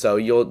much. And so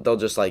they'll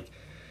just like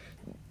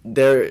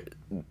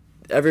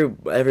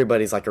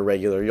everybody's like a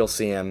regular. You'll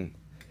see them.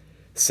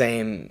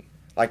 Same.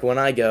 Like when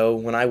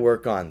I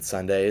work on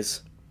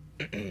Sundays,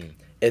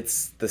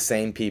 it's the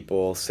same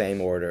people,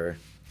 same order.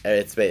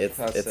 It's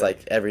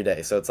like every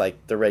day. So it's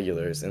like the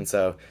regulars, and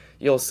so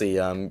you'll see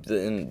and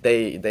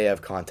they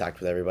have contact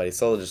with everybody.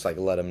 So they'll just like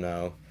let them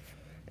know,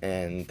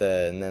 and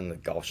then the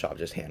golf shop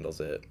just handles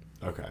it.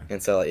 Okay.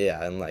 And so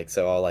yeah, and like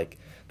so all like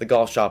the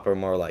golf shop are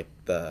more like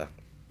the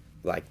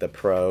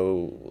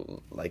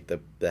pro, like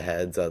the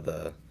heads of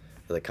the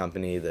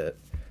company that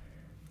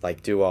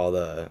like do all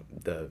the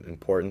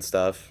important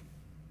stuff,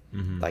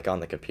 like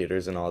on the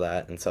computers and all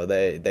that, and so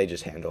they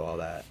just handle all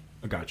that.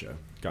 Gotcha.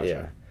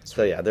 Yeah.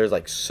 So yeah, there's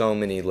like so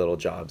many little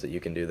jobs that you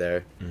can do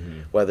there,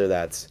 whether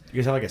that's you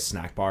guys have like a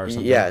snack bar or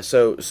something. Yeah.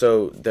 So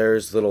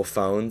there's little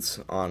phones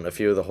on a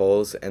few of the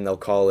holes, and they'll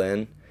call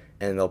in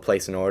and they'll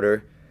place an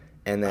order,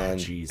 and then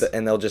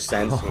and they'll just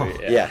send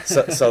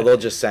so they'll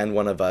just send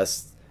one of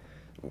us,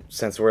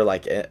 since we're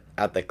like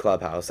at the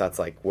clubhouse. That's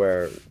like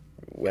where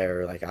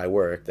like I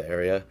work, the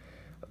area.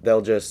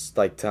 They'll just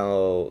like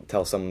tell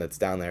someone that's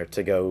down there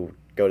to go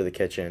to the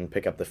kitchen,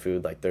 pick up the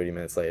food like 30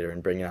 minutes later,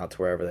 and bring it out to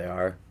wherever they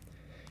are.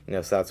 You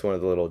know, so that's one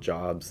of the little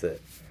jobs that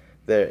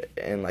they're,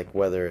 and like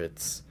whether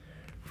it's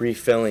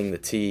refilling the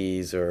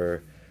teas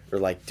or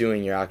like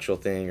doing your actual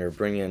thing or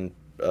bringing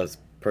a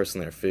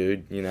person their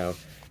food, you know,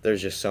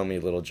 there's just so many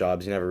little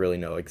jobs. You never really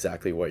know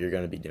exactly what you're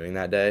going to be doing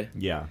that day.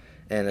 Yeah.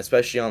 And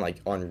especially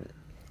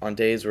on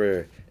days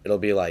where it'll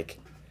be like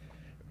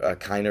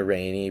kind of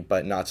rainy,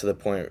 but not to the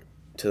point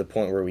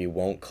where we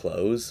won't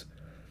close,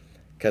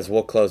 because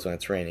we'll close when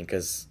it's raining,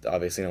 because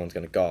obviously no one's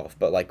going to golf.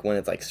 But like when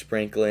it's like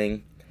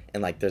sprinkling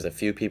and like there's a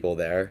few people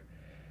there,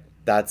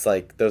 that's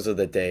like, those are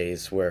the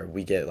days where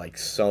we get like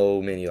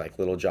so many like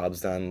little jobs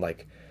done,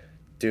 like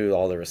do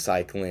all the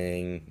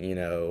recycling, you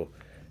know,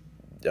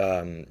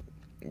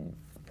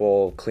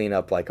 we'll clean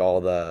up like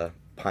all the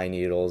pine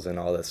needles and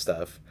all this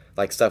stuff,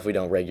 like stuff we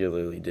don't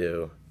regularly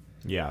do.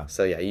 Yeah.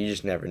 So yeah, you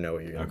just never know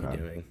what you're gonna be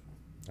doing.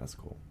 That's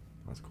cool.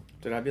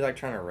 Dude, I'd be like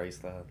trying to race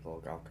the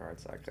little golf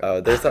carts.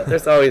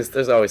 There's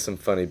always some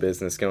funny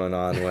business going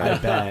on when I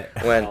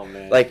bet.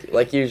 when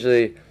like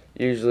usually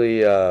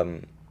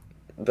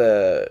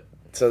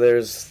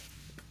there's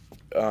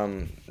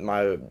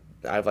I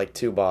have like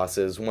two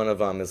bosses. One of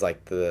them is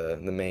like the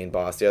main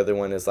boss. The other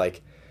one is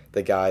like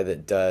the guy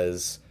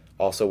that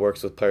also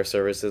works with player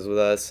services with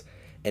us,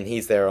 and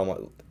he's there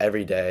almost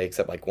every day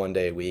except like one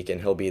day a week, and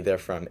he'll be there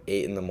from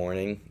 8 in the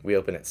morning. We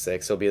open at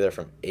 6. He'll be there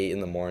from 8 in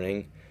the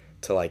morning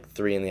to like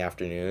 3 in the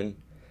afternoon,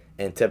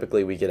 and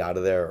typically we get out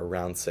of there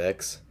around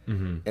 6.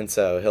 And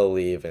so he'll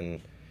leave,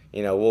 and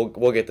you know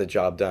we'll get the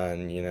job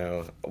done. You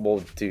know,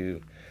 we'll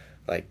do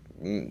like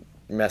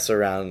mess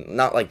around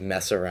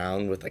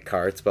with the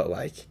carts, but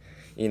like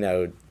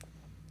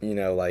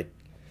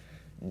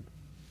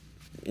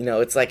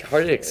it's like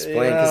hard to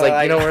explain, because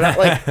like we're not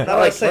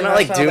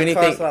like doing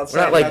anything.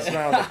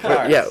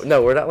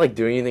 We're not like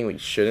doing anything we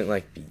shouldn't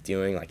like be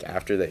doing like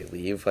after they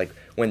leave, like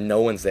when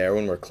no one's there,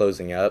 when we're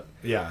closing up.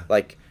 Yeah.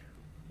 Like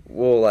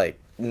we'll like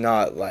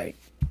not like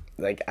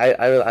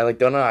I like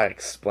don't know how to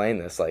explain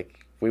this.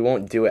 Like we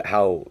won't do it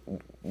how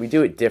we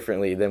do it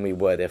differently than we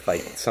would if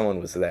like someone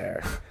was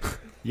there.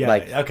 Yeah.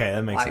 Like, okay,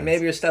 that makes sense.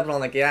 Maybe you're stepping on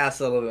the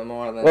gas a little bit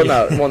more than.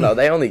 Well, no,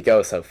 they only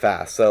go so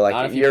fast. So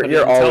like you're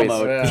always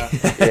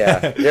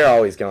you're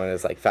always going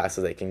as like fast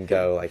as they can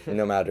go. Like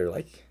no matter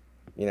like,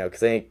 you know, because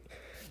they ain't,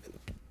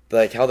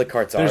 like how the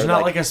carts there's are.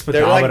 Not like a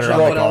speedometer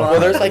on the golf.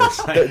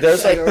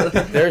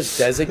 Well, there's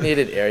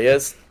designated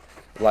areas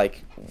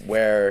like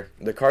where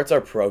the carts are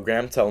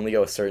programmed to only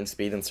go a certain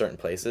speed in certain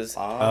places.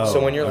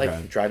 So when you're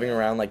like driving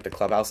around like the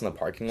clubhouse in the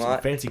parking lot,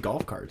 some fancy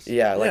golf carts.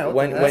 Yeah, like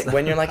when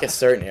you're in like a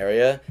certain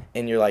area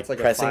and you're like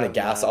pressing the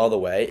gas all the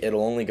way,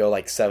 it'll only go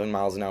like 7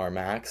 miles an hour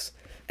max.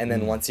 And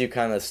then once you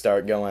kind of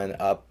start going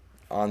up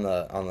on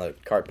the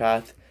cart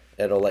path,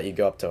 it'll let you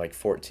go up to like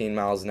 14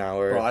 miles an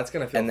hour. Well, that's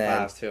gonna feel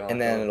fast too.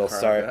 And then it'll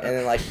start,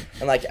 and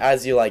then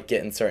as you like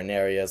get in certain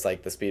areas,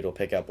 like the speed will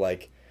pick up.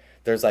 Like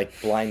there's like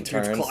blind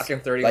turns. Dude's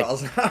clocking 30 like,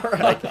 miles an hour.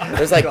 Like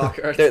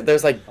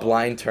there's like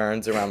blind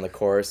turns around the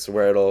course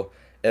where it'll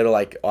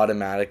like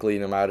automatically,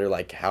 no matter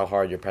like how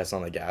hard you're pressing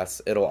on the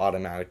gas, it'll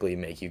automatically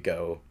make you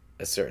go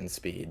a certain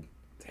speed.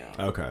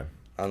 Okay.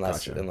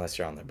 Unless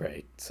you're on the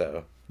brake.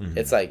 So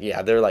it's like,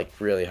 yeah, they're like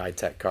really high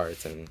tech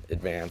carts and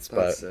advanced.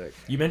 That's but sick.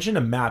 You mentioned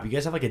a map. You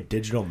guys have like a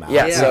digital map.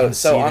 Yeah.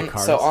 So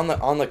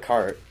on the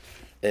cart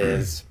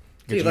is.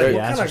 Dude, like,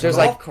 what kind of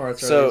golf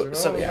carts are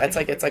these? Yeah,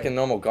 it's like a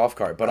normal golf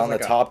cart, but on the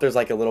top there's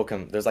like a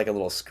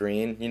little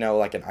screen, you know,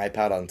 like an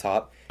iPad on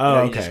top.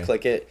 You just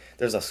click it.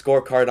 There's a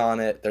scorecard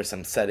on it. There's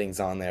some settings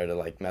on there to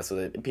like mess with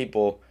it.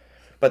 People,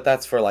 but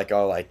that's for like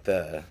all like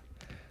the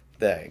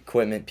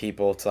equipment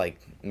people to like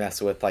mess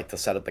with, like to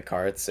set up the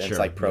carts and to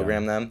like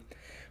program them.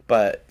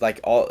 But like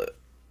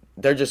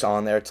they're just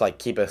on there to like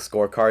keep a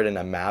scorecard and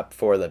a map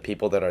for the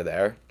people that are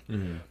there.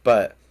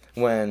 But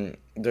when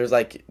there's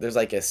like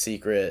a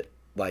secret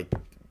like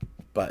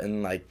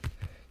button, like,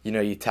 you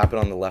know, you tap it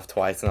on the left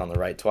twice and on the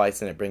right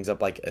twice, and it brings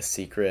up like a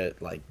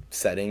secret like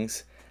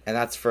settings, and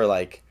that's for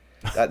like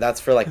That's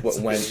for like when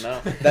good to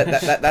know.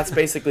 that's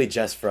basically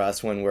just for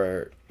us when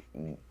we're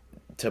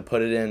to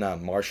put it in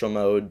martial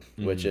mode,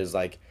 which is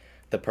like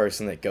the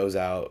person that goes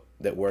out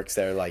that works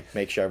there, like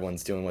make sure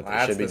everyone's doing what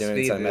they should be doing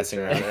instead of messing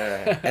around.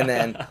 and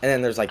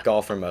then there's like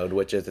golfer mode,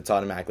 which is it's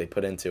automatically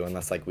put into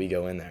unless like we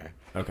go in there.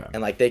 Okay.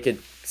 And like they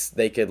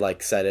could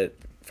like set it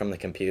from the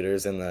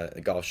computers in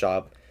the golf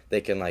shop.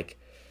 They can like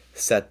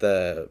set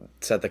the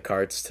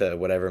carts to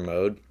whatever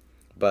mode,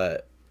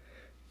 but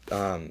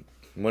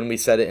when we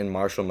set it in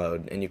martial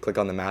mode and you click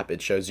on the map,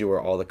 it shows you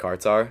where all the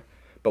carts are.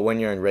 But when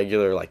you're in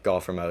regular like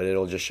golfer mode,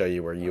 it'll just show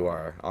you where you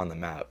are on the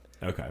map.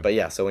 Okay. But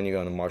yeah, so when you go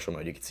into martial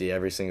mode, you can see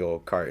every single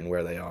cart and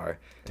where they are.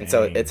 Dang. And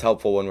so it's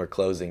helpful when we're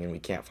closing and we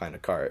can't find a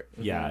cart.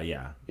 Yeah.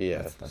 Yeah.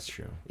 That's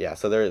true. Yeah,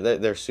 so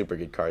they're super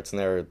good carts and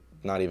they're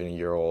not even a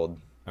year old.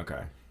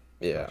 Okay.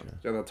 Yeah. Gotcha.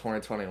 You're the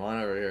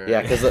 2021 over here.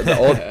 Yeah, because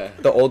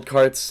the old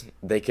carts,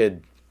 they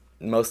could,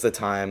 most of the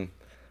time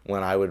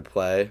when I would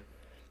play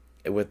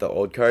with the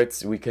old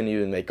carts, we couldn't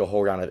even make a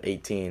whole round of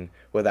 18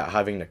 without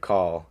having to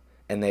call,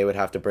 and they would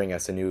have to bring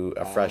us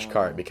a fresh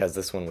cart because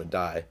this one would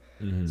die.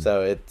 Mm-hmm.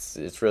 So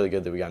it's really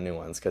good that we got new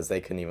ones because they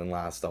couldn't even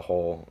last a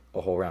whole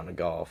round of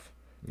golf.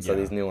 So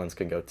these new ones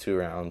could go 2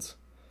 rounds.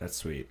 That's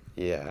sweet.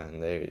 Yeah,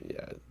 and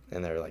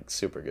they're like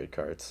super good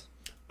carts.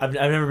 I've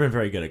never been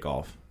very good at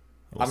golf.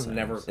 I've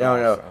never.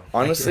 No. So.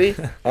 Honestly,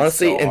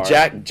 So and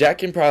hard. Jack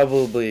can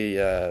probably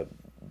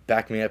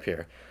back me up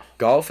here.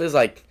 Golf is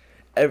like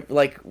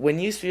when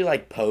you see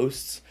like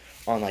posts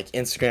on like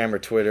Instagram or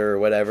Twitter or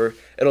whatever,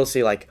 it'll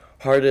see like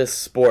hardest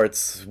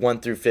sports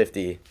 1 through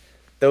 50.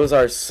 Those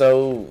are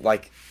so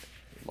like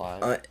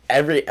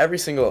every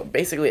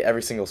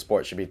single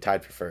sport should be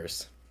tied for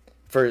first.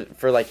 For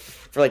I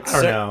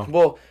don't know.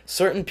 Well,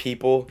 certain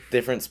people,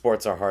 different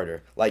sports are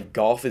harder. Like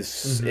golf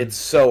is it's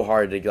so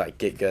hard to like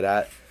get good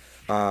at.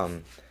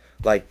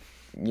 Like,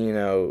 you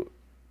know,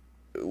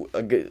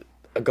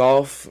 a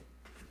golf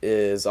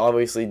is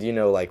obviously, do you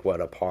know like what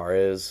a par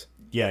is?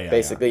 Yeah.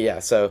 Basically, yeah.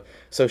 So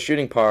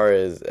shooting par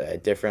is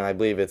different. I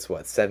believe it's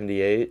what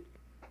 78.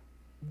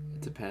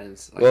 It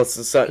depends. Like, Well,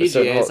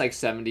 PGA is like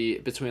 70,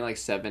 between like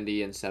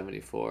 70 and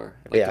 74.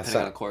 Like, yeah,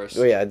 depending on the course.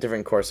 Well, yeah,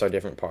 different courses are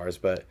different pars,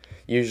 but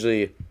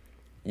usually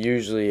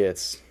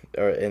it's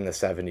in the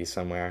 70s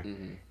somewhere.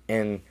 Mm-hmm.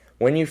 And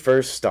when you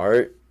first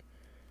start,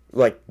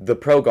 like the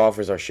pro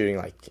golfers are shooting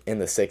like in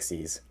the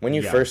 60s. When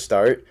you first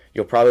start,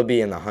 you'll probably be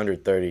in the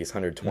 130s,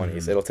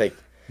 120s. It'll take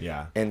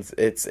and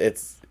it's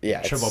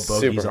triple it's bogeys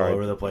super all hard.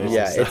 over the place.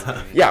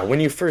 Yeah, when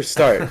you first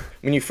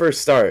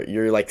start,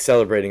 you're like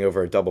celebrating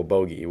over a double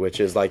bogey, which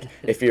is like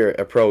if you're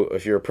a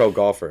pro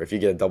golfer, if you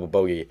get a double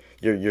bogey,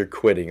 you're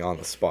quitting on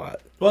the spot.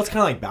 Well, it's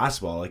kind of like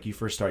basketball. Like you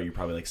first start, you're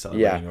probably like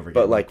celebrating over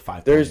but like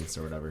 5 there's points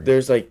or whatever.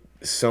 There's like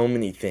so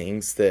many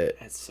things that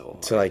It's so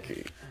hard.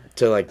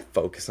 to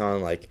focus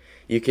on. Like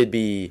you could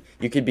be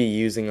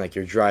using like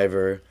your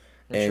driver.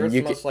 I'm and sure it's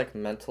you almost like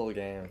mental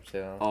game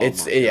too. Oh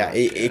it's my yeah, gosh,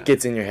 it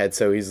gets in your head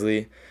so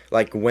easily.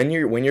 Like when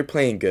you're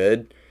playing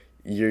good,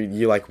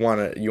 you like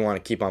wanna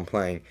keep on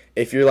playing.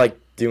 If you're like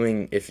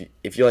doing if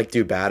you like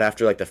do bad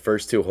after like the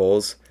first 2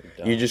 holes,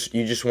 you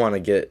just want to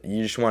get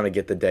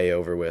the day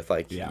over with.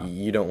 Like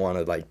you don't want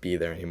to like be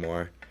there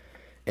anymore,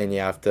 and you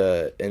have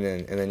to and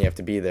then you have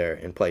to be there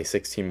and play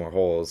 16 more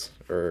holes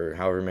or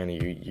however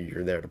many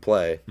you're there to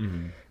play.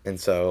 Mm-hmm. And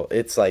so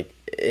it's like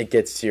it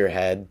gets to your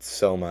head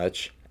so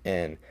much,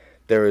 and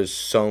there is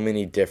so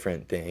many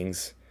different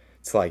things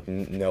to like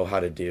know how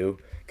to do,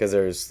 because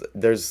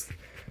there's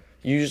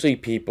usually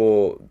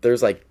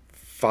there's like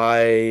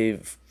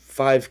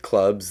five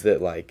clubs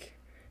that like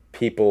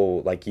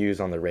people like use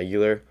on the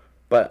regular,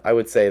 but I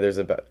would say there's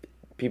about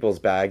people's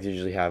bags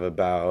usually have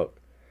about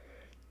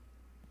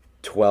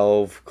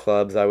 12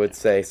 clubs, I would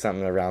say,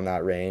 something around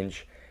that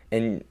range,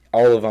 and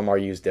all of them are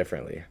used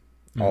differently.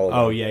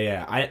 Oh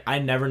yeah. I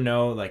never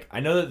know. Like I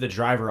know that the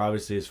driver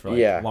obviously is for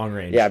like long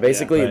range. Yeah,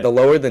 basically but the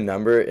lower the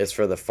number is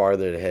for the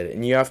farther to hit it,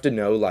 and you have to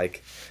know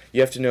like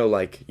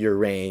your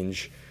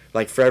range.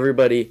 Like for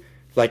everybody,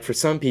 like for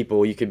some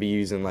people you could be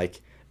using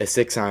like a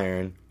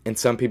 6-iron, and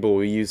some people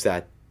will use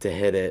that to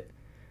hit it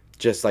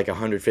just like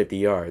 150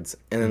 yards,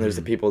 and then there's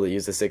the people that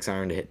use the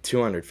 6-iron to hit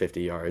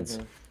 250 yards.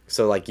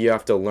 So like you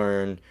have to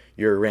learn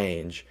your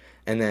range,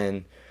 and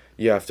then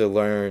you have to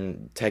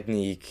learn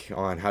technique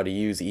on how to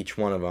use each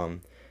one of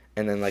them.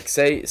 And then like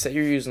say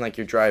you're using like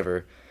your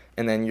driver,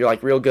 and then you're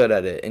like real good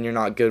at it, and you're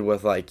not good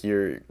with like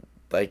your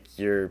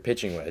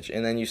pitching wedge,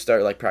 and then you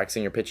start like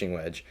practicing your pitching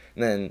wedge,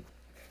 and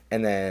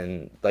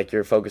then like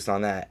you're focused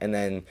on that, and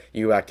then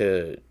you back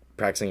to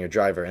practicing your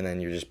driver, and then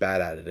you're just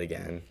bad at it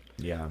again.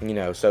 Yeah. You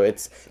know, so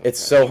it's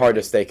so hard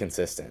to stay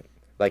consistent.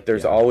 Like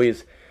there's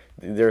always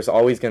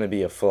going to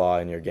be a flaw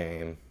in your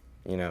game.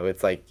 You know,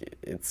 it's like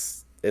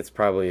it's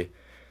probably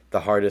the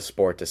hardest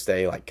sport to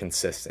stay like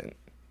consistent.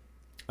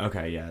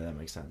 Okay, yeah, that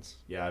makes sense.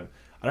 Yeah,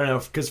 I don't know,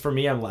 because for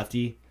me, I'm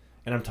lefty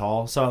and I'm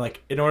tall, so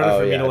like in order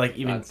for me to like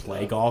even That's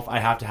play tough. golf, I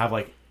have to have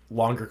like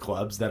longer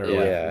clubs that are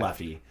Yeah. like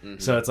lefty. Mm-hmm.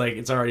 So it's like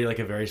it's already like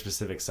a very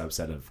specific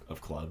subset of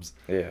clubs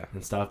Yeah.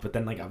 and stuff. But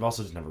then like I've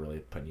also just never really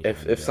put any.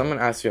 If someone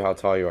asks you how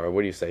tall you are,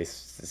 what do you say?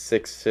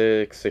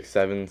 6'6",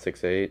 6'7",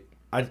 6'8"?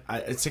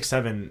 it's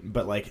 6'7",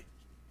 but like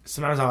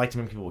sometimes I like to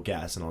make people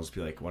guess, and I'll just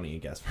be like, "Why don't you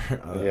guess?"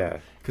 Yeah.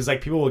 Because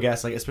like people will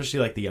guess, like especially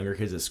like the younger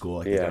kids at school,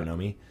 like they Yeah. don't know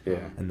me, Yeah.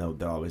 and they'll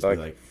always Like-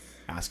 be like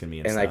asking me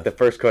And stuff. like the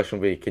first question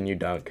will be, "Can you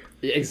dunk?"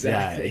 Yeah,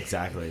 exactly.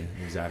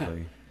 Yeah,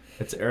 exactly.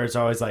 It's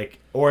always like,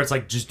 or it's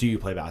like, just do you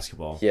play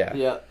basketball? Yeah.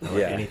 Yeah. Or, like,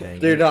 Yeah. anything.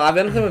 Dude, no, I've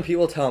been with him when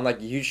people tell him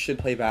like you should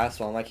play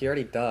basketball. I'm like, he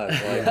already does.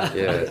 Like,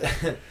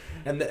 Yeah.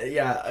 And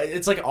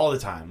it's like all the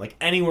time. Like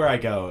anywhere I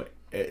go,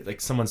 like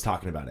someone's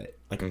talking about it.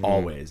 Like Mhm.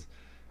 always.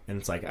 And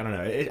it's like, I don't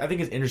know. I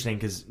think it's interesting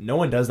because no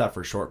one does that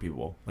for short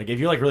people. Like if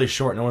you're like really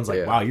short, no one's like,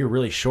 Yeah. wow, you're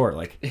really short.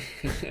 Like,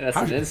 That's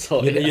how- an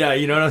insult. yeah,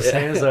 you know what I'm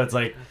saying? So it's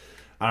like,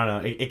 I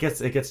don't know. It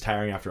gets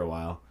tiring after a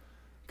while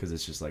because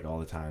it's just like all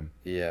the time.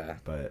 Yeah.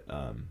 But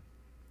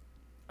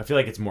I feel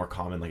like it's more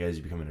common like as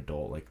you become an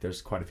adult. Like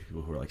there's quite a few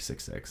people who are like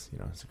 6'6", you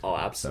know. 6'5", Oh,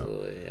 so,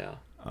 absolutely, yeah.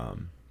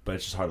 but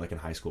it's just hard like in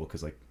high school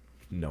because like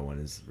no one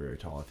is very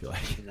tall. I feel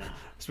like, No.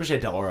 especially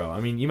at Del Oro. I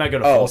mean, you might go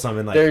to Oh, Folsom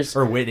and like there's-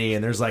 or Whitney,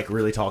 and there's like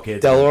really tall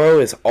kids. Del Oro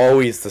is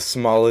always the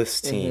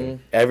smallest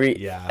team.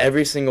 Yeah.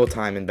 Every single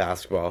time in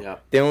basketball.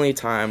 Yep. The only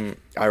time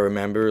I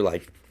remember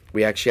like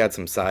we actually had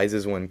some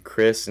sizes when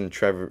Chris and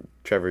Trevor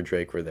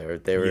Drake were there.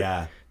 They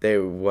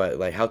were what,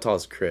 like how tall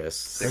is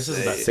Chris? Chris is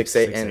about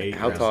 6'8", and 6'8",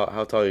 how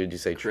yeah. tall did you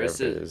say Chris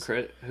Trevor is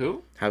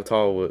who? How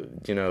tall do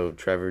you know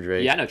Trevor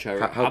Drake? Yeah, I know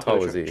Trevor. How tall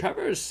was he?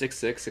 Trevor is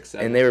 6'6", 6'7".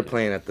 And they were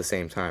playing at the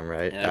same time,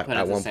 right? Yeah, they're playing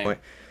at the one same- point.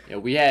 Yeah,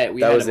 we had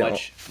That was a the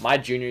much. My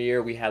junior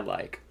year, we had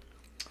like,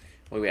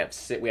 we had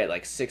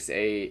like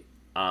 6'8",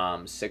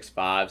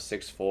 6'5",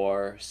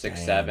 6'4",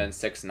 6'7",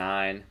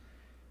 6'9".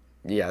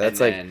 Yeah, that's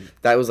And like then-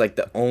 that was like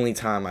the only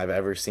time I've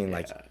ever seen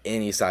like Yeah.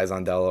 any size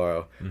on Del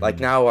Oro. Like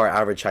now our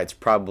average height's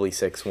probably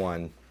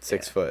 6'1",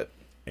 6 foot.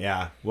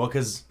 Yeah, well,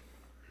 because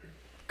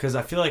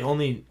I feel like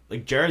only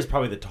like Jared's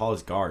probably the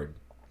tallest guard,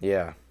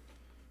 Yeah.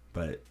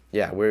 but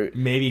Yeah, we're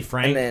maybe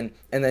Frank.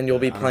 and then you'll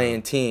be I don't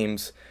playing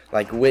teams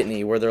like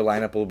Whitney where their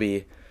lineup will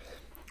be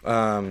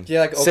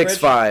Yeah, like Oak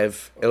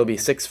 6'5", it'll be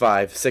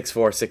 6'5",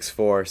 6'4",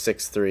 6'4",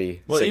 6'3",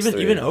 well, 6'3".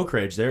 even Oak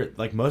Ridge, they're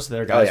like most of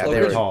their guys yeah, are they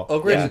very were- tall.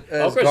 Oak Ridge Yeah.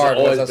 as Oak Ridge guard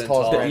has always was as been tall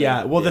as tall. Brandon.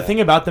 Yeah, well, the Yeah. thing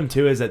about them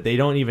too is that they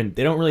don't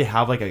really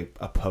have like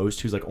a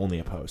post who's like only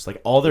a post. Like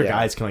all their Yeah.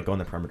 guys can like go on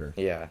the perimeter,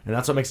 Yeah. and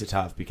that's what makes it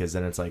tough because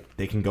then it's like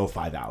they can go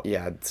 5 out.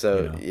 Yeah, so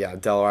You know? yeah,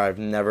 Del Oro.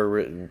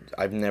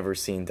 I've never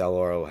seen Del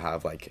Oro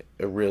have like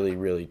a really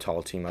really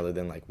tall team other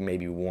than like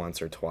maybe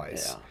once or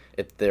twice.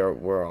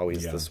 We're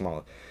always Yeah. the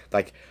small.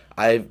 Like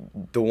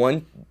the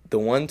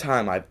one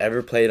time I've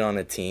ever played on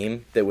a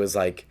team that was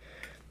like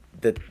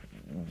that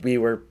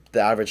the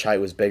average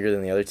height was bigger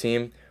than the other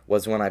team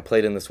was when I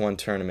played in this one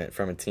tournament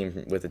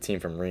with a team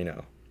from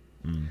Reno.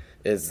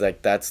 Is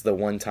like that's the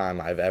one time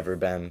I've ever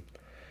been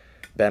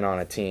on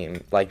a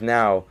team. Like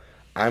now,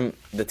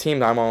 the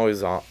team I'm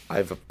always on.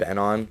 I've been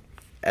on,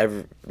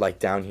 like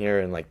down here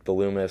in like the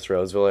Loomis,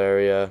 Roseville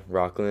area,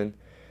 Rockland.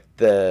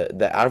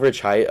 The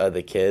average height of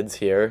the kids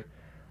here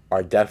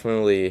are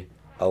definitely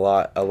a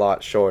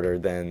lot shorter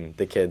than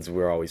the kids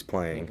we're always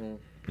playing.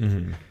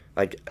 Mm-hmm.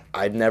 Like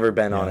I've never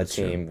been on a that's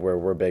true. team where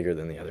we're bigger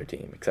than the other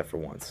team except for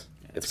once.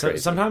 It's So,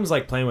 crazy. sometimes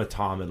like playing with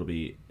Tom, it'll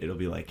be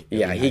like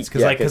Yeah,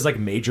 because like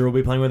Major will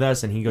be playing with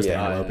us and he goes to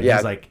Antelope and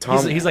he's like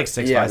Tom, he's like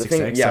 6'5", yeah,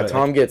 6'6". Yeah, so,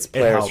 Tom like, gets it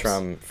players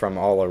helps. from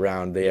all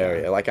around the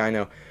area. Like I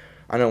know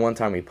one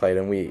time we played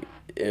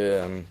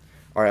and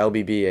our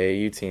LBB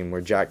AAU team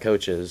where Jack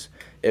coaches.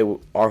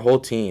 Our whole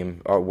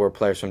team were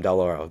players from Del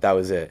Oro. That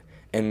was it.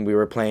 And we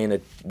were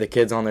playing the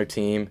kids on their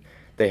team.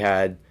 They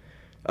had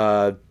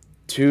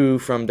 2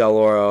 from Del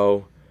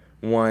Oro,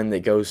 1 that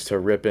goes to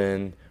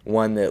Ripon,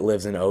 1 that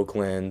lives in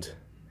Oakland.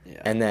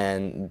 Yeah. And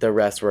then the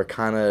rest were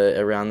kind of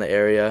around the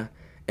area,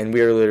 and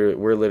we're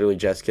literally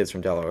just kids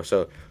from Del Oro.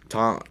 So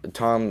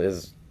Tom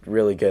is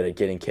really good at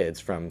getting kids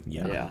from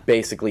Yeah.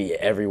 basically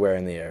everywhere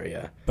in the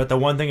area. But the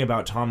one thing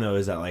about Tom though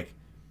is that like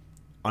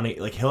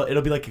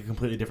it'll be like a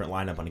completely different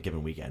lineup on a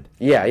given weekend.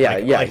 Yeah, yeah,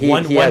 Like, yeah. Like he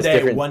one has day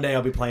different. one day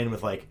I'll be playing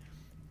with like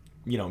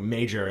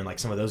Major and like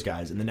some of those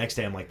guys, and the next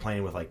day I'm like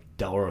playing with like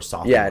Del Oro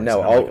sophomores. Yeah,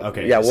 no. and I'm like,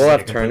 okay, yeah, this we'll is, have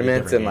like, a completely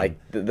tournaments and different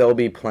like they'll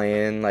be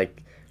playing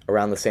like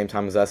around the same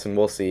time as us, and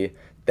we'll see.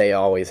 They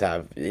always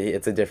have.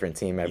 It's a different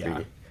team every.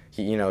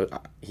 Yeah.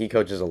 He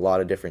coaches a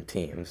lot of different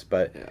teams,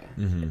 but Yeah.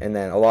 Mm-hmm. and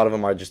then a lot of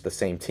them are just the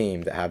same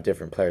team that have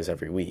different players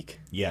every week.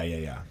 Yeah.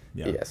 Yeah,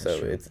 that's so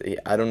true. it's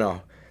I don't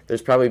know.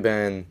 There's probably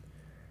been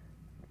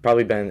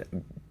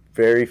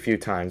very few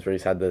times where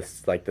he's had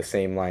this like the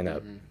same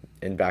lineup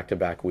in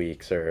back-to-back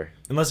weeks or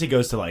unless he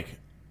goes to like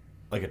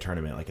a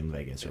tournament like in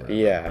Vegas or whatever.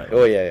 yeah. But,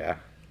 Oh yeah.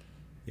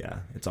 yeah.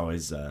 It's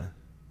always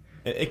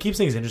it keeps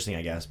things interesting,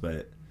 I guess.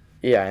 But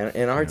Yeah,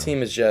 and our Yeah.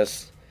 team is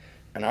just,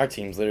 and our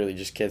team's literally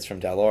just kids from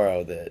Del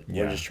Oro that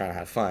Yeah. we're just trying to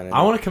have fun. And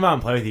I want to come out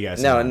and play with you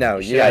guys. No, sometime. no,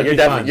 That'd yeah, be you're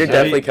fun. definitely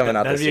That'd be- coming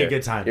out that'd this be year. a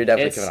good time. You're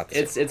definitely coming out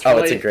this year. It's Oh,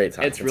 really, it's a great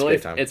time. It's a really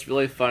great time. it's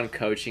really fun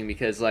coaching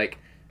because like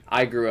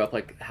I grew up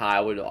like how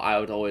I would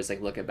always like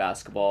look at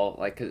basketball,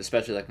 like 'cause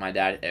especially like my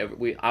dad.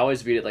 I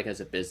always viewed it like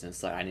as a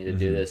business. Like I need to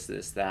do this,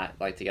 that,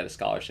 like to get a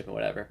scholarship or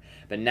whatever.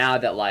 But now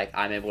that like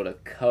I'm able to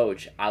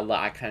coach,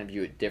 I kind of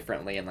view it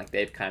differently, and like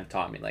they've kind of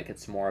taught me like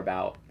it's more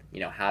about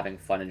having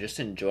fun and just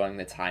enjoying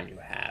the time you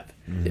have,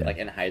 like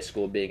in high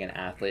school being an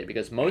athlete.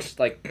 Because most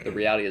like the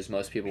reality is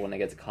most people when they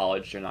get to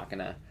college, they're not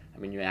gonna. I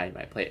mean, you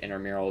might play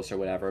intramurals or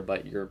whatever,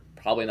 but you're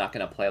probably not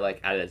gonna play like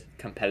at a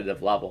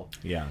competitive level.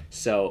 Yeah.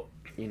 So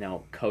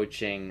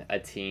coaching a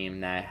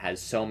team that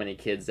has so many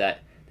kids that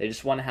they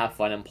just want to have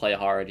fun and play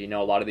hard. A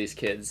lot of these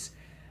kids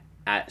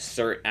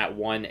at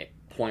one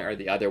point or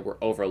the other were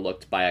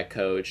overlooked by a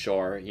coach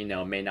or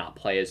may not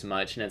play as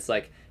much, and it's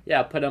like,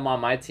 yeah, put them on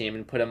my team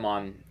and put them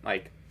on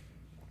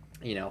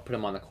put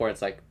them on the court.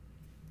 It's like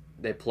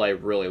they play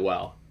really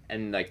well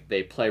and like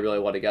they play really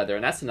well together,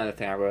 and that's another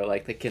thing I really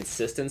like, the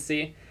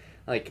consistency.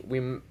 Like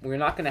we're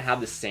not going to have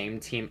the same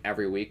team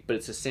every week, but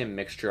it's the same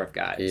mixture of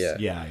guys.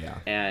 Yeah.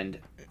 And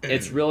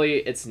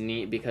it's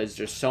neat because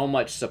there's so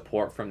much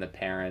support from the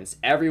parents.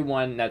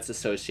 Everyone that's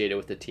associated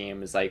with the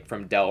team is like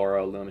from Del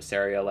Oro, Loomis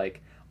area.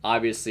 Like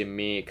obviously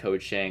me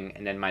coaching,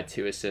 and then my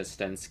two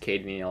assistants,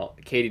 Katie Neal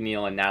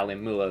and Natalie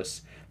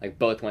Mulos, like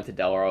both went to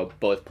Del Oro,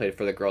 both played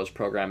for the girls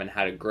program and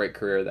had a great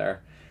career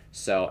there.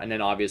 So, and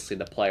then obviously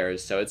the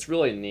players. So it's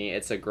really neat.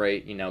 It's a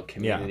great,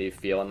 community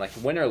feel, and like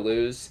win or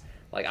lose,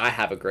 like I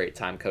have a great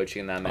time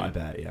coaching them. And I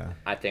bet, yeah.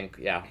 I think,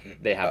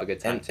 they have a good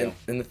time too.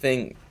 And the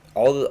thing,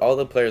 all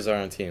the players are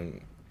on the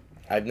team.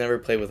 I've never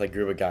played with a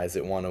group of guys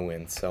that want to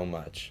win so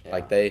much.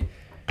 Yeah.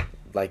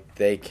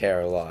 They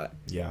care a lot.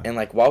 Yeah. And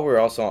like while we're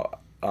also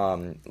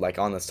like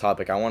on this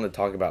topic, I want to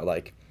talk about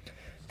like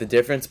the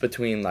difference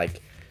between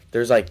like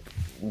there's like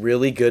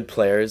really good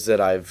players that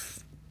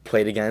I've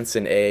played against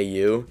in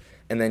AAU,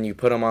 and then you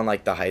put them on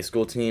like the high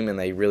school team and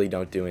they really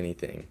don't do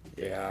anything.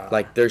 Yeah.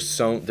 Like there's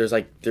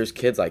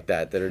kids like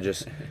that are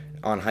just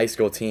on high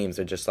school teams.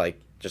 They're just like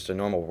a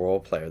normal role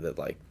player that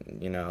like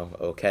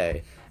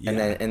okay. Yeah.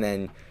 And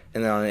then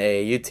on an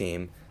AAU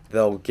team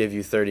they'll give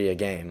you 30 a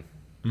game.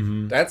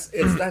 Mm-hmm. That's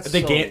the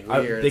so game.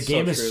 Weird. The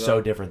game is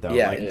so different though.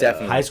 Yeah, like,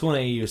 definitely. High school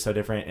and AAU is so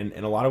different, and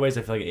in a lot of ways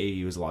I feel like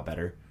AAU is a lot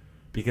better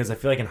because I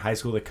feel like in high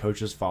school the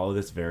coaches follow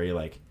this very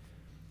like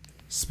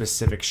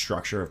specific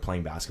structure of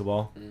playing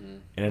basketball,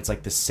 and it's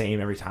like the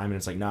same every time, and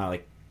it's like nah,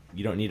 like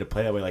you don't need to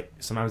play that way. Like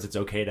sometimes it's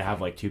okay to have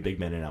like two big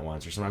men in at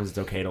once, or sometimes it's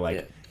okay to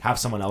like have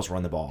someone else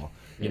run the ball,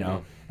 you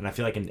know. And I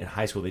feel like in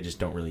high school they just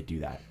don't really do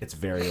that. It's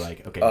very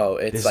like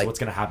okay, this is what's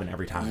gonna happen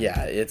every time.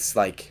 Yeah, it's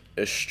like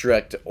a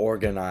strict,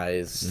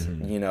 organized,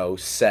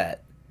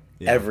 set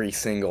every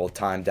single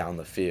time down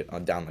the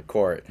field, down the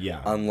court.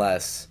 Yeah.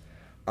 Unless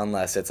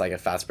it's like a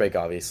fast break,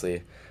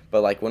 obviously.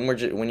 But like when you're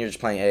just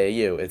playing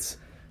AAU, it's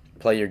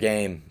play your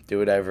game, do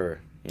whatever.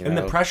 And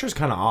the pressure's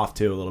kind of off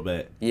too a little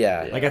bit.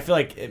 Yeah. Like I feel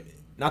like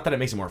not that it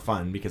makes it more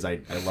fun because I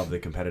love the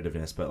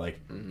competitiveness, but like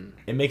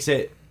it makes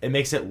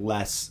it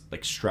less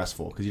like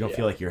stressful because you don't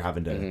feel like you're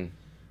having to.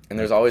 And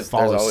there's always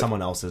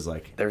someone else's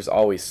like. There's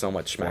always so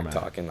much smack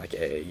talk in like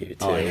AAU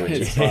too. Which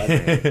is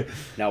fun.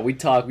 No, we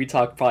talk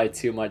probably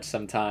too much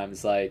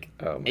sometimes. Like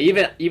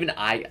even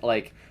I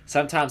like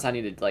sometimes I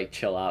need to like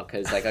chill out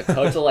because like a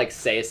coach will like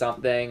say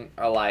something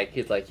or like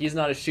he's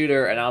not a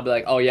shooter, and I'll be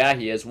like, oh yeah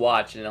he is,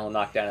 watch, and he'll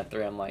knock down a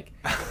three. I'm like,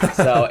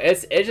 so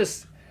it's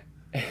just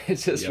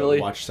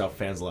really watch yourself,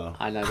 fans low.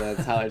 I know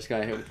that's how I just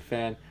got hit with the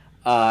fan.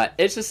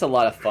 It's just a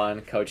lot of fun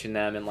coaching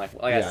them, and like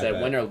I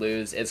said, win or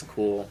lose, it's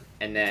cool.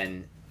 And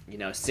then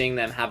seeing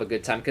them have a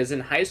good time, because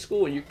in high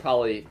school you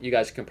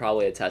guys can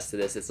probably attest to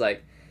this. It's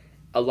like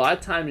a lot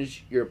of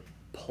times you're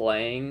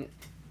playing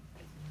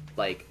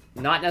like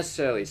not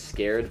necessarily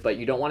scared, but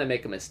you don't want to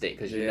make a mistake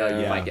because you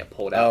might get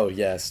pulled out. Oh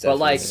yes, definitely. But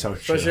like so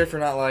especially if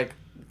you're not like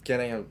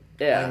playing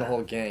the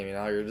whole game,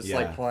 you're just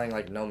like Yeah. playing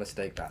like no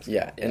mistake basketball.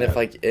 Yeah, and if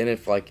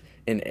like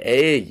in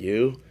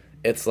AAU,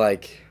 it's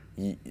like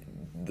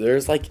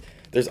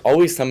there's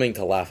always something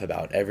to laugh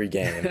about every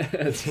game, and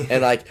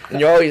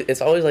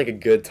it's always like a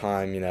good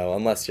time,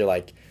 unless you're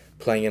like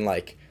playing in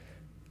like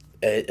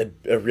a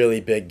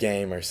really big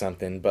game or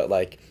something. But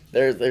like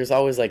there's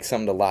always like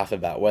something to laugh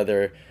about,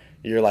 whether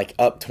you're like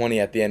up 20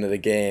 at the end of the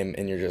game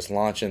and you're just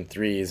launching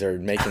threes or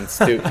making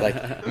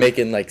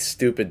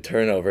stupid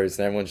turnovers,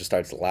 and everyone just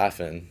starts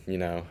laughing,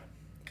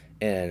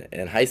 And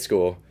in high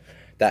school,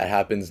 that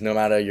happens no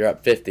matter you're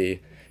up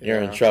 50, you're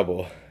in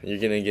trouble. You're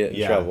gonna get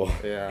in trouble.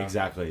 Yeah,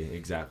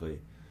 exactly.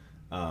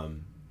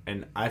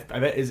 And I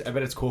bet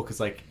it's cool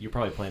because like you're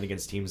probably playing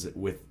against teams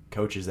with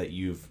coaches that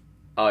you've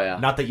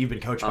not that you've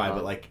been coached by,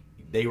 but like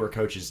they were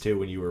coaches too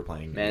when you were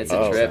playing. Man, it's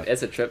a trip.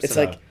 It's a trip.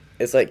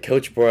 It's like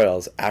Coach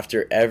Broyles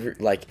after every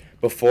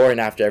before and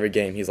after every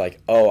game, he's like,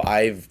 "Oh,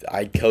 I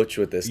coach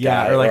with this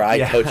guy, or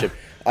I coach him."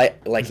 I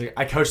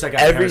coached that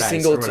guy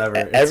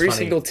every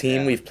single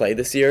team we've played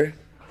this year.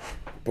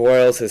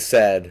 Broyles has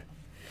said,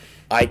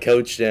 "I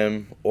coached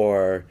him,"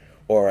 or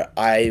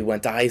I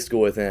went to high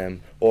school with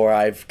him, or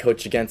I've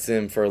coached against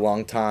him for a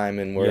long time,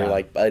 and we're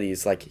like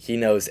buddies. Like he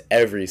knows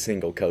every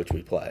single coach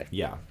we play.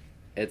 Yeah.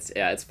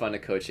 It's fun to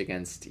coach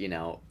against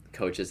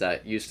coaches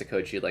that used to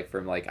coach you. Like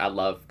from like I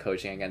love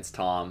coaching against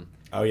Tom.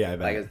 Oh yeah, I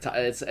bet.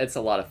 Like it's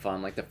a lot of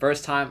fun. Like the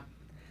first time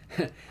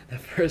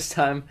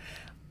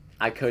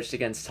I coached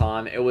against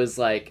Tom, it was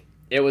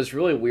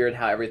really weird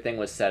how everything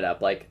was set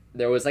up. Like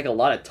there was like a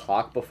lot of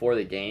talk before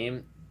the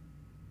game,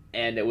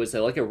 and it was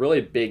like a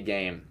really big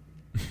game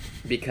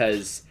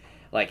because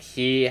like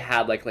he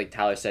had like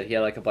Tyler said, he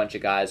had like a bunch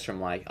of guys from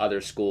like other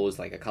schools,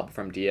 like a couple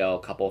from DL, a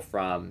couple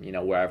from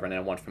wherever, and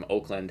then one from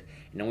Oakland,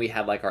 and then we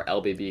had like our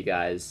LBB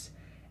guys,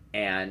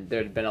 and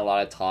there'd been a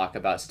lot of talk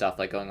about stuff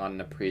like going on in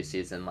the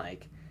preseason,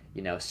 like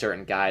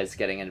certain guys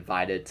getting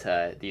invited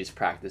to these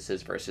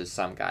practices versus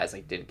some guys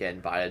like didn't get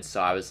invited.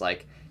 So I was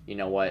like, you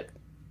know what,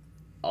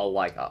 a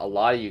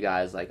lot of you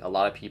guys, like a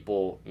lot of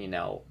people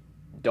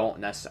don't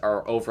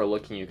necessarily are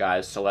overlooking you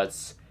guys, so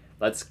let's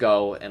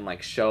go and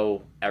like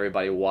show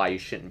everybody why you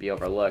shouldn't be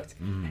overlooked.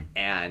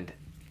 And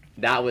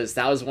that was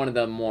one of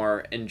the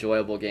more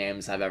enjoyable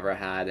games I've ever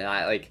had, and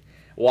I like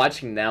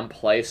watching them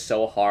play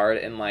so hard,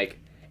 and like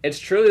it's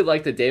truly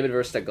like the David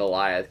versus the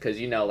Goliath, because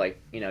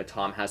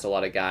Tom has a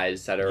lot of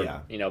guys that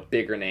are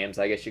bigger names,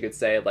 I guess you could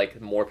say,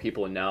 like more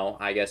people know,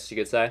 I guess you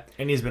could say.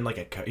 And he's been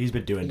he's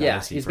been doing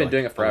Dynasty he's been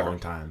doing it forever, a long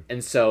time.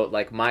 And so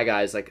like my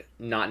guys, like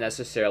not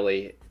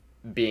necessarily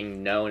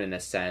being known in a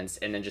sense,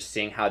 and then just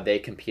seeing how they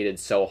competed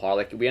so hard.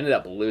 Like we ended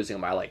up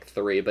losing by like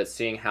 3, but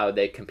seeing how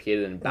they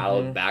competed and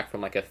battled back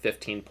from like a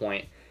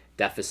 15-point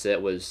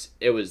deficit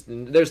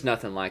there's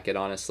nothing like it,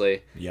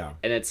 honestly. Yeah.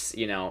 And it's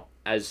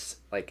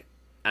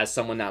as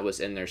someone that was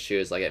in their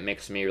shoes, like it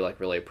makes me like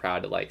really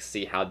proud to like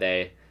see how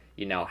they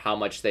how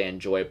much they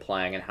enjoy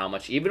playing, and how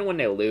much even when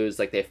they lose,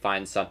 like they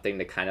find something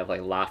to kind of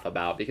like laugh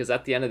about, because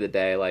at the end of the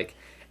day, like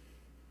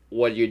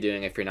what are you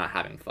doing if you're not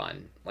having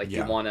fun? Like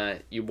you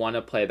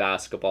wanna play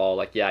basketball,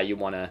 like you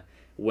wanna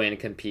win,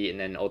 compete, and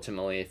then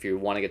ultimately if you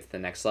want to get to the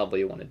next level,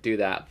 you want to do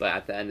that. But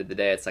at the end of the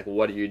day, it's like,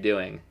 what are you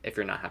doing if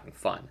you're not having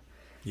fun?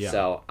 Yeah.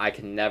 So I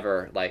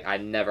never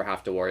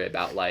have to worry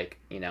about like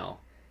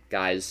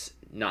guys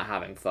not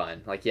having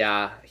fun. Like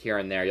here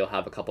and there you'll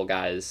have a couple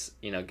guys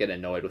get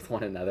annoyed with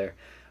one another,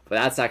 but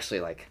that's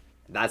actually like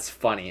that's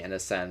funny in a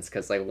sense,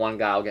 because like one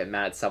guy will get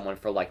mad at someone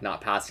for like not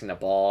passing the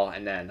ball,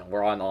 and then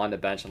we're on the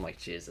bench. I'm like,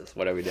 Jesus,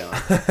 what are we doing?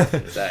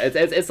 So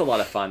it's a lot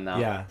of fun though.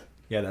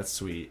 Yeah, that's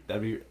sweet.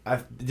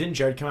 Didn't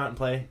Jared come out and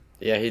play?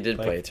 Yeah, he did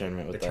play a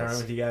tournament with us.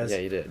 Tournament with you guys? Yeah,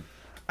 he did.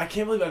 I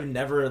can't believe I've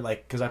never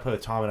because I play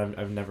with Tom, and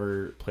I've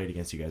never played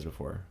against you guys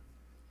before.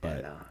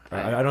 But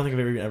I don't think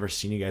I've ever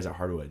seen you guys at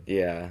Hardwood.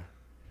 Yeah.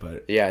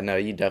 But yeah, no,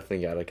 you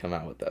definitely got to come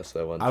out with us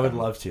though one time. I would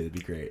love to. It'd be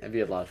great. It'd be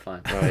a lot of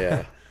fun. Oh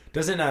yeah.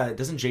 Doesn't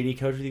JD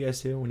coach with you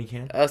guys too when he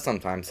can?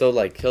 Sometimes. So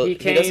like he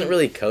doesn't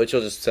really coach. He'll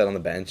just sit on the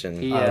bench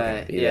and be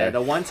there.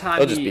 The one time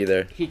he'll just be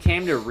there. He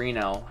came to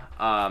Reno.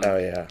 Oh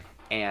yeah.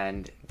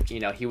 And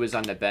he was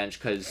on the bench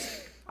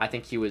because I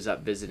think he was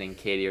up visiting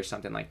Katie or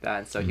something like that.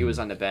 And so he was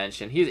on the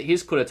bench, and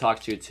he's cool to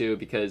talk to too,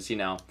 because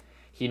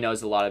he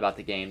knows a lot about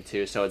the game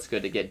too. So it's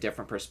good to get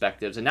different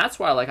perspectives, and that's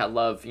why I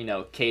love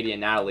Katie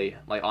and Natalie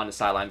like on the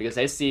sideline, because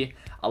they see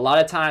a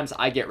lot of times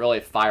I get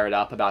really fired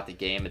up about the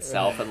game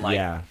itself, and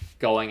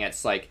going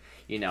it's like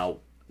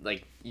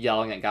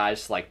yelling at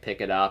guys to like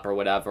pick it up or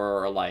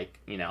whatever, or like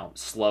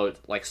slow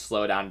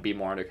down and be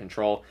more under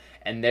control,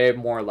 and they're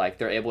more like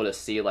they're able to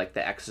see like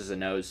the X's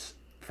and O's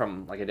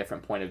from like a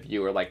different point of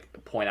view, or like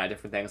point out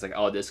different things, like,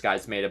 oh, this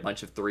guy's made a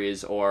bunch of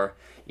threes, or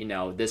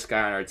this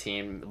guy on our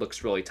team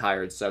looks really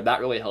tired. So that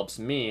really helps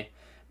me,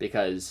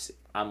 because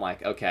I'm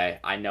like, okay,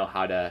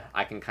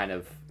 I can kind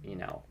of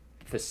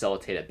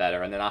facilitate it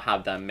better, and then I'll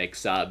have them make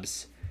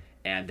subs,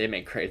 and they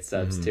make great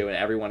subs too, and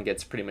everyone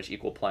gets pretty much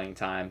equal playing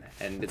time.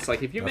 And it's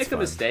like, if you make a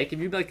mistake, if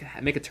you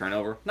make a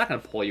turnover, I'm not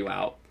gonna pull you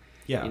out.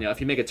 Yeah.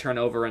 If you make a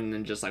turnover and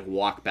then just like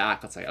walk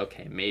back, it's like,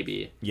 okay,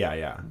 maybe.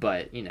 Yeah.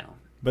 But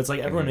But it's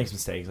like everyone makes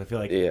mistakes. I feel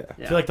like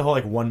the whole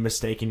like one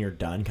mistake and you're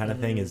done kind of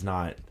thing is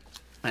not.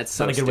 That's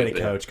not a good way to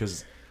coach,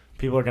 because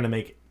people are gonna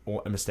make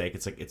a mistake.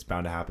 It's like it's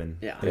bound to happen.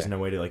 Yeah. There's no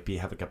way to like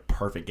have like a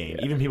perfect game.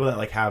 Even people that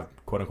like have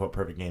quote unquote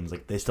perfect games,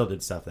 like they still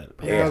did stuff that.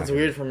 It's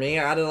weird for me.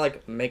 I had to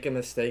like make a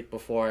mistake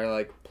before I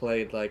like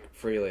played like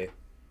freely.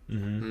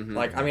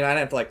 Like I mean, I didn't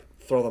have to like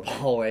throw the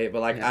ball away, but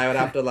like I would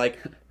have to like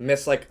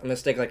miss like a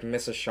mistake, like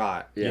miss a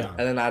shot. Yeah. And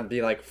then I'd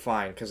be like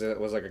fine, because it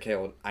was like, okay,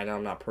 well, I know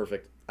I'm not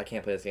perfect. I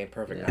can't play this game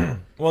perfect now.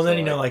 Well,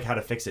 then like how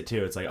to fix it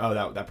too. It's like, oh,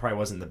 that probably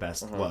wasn't the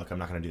best look. I'm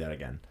not gonna do that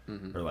again.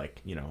 Or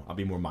like I'll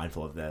be more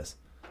mindful of this.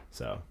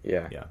 So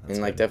yeah. And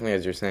like definitely,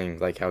 as you're saying,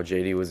 like how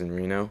JD was in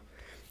Reno,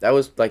 that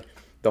was like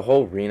the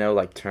whole Reno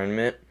like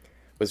tournament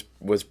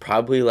was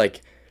probably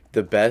like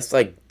the best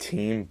like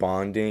team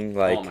bonding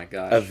like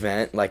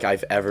event like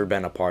I've ever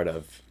been a part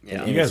of.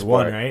 Yeah. You guys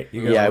won, right?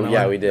 We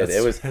did.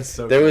 That's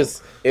so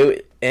cool.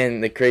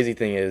 And the crazy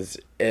thing is,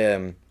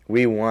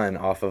 we won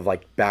off of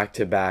like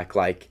back-to-back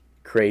like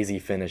crazy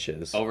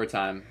finishes.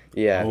 Overtime.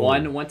 Yeah.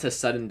 One went to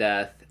sudden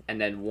death, and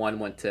then one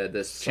went to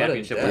this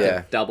championship with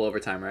a double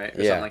overtime, right?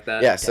 Or something like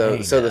that. Yeah. So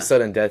the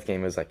sudden death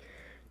game was like,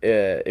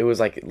 it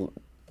was like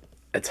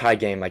a tie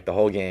game, like the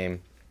whole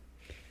game,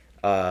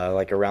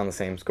 like around the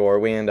same score.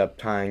 We end up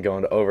tying,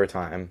 going to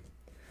overtime,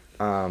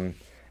 and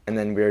and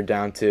then we were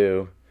down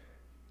 2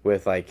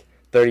 with like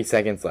 30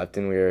 seconds left,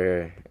 and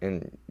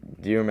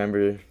do you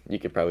remember? You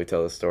could probably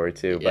tell the story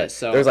too, Yeah, but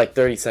so there was like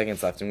 30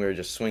 seconds left, and we were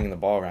just swinging the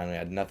ball around. We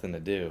had nothing to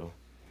do,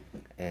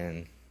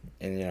 and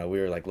we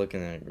were like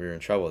looking at, we were in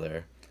trouble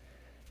there.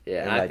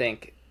 Yeah, and like, I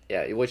think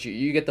what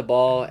you get the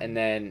ball and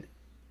then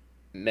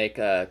make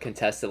a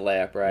contested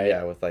layup, right?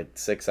 Yeah, with like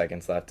 6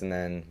 seconds left, and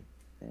then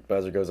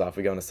buzzer goes off.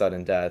 We go into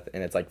sudden death,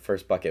 and it's like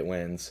first bucket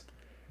wins.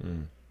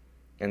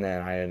 And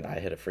then I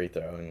hit a free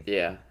throw, and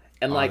yeah.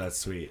 And that's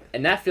sweet.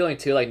 And that feeling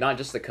too, like not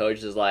just the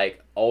coach is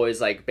like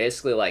always like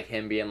basically like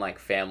him being like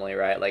family,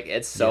 right? Like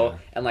it's so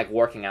and like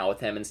working out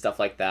with him and stuff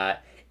like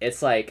that.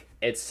 It's like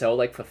it's so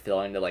like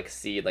fulfilling to like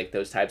see like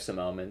those types of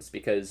moments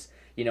because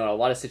in a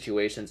lot of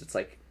situations it's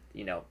like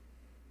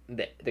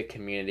the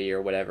community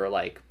or whatever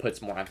like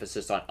puts more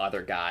emphasis on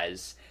other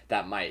guys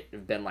that might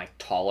have been like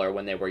taller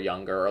when they were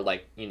younger or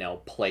like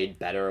played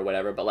better or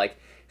whatever, but like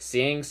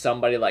seeing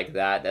somebody like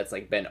that's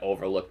like been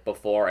overlooked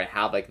before and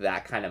have like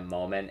that kind of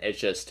moment, it's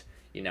just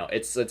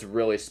it's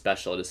really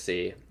special to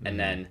see. And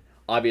then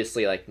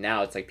obviously like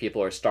now it's like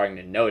people are starting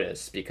to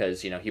notice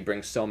because he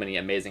brings so many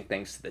amazing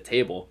things to the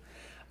table,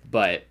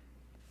 but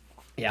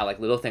yeah, like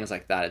little things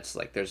like that, it's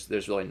like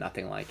there's really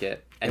nothing like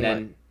it. And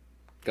then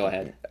go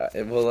ahead.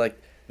 Well, like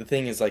the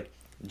thing is like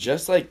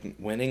just like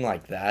winning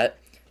like that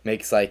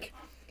makes like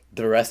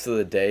the rest of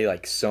the day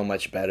like so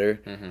much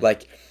better.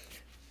 Like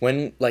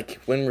when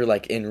we're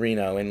like in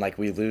Reno and like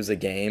we lose a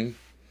game,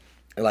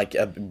 like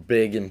a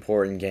big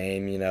important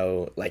game,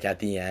 like at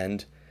the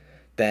end,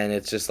 then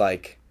it's just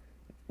like,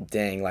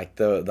 dang, like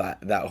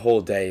that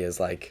whole day is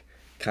like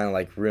kind of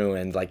like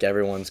ruined. Like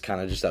everyone's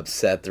kind of just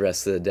upset the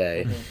rest of the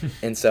day,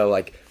 and so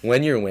like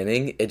when you're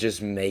winning, it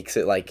just makes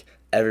it like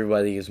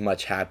everybody is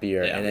much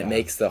happier, and it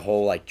makes the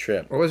whole like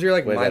trip. What was your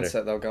like way mindset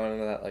better. though going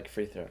into that like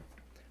free throw?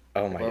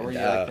 Oh my god! What were you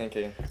like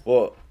thinking?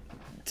 Well,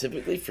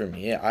 typically for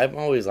me, I've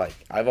always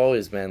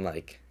been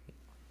like.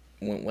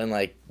 When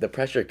like the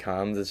pressure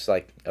comes, it's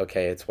like,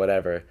 okay, it's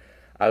whatever.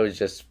 I was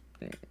just,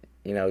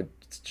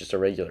 it's just a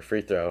regular free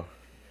throw,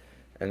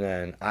 and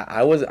then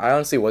I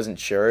honestly wasn't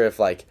sure if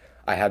like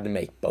I had to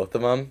make both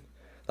of them.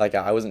 Like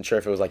I wasn't sure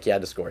if it was like you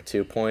had to score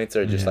 2 points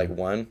or just like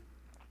one.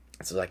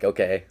 So like,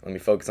 okay, let me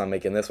focus on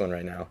making this one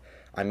right now.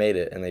 I made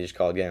it, and they just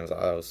called games.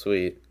 Oh,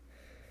 sweet.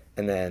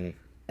 And then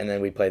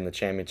we played in the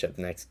championship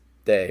the next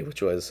day,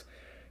 which was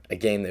a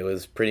game that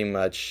was pretty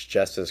much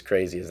just as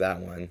crazy as that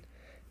one,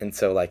 and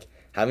so like.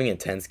 Having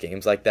intense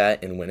games like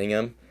that and winning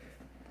them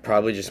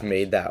probably just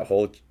made that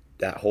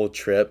whole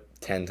trip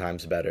 10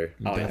 times better.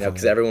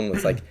 Because everyone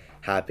was like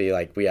happy,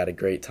 like we had a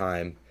great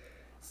time.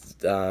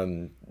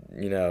 Whether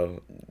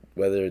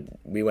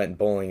we went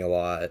bowling a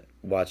lot,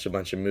 watched a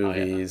bunch of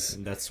movies.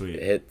 That's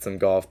sweet. Hit some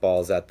golf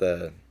balls at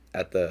the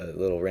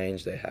little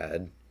range they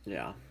had.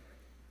 Yeah.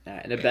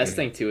 And the best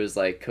thing too is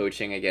like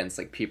coaching against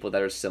like people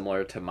that are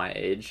similar to my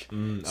age.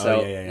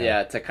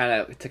 To kind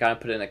of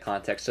put it into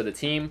context. So the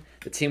team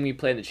we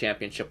played in the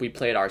championship, we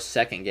played our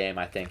second game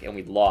I think, and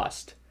we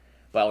lost.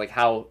 But like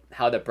how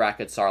the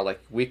brackets are, like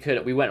we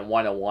went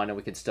 1-1 and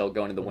we could still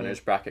go into the winners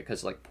bracket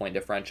because like point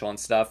differential and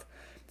stuff.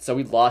 So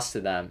we lost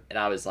to them, and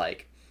I was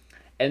like.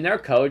 And their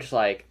coach,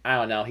 like, I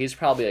don't know, he's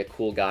probably a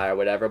cool guy or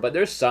whatever, but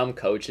there's some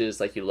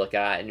coaches, like, you look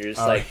at and you're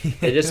just like,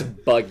 they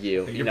just bug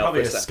you. You're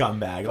probably a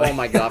scumbag. Oh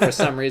my God, for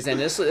some reason.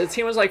 This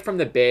team was, like, from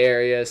the Bay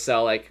Area,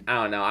 so, like, I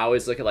don't know. I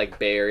always look at, like,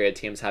 Bay Area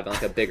teams having,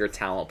 like, a bigger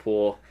talent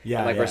pool.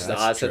 Yeah, and, versus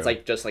us, true. it's,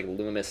 like, just, like,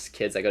 Loomis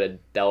kids that go to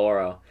Del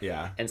Oro.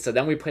 Yeah. And so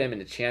then we play them in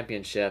the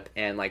championship,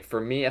 and, like, for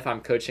me, if I'm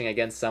coaching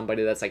against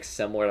somebody that's, like,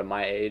 similar to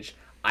my age,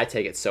 I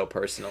take it so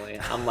personally.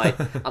 I'm like,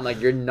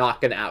 you're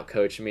not going to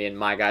outcoach me, and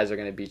my guys are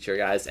going to beat your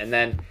guys. And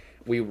then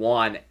we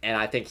won, and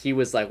I think he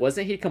was like,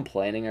 wasn't he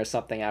complaining or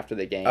something after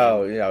the game?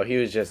 Oh, he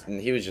was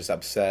just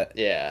upset.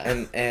 Yeah.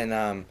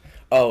 And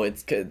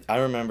it's good. I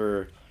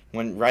remember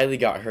when Riley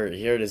got hurt,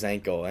 he hurt his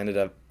ankle, ended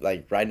up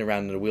like riding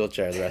around in a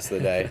wheelchair the rest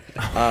of the day.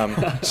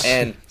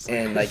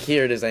 And like he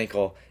hurt his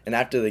ankle, and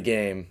after the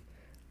game,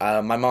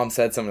 my mom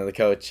said something to the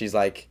coach. She's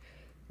like,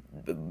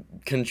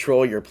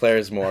 control your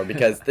players more,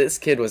 because this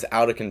kid was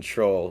out of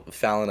control,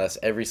 fouling us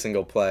every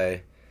single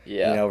play.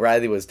 Yeah.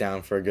 Riley was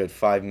down for a good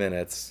 5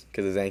 minutes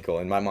because of his ankle,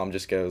 and my mom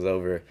just goes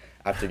over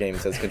after game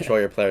and says, control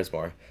your players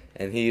more.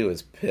 And he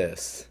was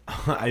pissed.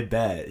 I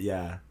bet,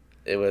 yeah.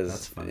 It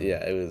was,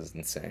 it was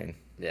insane.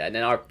 Yeah, and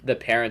then the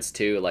parents,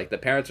 too. Like, the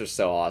parents are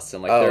so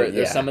awesome. Like,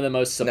 they're some of the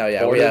most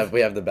supportive. No, yeah,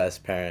 we have the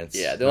best parents.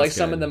 Yeah, they're like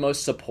some of the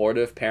most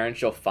supportive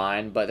parents you'll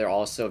find, but they're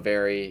also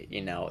very,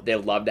 they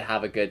love to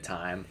have a good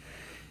time.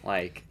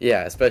 Like,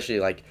 yeah, especially,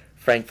 like,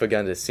 Frank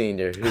Fagunda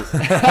Sr., who's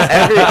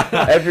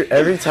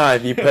every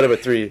time you put up a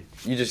three,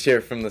 you just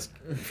hear from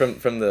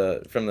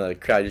the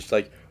crowd, just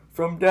like,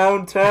 from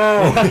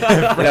downtown.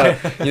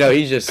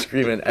 He's just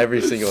screaming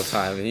every single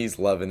time, and he's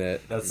loving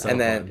it. That's so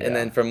and fun.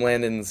 then from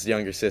Landon's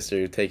younger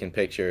sister taking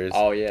pictures.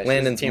 Oh yeah,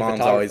 Landon's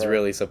mom's always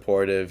really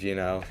supportive.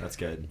 That's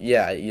good.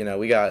 Yeah,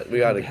 we got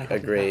a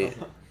great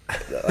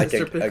like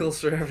Mr.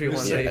 Pickles for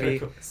everyone,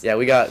 baby. Yeah,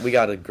 we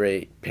got a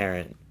great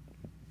parent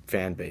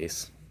fan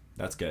base.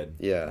 That's good.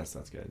 Yeah.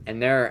 That's good.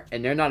 And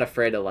they're not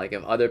afraid to, like,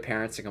 if other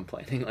parents are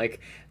complaining, like,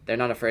 they're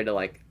not afraid to,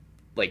 like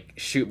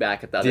shoot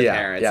back at the other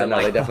parents. Yeah, and no,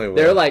 like, they definitely will.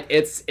 They're like,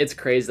 it's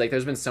crazy. Like,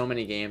 there's been so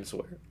many games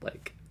where,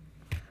 like,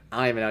 I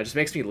don't even know. It just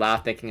makes me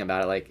laugh thinking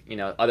about it. Like, you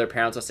know, other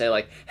parents will say,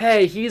 like,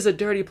 hey, he's a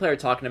dirty player,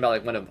 talking about,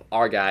 like, one of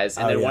our guys.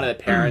 And then one of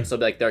the parents will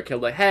be like, their kid,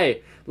 like,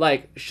 hey,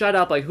 like, shut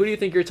up. Like, who do you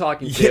think you're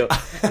talking to?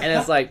 And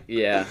it's like,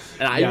 yeah.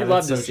 And I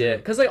love to see it.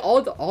 Because, like,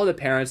 all the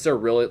parents are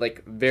really,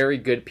 like, very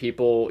good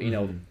people, you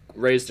know,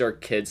 raised their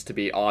kids to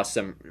be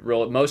awesome.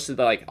 Most of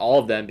the, like, all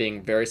of them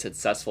being very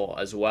successful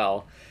as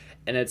well.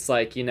 And it's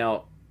like, you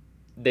know,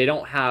 they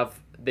don't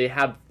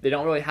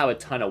really have a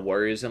ton of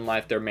worries in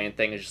life. Their main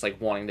thing is just,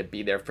 like, wanting to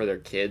be there for their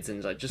kids,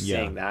 and, like, just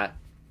seeing that,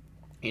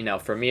 you know,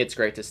 for me it's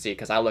great to see,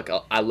 because I look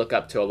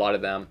up to a lot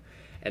of them,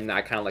 and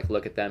I kind of, like,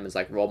 look at them as,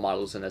 like, role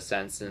models in a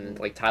sense. And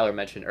like Tyler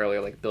mentioned earlier,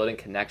 like, building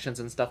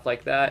connections and stuff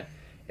like that,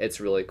 it's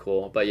really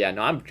cool. But yeah,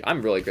 no,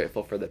 I'm really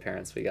grateful for the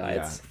parents we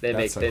got. They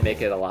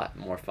make it a lot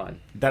more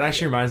fun. That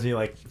actually reminds me,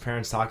 like,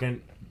 parents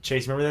talking.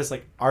 Chase, remember this?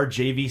 Like, our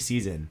JV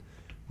season,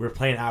 we were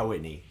playing at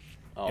Whitney.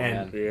 Oh,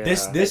 and man.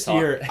 this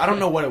year, I don't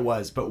know what it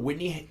was, but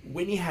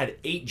Whitney had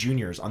 8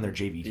 juniors on their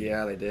JV team.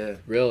 Yeah, they did.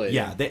 Really?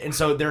 Yeah, and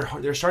so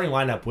their starting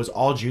lineup was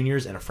all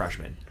juniors and a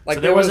freshman. Like,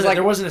 so there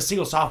wasn't a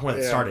single sophomore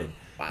that started.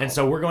 Wow. And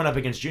so we're going up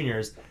against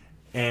juniors,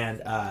 and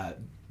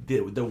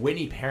the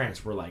Whitney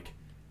parents were like,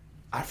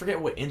 I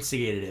forget what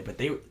instigated it, but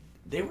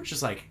they were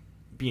just, like,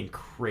 being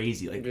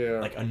crazy,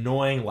 like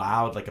annoying,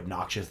 loud, like,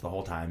 obnoxious the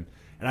whole time.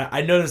 And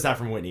I noticed that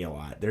from Whitney a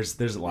lot. There's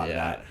a lot of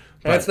that.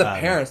 And it's the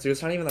parents, dude.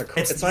 It's not even their.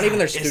 It's not even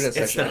their student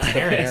section. It's the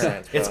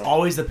parents. It's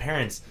always the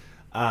parents.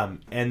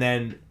 And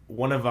then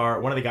one of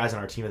the guys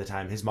on our team at the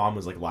time, his mom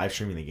was, like, live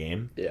streaming the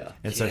game. Yeah.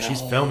 And so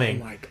she's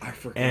filming. Oh my God, I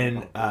forgot.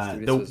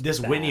 And this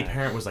Whitney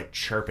parent was, like,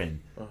 chirping,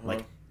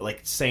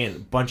 like saying a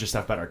bunch of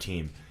stuff about our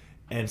team.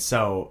 And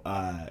so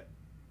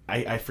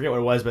I forget what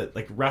it was, but,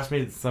 like, refs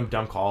made some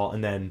dumb call,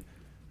 and then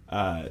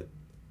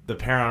the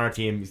parent on our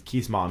team,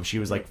 Keith's mom, she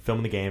was, like,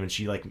 filming the game, and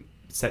she, like,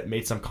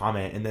 made some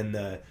comment, and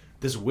then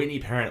this Whitney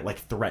parent, like,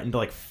 threatened to,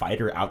 like, fight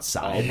her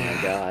outside. Oh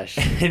my gosh.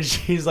 And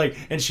she's like,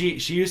 and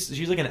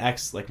she's like an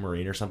ex, like,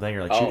 Marine or something,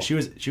 or like she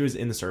was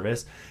in the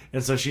service,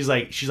 and so she's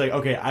like,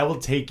 okay, I will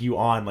take you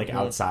on, like,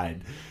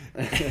 outside.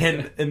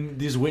 and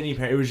these Whitney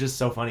parents, it was just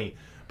so funny.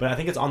 But I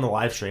think it's on the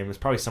live stream. It's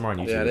probably somewhere on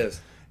YouTube. Yeah, it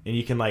is. And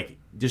you can, like,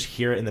 just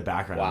hear it in the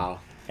background. Wow.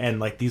 And,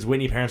 like, these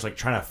Whitney parents, like,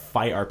 trying to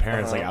fight our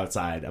parents, like,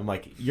 outside. I'm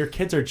like, your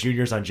kids are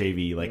juniors on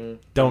JV. Like,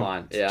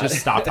 don't just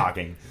stop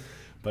talking.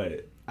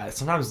 But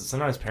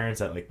sometimes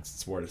parents at, like,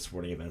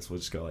 sporting events will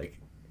just go, like,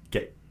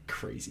 get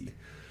crazy.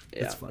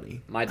 Yeah. It's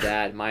funny. My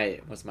dad,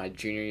 was my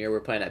junior year. We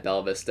were playing at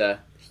Bella Vista.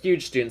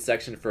 Huge student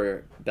section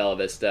for Bella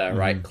Vista,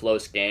 right?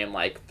 Close game,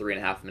 like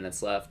 3.5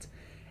 minutes left.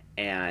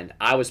 And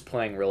I was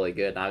playing really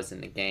good, and I was in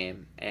the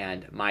game.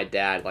 And my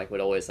dad, like, would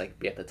always, like,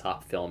 be at the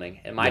top filming.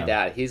 And my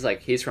dad,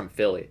 he's from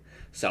Philly,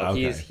 so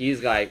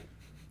he's like,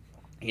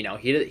 you know,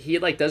 he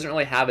like doesn't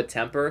really have a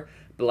temper,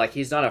 but, like,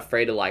 he's not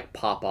afraid to, like,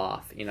 pop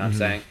off. You know what I'm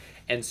saying?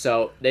 And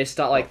so they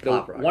start, like,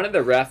 one of the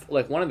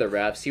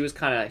refs,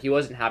 he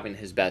wasn't having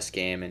his best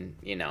game, and,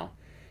 you know,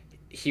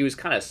 he was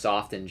kind of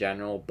soft in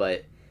general,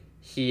 but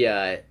he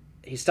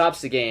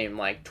stops the game,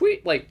 like,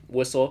 tweet, like,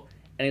 whistle.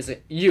 And he's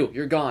like,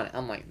 you're gone.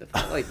 I'm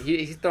like,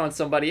 he's throwing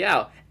somebody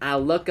out. And I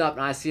look up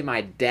and I see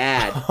my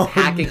dad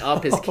hacking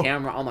up his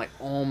camera. I'm like,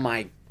 oh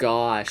my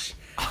gosh.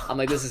 I'm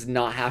like, this is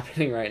not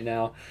happening right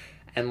now.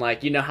 And,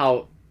 like, you know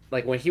how,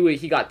 like, when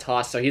he got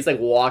tossed, so he's, like,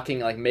 walking,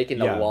 like, making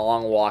the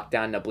long walk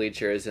down the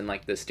bleachers in,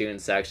 like, the student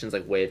sections,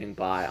 like, waving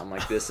by. I'm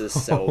like, this is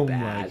so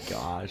bad. Oh my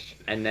gosh.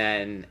 And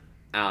then,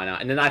 I don't know.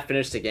 And then I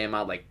finished the game.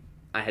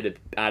 I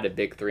had a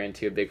big 3 and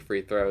 2 big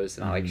free throws,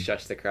 and I, like,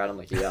 shushed the crowd. I'm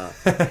like, yeah.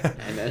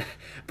 And then,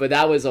 but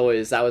that was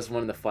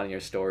one of the funnier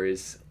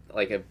stories.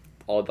 Like, of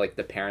all, like,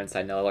 the parents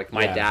I know, like,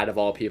 my dad of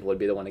all people would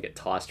be the one to get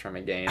tossed from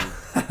a game.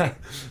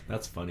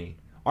 That's funny.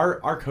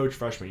 Our coach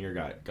freshman year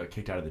got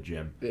kicked out of the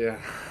gym. Yeah,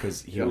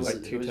 because he was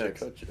like 2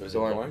 ticks. Was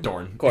it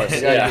Dorn? Of course,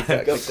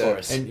 of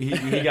course. And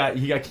he got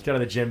kicked out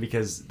of the gym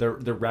because the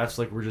refs,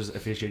 like, were just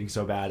officiating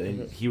so bad,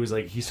 and he was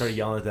like, he started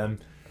yelling at them,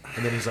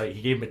 and then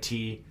he gave him a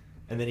tee.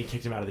 And then he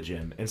kicked him out of the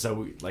gym, and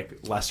so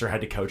Lester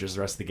had to coach us the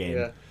rest of the game.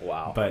 Yeah.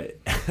 Wow. But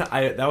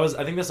I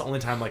think that's the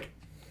only time, like,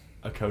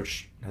 a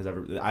coach has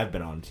ever. I've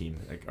been on a team,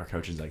 like, our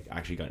coach has, like,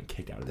 actually gotten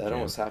kicked out of the gym. That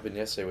almost happened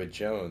yesterday with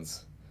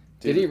Jones.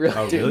 Did he really?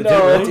 Oh, Dude,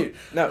 really?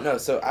 No.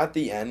 So at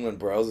the end, when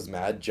Burrows was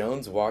mad,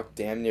 Jones walked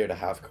damn near to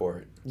half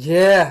court.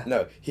 Yeah.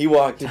 No, he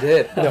walked. He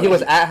did. No, he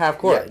was at half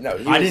court. Yeah,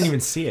 I didn't even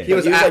see it. He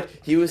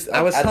was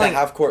at the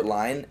half court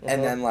line,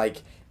 and then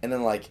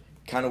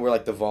kind of where,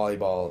 like, the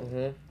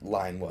volleyball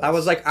line was.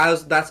 I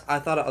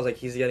thought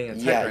he's getting a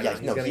tech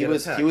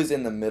he was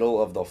in the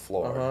middle of the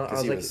floor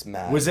because he was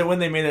mad. Was it when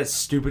they made that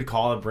stupid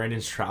call at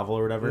Brandon's travel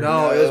or whatever?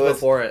 No, it was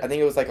before it. I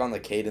think it was, like, on the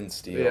Cadence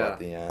steal at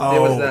the end. Oh,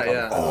 it was that,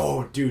 yeah.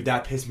 Oh, dude,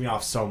 that pissed me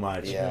off so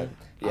much. Yeah.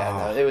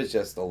 Yeah, no, it was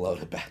just a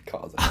load of bad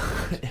calls.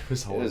 It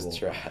was horrible. It was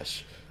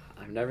trash.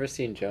 I've never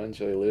seen Jones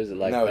really lose it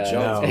like No, that.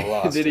 Jones No.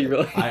 lost. Did he it.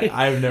 really?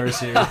 I've never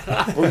seen.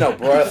 Well,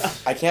 no,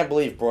 I can't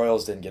believe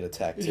Broyles didn't get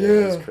attacked too.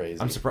 It was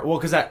crazy. I'm surprised. Well,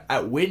 because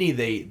at Whitney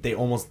they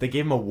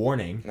gave him a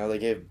warning. No, they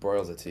gave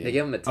Broyles a tee. They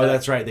gave him a tee. Oh,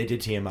 that's right. They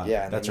did tee him up.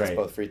 Yeah, and that's they missed right.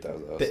 both free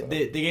throws though.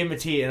 They gave him a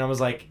tee, and I was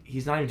like,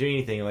 he's not even doing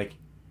anything. Like,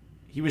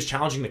 he was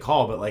challenging the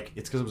call, but like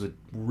it's because it was a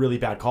really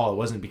bad call. It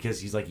wasn't because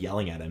he's like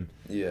yelling at him.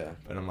 Yeah.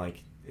 But I'm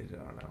like, I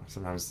don't know.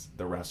 Sometimes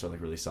the refs are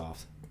like really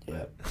soft.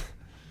 Yeah. But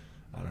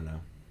I don't know.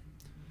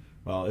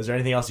 Well, is there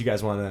anything else you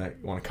guys want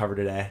to cover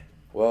today?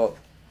 Well,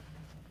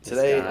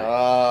 today.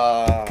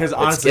 Because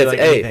honestly,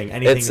 anything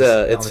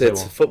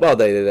It's football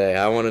day today.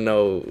 I want to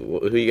know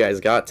who you guys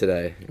got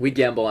today. We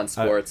gamble on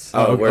sports.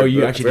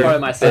 You actually Part did?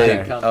 of my side Okay.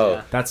 income. Oh,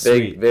 Yeah. That's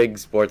big sweet. big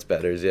sports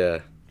bettors. Yeah.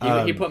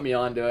 He put me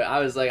onto it. I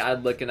was like,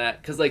 I'm looking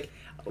at, cause like,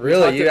 we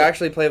Really? talked You about-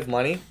 actually play with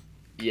money?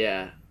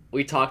 Yeah,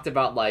 we talked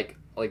about like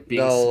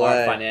being No smart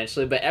way.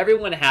 financially, but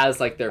everyone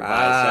has like their vice.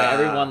 Right?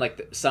 Everyone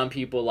some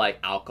people like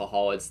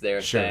alcohol; it's their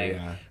Sure, thing.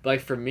 yeah. But like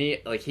for me,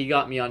 like he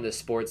got me onto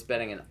sports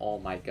betting, and oh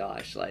my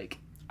gosh, like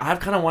I've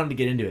kind of wanted to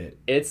get into it.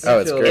 it's Oh,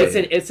 it's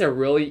great. it's a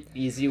really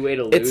easy way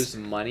to lose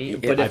money.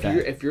 But I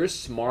bet. if you're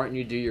smart and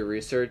you do your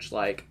research,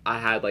 like I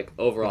had like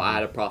overall, I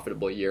had a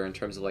profitable year in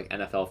terms of like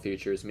NFL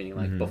futures, meaning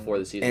like before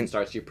the season And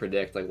starts, you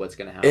predict like what's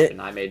gonna happen.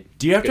 I made.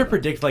 Do you have to good money.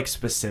 predict like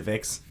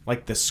specifics,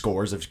 like the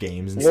scores of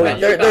games and Well, stuff?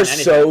 bet there's on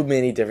so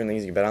many different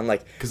things you can bet on.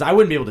 Like, Because I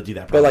wouldn't be able to do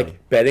that. but Probably.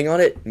 like betting on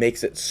it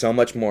makes it so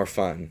much more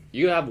fun.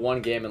 You have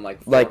one game and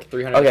like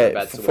 300 okay,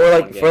 bets to for win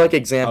like one for game. like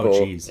example.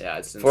 oh jeez. Yeah,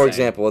 it's insane. For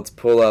example, let's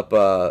pull up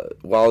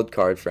wild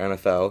card for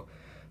NFL.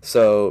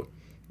 So,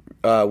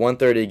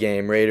 1:30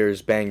 game,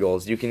 Raiders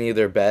Bengals. You can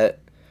either bet.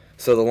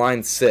 So the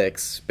line's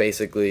 6,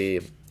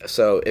 basically.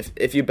 So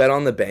if you bet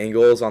on the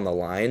Bengals on the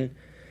line,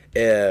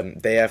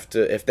 they have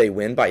to. If they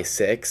win by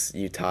 6,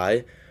 you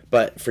tie.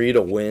 But for you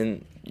to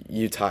win,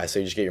 you tie. So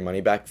you just get your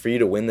money back. For you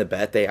to win the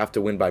bet, they have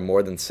to win by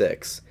more than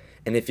 6.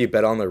 And if you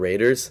bet on the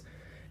Raiders,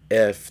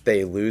 if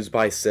they lose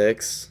by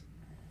 6,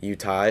 you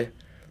tie.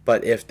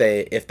 But if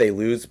they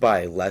lose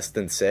by less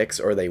than 6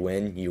 or they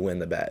win, you win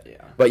the bet. Yeah.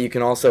 But you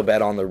can also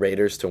bet on the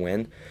Raiders to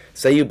win.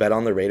 Say you bet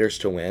on the Raiders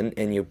to win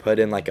and you put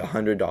in like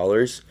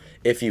 $100.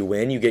 If you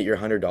win, you get your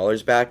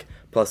 $100 back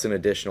plus an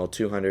additional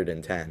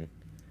 $210.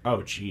 Oh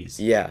jeez.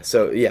 Yeah.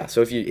 So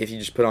if you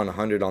just put on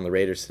 $100 on the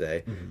Raiders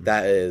today,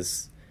 that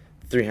is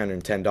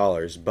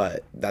 $310.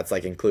 But that's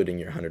like including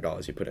your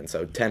 $100 you put in. So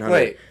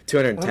Wait,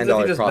 $210 What if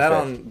you just profit. bet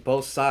on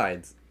both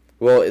sides?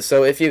 Well,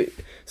 so if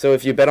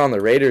you bet on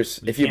the Raiders,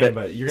 if you can, bet,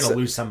 but you're gonna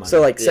lose some money.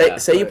 So like say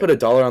Yeah, you put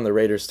 $1 on the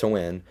Raiders to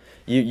win,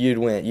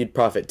 you'd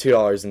profit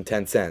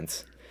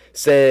 $2.10.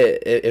 Say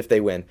if they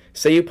win,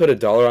 say you put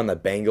 $1 on the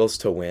Bengals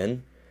to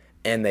win,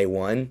 and they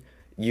won,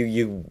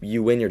 you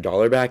win your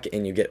dollar back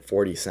and you get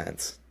 40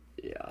 cents.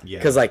 Yeah. Yeah.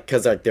 Because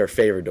they're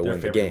favored to They're win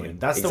the favored to game. win.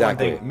 That's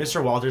exactly. the one thing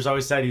Mr. Walters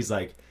always said. He's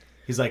like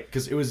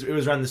because it was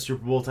around the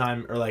Super Bowl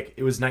time or like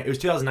it was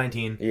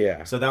 2019.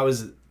 Yeah. So that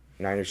was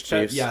Niners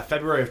Chiefs.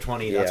 February of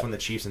 20. That's Yeah. when the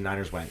Chiefs and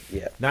Niners went.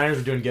 Yeah. Niners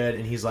were doing good,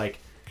 and he's like,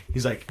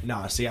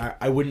 nah. See,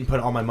 I wouldn't put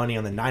all my money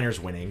on the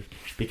Niners winning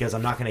because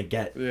I'm not gonna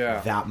get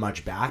that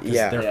much back. 'Cause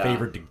they're Yeah.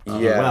 favored to do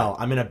Yeah. well.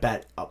 I'm gonna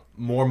bet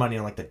more money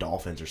on like the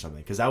Dolphins or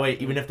something because that way,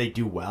 even if they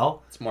do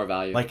well, It's more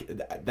value. like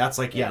that's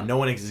like no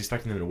one is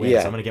expecting them to win.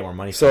 Yeah. So I'm gonna get more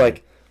money. So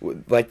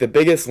like the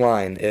biggest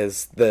line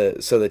is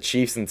the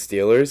Chiefs and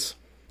Steelers.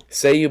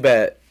 Say you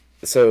bet.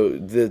 So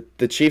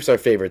the Chiefs are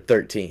favored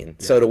 13.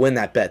 Yeah. So to win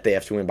that bet, they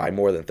have to win by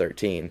more than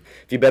 13.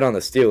 If you bet on the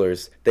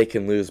Steelers, they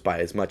can lose by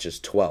as much as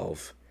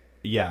 12.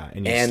 yeah,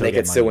 And they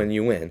could still win.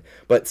 You win.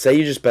 But say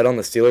you just bet on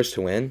the Steelers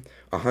to win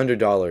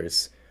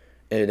 $100,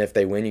 and if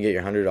they win, you get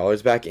your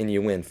 $100 back, and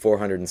you win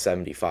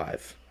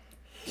 $475.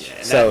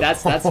 And so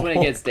that's when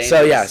it gets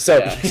dangerous. So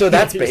that's You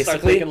start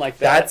basically thinking like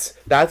that.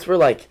 that's where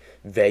like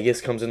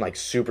Vegas comes in like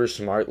super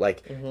smart.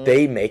 Like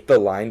they make the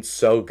line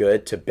so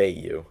good to bait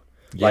you.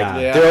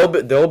 Like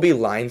there'll be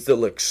lines that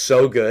look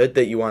so good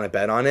that you want to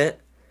bet on it,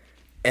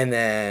 and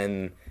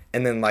then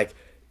like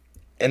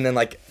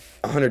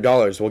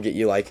 $100 will get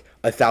you like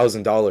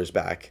 $1,000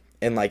 back,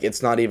 and like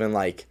it's not even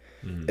like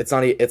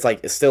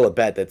it's still a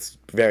bet that's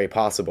very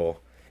possible,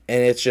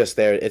 and it's just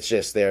there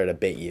to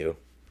bait you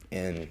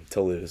and to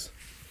lose.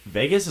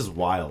 Vegas is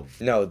wild.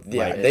 No,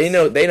 yeah, Like,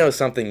 they know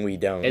something we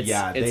don't. They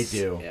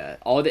do. Yeah,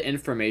 all the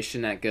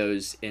information that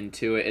goes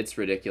into it, it's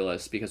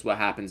ridiculous because what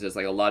happens is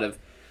like a lot of.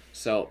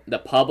 So the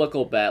public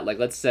will bet, like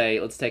let's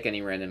take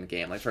any random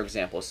game, like for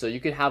example, so you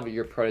could have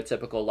your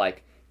prototypical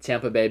like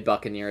Tampa Bay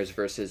Buccaneers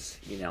versus,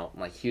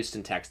 like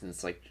Houston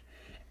Texans. Like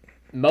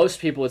most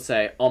people would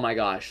say, oh my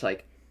gosh,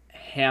 like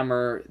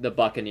hammer the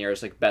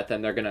Buccaneers, like bet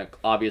them, they're going to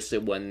obviously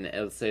win.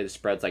 Let's say the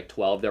spread's like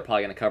 12, they're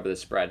probably going to cover the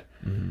spread.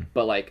 Mm-hmm.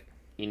 But like,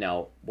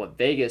 what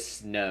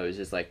Vegas knows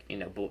is like,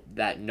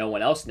 that no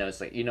one else knows,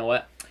 like, you know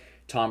what?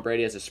 Tom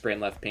Brady has a sprained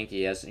left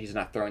pinky. He's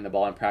not throwing the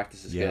ball in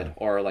practice as good.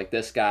 Or, like,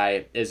 this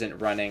guy isn't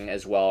running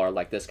as well. Or,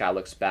 like, this guy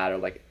looks bad. Or,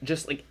 like,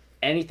 just, like,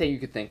 anything you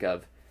could think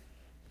of,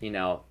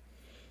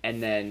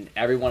 and then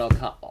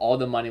all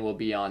the money will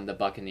be on the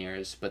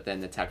Buccaneers, but then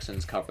the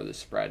Texans cover the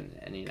spread,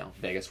 and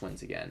Vegas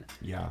wins again.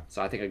 Yeah.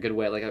 So I think a good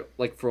way,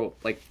 for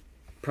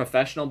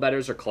professional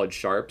bettors are called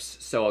sharps.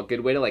 So a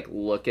good way to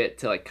look at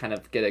to kind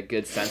of get a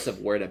good sense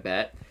of where to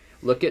bet.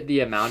 Look at the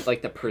amount,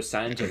 the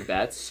percentage of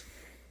bets.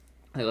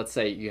 Let's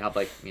say you have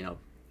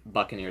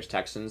Buccaneers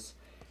Texans,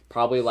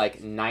 probably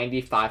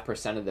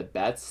 95% of the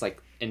bets,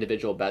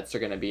 individual bets, are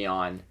going to be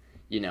on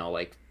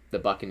the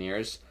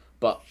Buccaneers.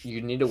 But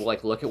you need to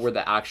look at where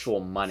the actual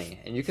money,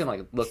 and you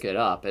can look it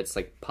up. It's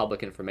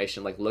public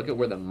information. Look at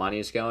where the money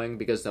is going,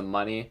 because the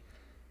money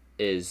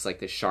is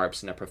the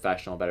sharps and the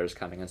professional bettors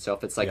coming in. So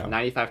if it's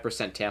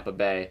 95% Tampa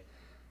Bay,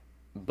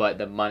 but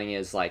the money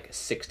is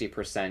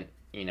 60%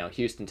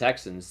 Houston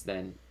Texans,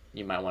 then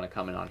you might want to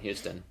come in on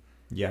Houston.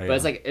 Yeah.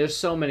 But it's there's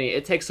so many.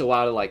 It takes a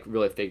while to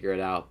really figure it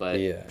out. But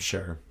Yeah.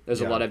 Sure.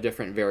 there's a lot of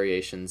different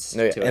variations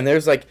No, to it. and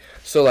there's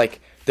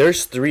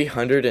there's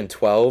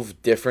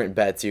 312 different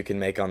bets you can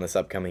make on this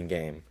upcoming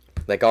game.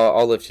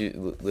 I'll list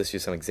you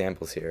some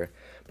examples here.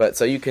 But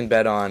so you can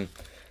bet on,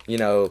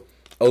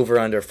 over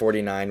under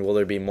 49. Will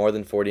there be more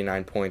than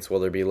 49 points? Will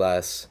there be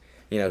less?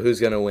 Who's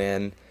going to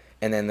win?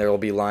 And then there will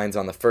be lines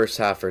on the first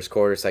half, first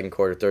quarter, second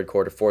quarter, third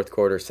quarter, fourth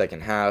quarter,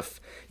 second half.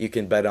 You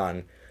can bet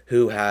on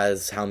who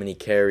has how many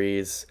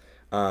carries,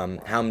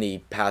 how many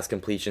pass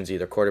completions,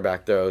 either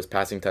quarterback throws,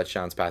 passing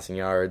touchdowns, passing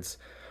yards.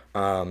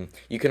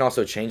 You can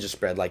also change the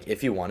spread.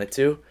 If you wanted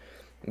to,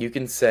 you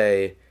can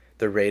say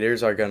the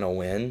Raiders are going to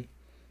win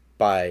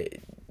by,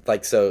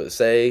 so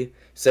say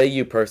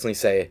you personally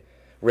say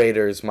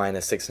Raiders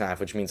minus 6.5,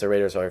 which means the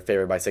Raiders are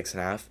favored by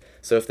 6.5.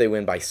 So if they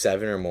win by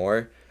 7 or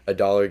more,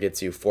 $1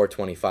 gets you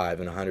 $4.25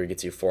 and 100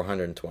 gets you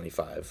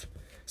 $425.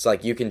 So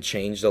you can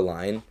change the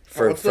line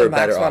for what's the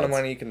max better amount odds. of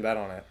money you can bet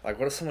on it? What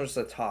if someone just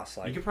a toss?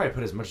 You can probably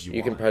put as much as you want.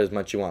 You can put as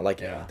much as you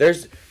want. Yeah.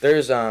 There's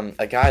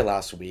a guy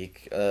last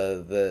week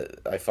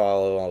I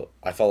follow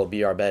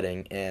BR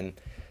betting, and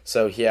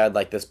so he had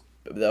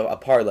a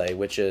parlay,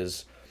 which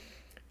is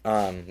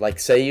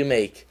say you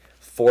make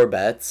 4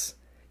 bets,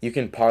 you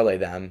can parlay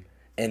them,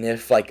 and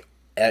if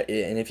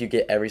you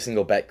get every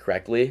single bet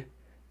correctly,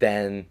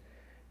 then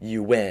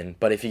you win.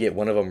 But if you get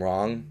one of them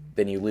wrong,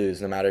 then you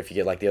lose, no matter if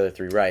you get the other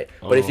 3 right.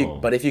 But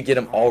if you get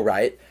them all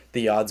right,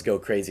 the odds go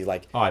crazy.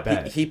 I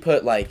bet. He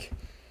put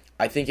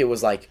I think it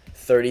was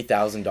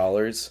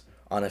 $30,000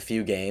 on a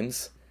few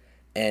games,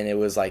 and it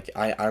was I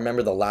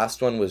remember the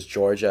last one was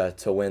Georgia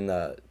to win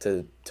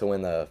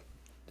the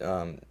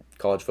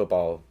college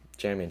football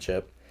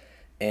championship,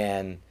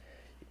 and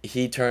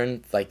he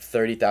turned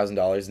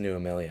 $30,000 into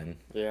 $1 million.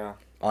 Yeah.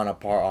 On a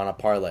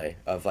parlay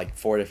of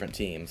 4 different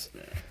teams.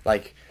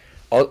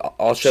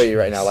 I'll show you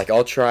right now.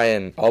 I'll try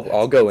and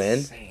I'll go in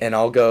insane. and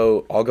I'll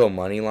go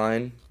money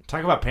line.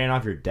 Talk about paying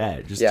off your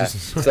debt.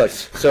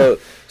 So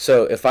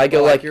if I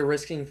go you're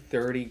risking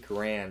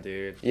 $30,000,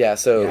 dude. yeah.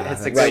 So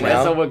It's a right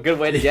now, good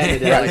way to get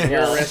it.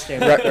 You're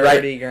risking Right-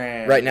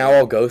 $30,000. right now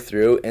I'll go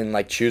through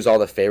and choose all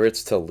the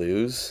favorites to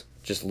lose,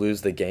 just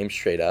lose the game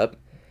straight up,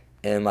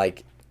 and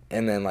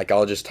then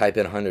I'll just type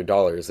in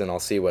 $100 and I'll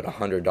see what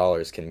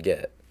 $100 can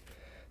get.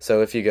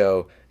 So if you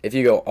go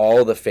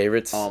all the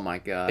favorites, Oh my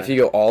god! if you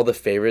go all the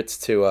favorites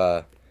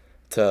to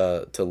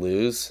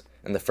lose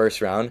in the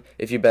first round,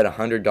 if you bet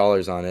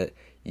 $100 on it,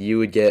 you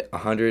would get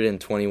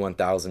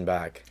 121,000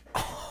 back.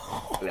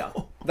 Yeah.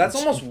 That's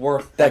almost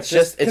worth. That's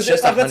just it's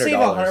just let's save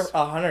 $100.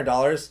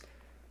 $100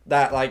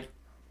 that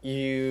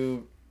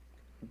you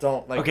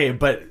don't Okay,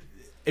 but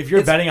if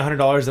you're betting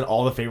 $100 and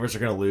all the favorites are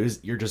going to lose,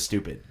 you're just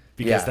stupid.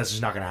 Because Yeah. that's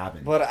just not going to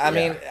happen. But I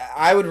mean,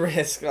 I would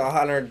risk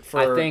 100 for.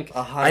 I think-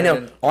 100. I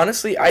know.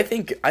 Honestly, I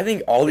think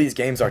all these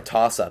games are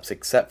toss-ups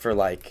except for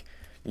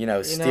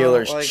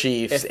Steelers,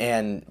 Chiefs,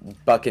 and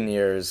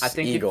Buccaneers, I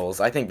think Eagles.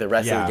 I think the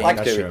rest Yeah, of the games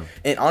that's too. true.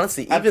 And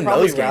honestly, I'd even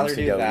probably those games rather could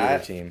do go that.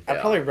 either team. I'd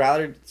probably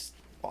rather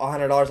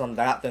 $100 on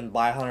that than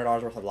buy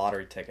 $100 worth of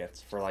lottery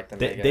tickets for the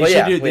They mega. should Well,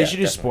 yeah, do yeah,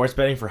 definitely. Sports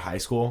betting for high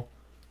school.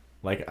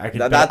 I could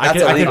That's bet, I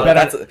could illegal. bet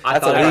That's on, I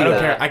that's thought- I illegal. don't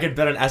care. I could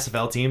bet on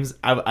SFL teams.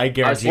 I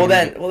guarantee. Well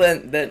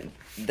then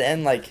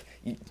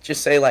you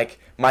just say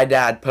my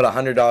dad put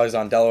 $100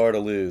 on Delaware to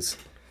lose.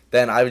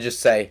 Then I would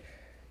just say,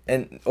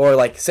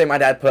 say my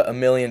dad put $1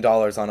 million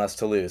on us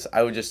to lose.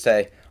 I would just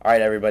say, all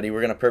right, everybody,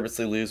 we're gonna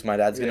purposely lose. My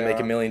dad's gonna make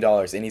 $1 million,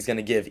 and he's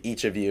gonna give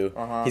each of you.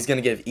 He's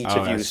gonna give each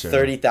of you that's true.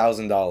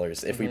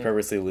 $30,000 if we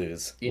purposely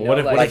lose. You What know,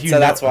 if- what if you So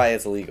know- that's why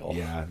it's illegal.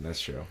 Yeah, that's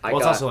true. I Well,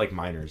 it's got- also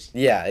minors.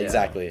 Yeah,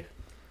 exactly.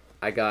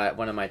 I got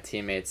one of my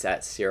teammates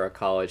at Sierra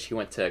College. He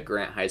went to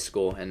Grant High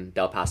School in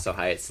Del Paso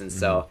Heights, and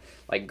so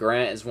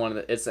Grant is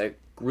it's a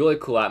really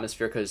cool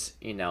atmosphere because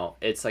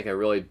it's a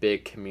really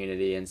big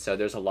community, and so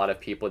there's a lot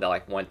of people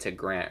that went to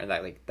Grant or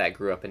that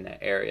grew up in that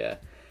area,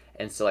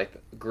 and so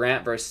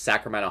Grant versus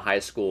Sacramento High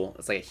School,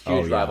 it's a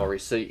huge rivalry.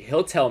 So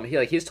he'll tell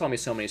me he's told me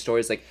so many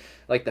stories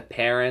like the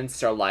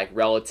parents or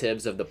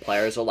relatives of the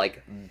players will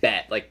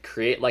bet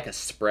create a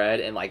spread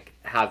and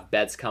have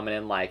bets coming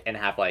in and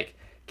have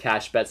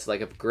cash bets.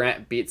 If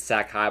Grant beats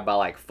Sac High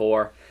by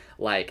 4,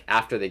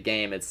 after the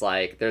game, it's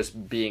there's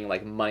being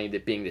money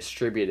being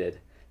distributed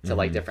to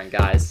like different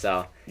guys.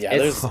 So Yeah,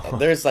 it's,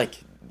 there's like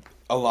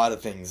a lot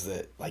of things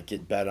that like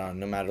get bet on,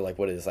 no matter like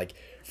what it is. Like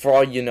for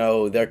all you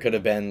know, there could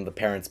have been the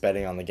parents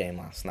betting on the game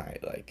last night.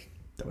 Like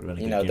That would have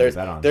been a you good know, game to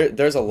bet on.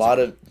 there's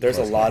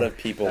a lot of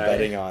people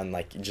betting on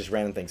like just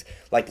random things.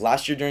 Like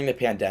last year during the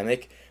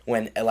pandemic,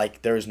 when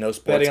like there was no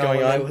sports Betting on going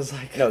when on. it was,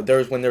 like- No,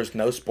 when there was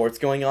no sports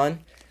going on.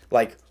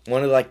 Like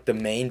one of like the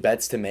main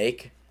bets to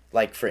make,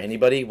 like for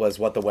anybody, was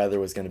what the weather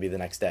was going to be the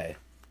next day.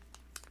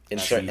 In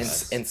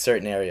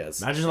certain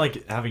areas. Imagine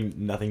like having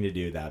nothing to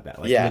do that bad.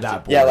 Like, Yeah, you're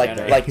that bored. yeah,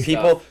 Generate like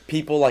stuff.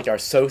 people like are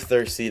so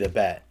thirsty to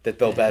bet that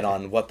they'll bet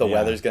on what the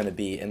weather's going to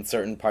be in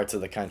certain parts of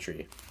the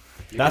country.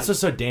 That's what's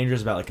so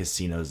dangerous about like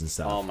casinos and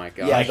stuff. oh my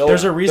god. Yeah, Like, they'll-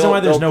 there's a reason they'll- why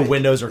there's they'll no bait-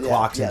 windows or yeah,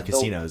 clocks yeah, in they'll-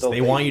 casinos. they'll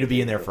They bait want you you to be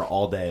to in there do for it.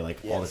 all day, like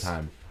all the Yes.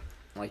 time.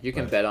 Like you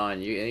can bet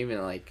on you, and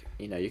even like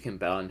you can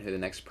bet on who the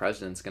next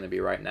president's going to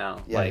be right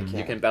now. Yeah, like you you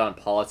can. can bet on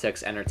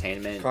politics,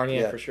 entertainment. Kanye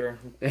Yeah. for sure.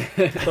 Throw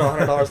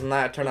 $100 in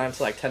that, turn that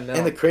into like 10 mil.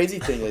 And the crazy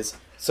thing is,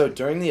 so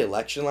during the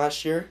election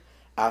last year,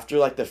 after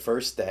like the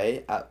first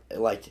day, at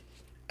like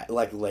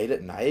late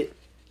at night,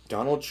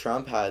 Donald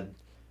Trump had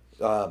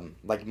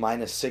like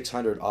minus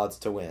 600 odds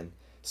to win.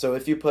 So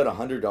if you put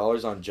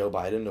 $100 on Joe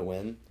Biden to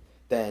win,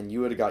 then you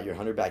would have got your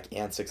 100 back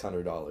and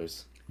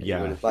 $600.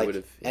 Yeah. Like,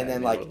 and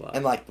then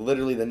like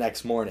literally the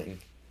next morning,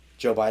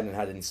 Joe Biden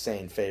had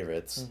insane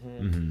favorites.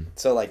 Mm-hmm.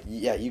 So like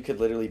yeah, you could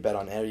literally bet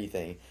on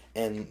everything,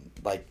 and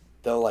like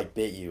they'll like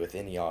bait you with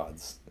any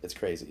odds. It's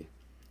crazy.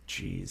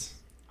 Jeez.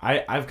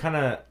 I've kind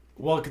of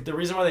the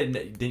reason why they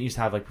didn't used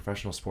to have like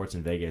professional sports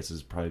in Vegas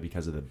is probably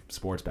because of the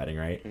sports betting,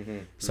 right? Mm-hmm.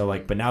 So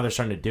like, but now they're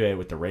starting to do it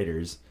with the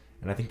Raiders,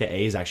 and I think the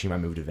A's actually might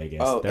move to Vegas.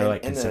 Oh, they're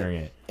like and considering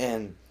it.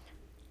 And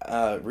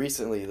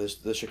recently,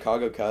 the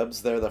Chicago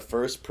Cubs, they're the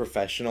first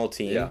professional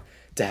team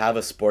to have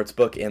a sports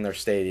book in their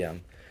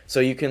stadium. So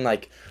you can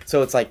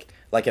it's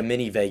like a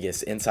mini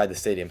Vegas inside the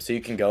stadium. So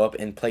you can go up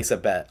and place a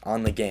bet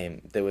on the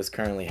game that was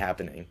currently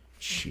happening.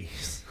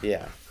 Jeez.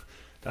 Yeah.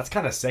 That's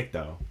kind of sick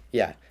though.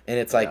 Yeah. And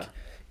it's like,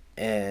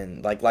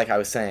 and like I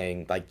was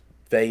saying, like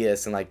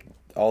Vegas and like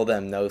all of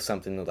them know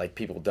something that like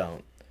people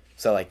don't.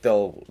 So like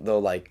they'll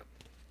like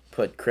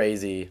put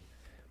crazy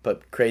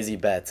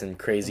bets and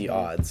crazy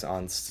odds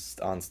on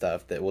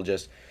stuff that will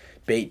just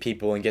bait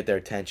people and get their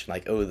attention.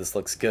 Like, oh, this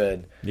looks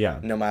good. Yeah.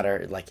 No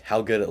matter like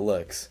how good it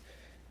looks,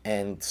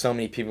 and so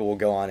many people will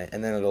go on it,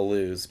 and then it'll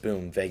lose.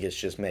 Boom! Vegas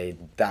just made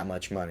that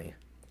much money.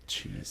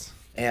 Jeez.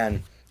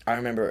 And I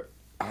remember,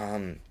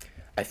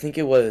 I think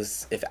it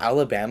was if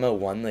Alabama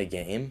won the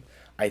game,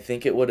 I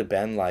think it would have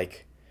been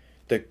like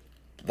the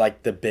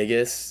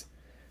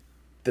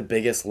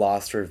biggest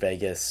loss for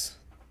Vegas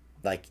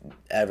like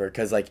ever,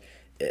 because like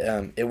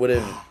it would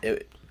have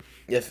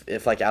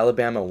if like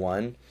Alabama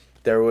won,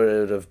 there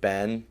would have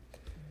been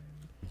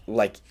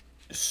like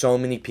so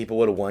many people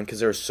would have won, because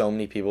there were so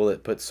many people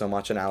that put so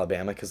much on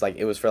Alabama, because like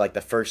it was for like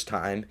the first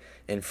time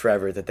in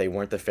forever that they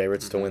weren't the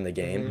favorites to win the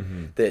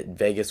game, that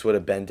Vegas would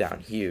have been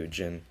down huge.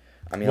 And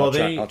I mean, Well,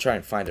 I'll try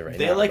and find it right now.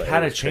 They like but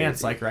had it a was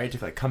chance, crazy. like right,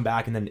 to like come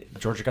back, and then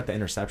Georgia got the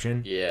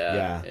interception.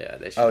 Yeah.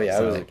 They should Oh yeah,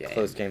 it have was a the game.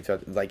 close game.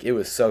 Like it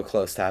was so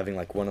close to having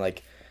like one of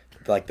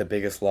like the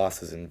biggest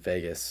losses in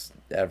Vegas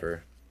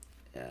ever.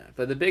 Yeah,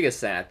 but the biggest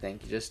thing I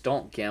think, just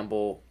don't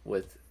gamble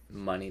with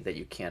money that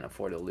you can't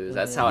afford to lose.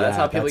 That's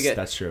how people get.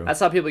 That's true. That's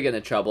how people get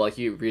into trouble. Like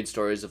you read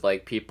stories of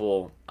like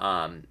people,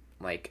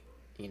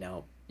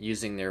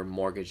 using their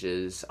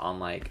mortgages on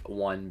like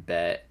one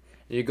bet.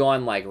 You go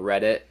on like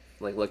Reddit,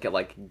 like look at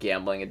like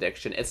gambling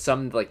addiction. It's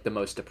some like the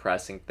most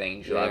depressing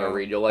things you'll ever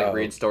read. You'll like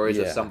read stories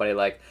of somebody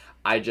like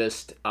I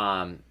just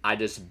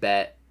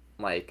bet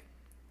like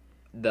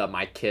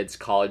my kids'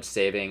 college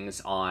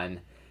savings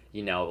on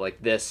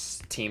like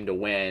this team to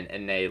win,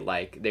 and they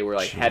were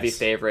like heavy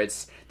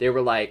favorites. They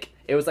were like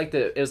it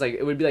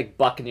would be like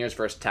Buccaneers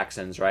versus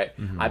Texans, right?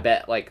 I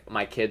bet like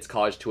my kids'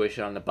 college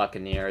tuition on the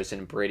Buccaneers,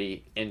 and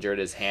Brady injured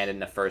his hand in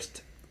the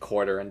first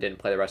quarter and didn't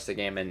play the rest of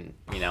the game, and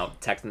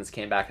Texans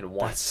came back and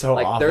won. That's so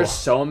like awful. There's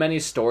so many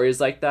stories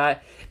like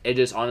that. It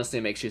just honestly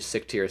makes you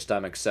sick to your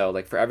stomach. So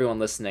like for everyone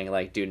listening,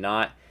 like do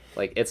not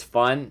like it's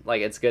fun,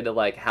 like it's good to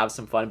like have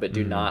some fun, but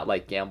do not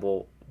like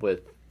gamble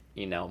with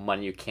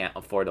money you can't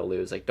afford to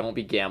lose. Like don't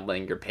be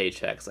gambling your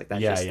paychecks. Like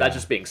that's that's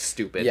just being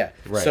stupid. Yeah.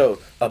 Right. So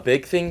a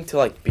big thing to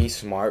like be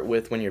smart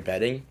with when you're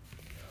betting,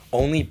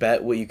 only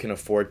bet what you can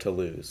afford to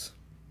lose.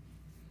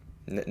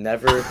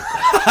 Never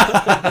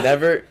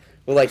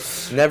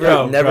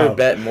Bro.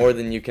 bet more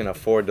than you can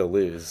afford to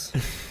lose.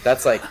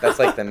 That's like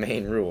the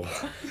main rule.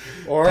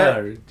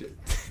 Or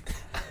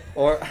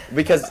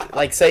Because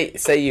like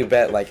say you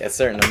bet like a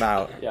certain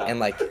amount, and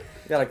like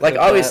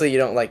obviously you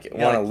don't like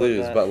want to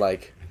lose, but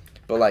like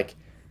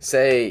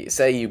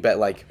say you bet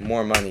like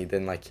more money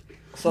than like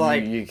so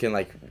like you can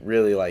like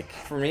really like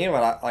for me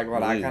what I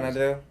lose. kind of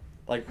do,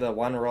 like the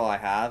one rule I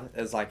have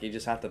is like you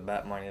just have to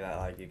bet money that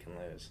like you can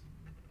lose.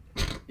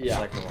 Yeah.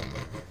 Like the one.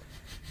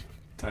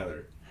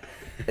 Tyler.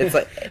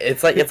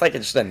 it's like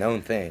just a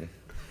known thing.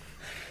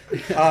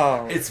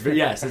 Oh. It's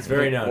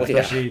very known, Well,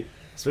 yeah.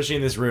 especially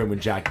in this room when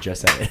Jack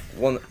just said it.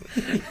 Well,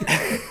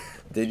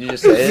 Did you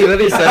just say it? He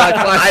literally said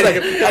that 5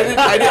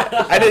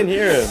 seconds. I didn't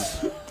hear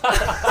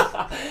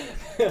him.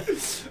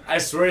 I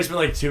swear it's been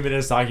like 2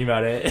 minutes talking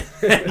about it.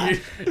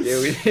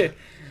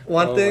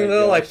 One thing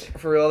though, like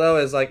for real though,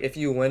 is like if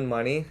you win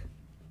money,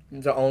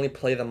 to only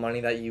play the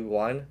money that you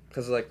won,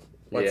 because like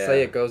let's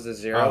say it goes to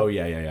 0. Oh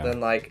yeah. Then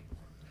like,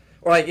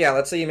 or like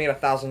let's say you made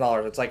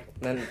 $1,000. It's like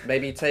then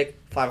maybe take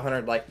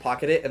 500, like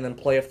pocket it, and then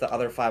play with the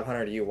other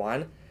 500 you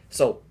won.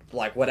 So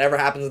like whatever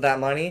happens with that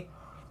money,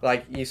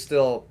 like you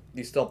still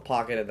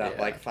pocketed that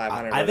like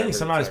 500. I think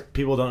sometimes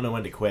people don't know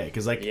when to quit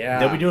because like Yeah.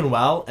 they'll be doing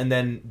well and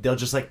then they'll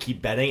just like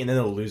keep betting and then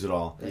they'll lose it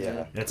all. Yeah.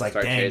 And it's like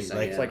Start dang, chasing,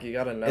 like it's like you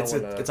gotta know.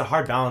 it's a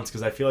hard balance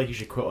because I feel like you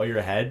should quit while you're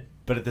ahead,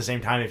 but at the same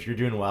time if you're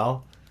doing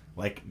well,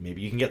 like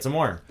maybe you can get some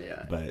more.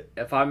 Yeah. But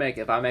If I make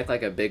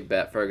like a big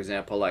bet, for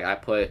example, like I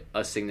put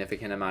a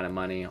significant amount of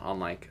money on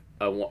like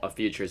a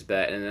futures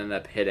bet and it ended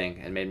up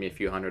hitting and made me a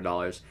few $100.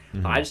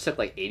 Mm-hmm. I just took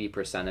like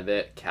 80% of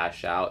it,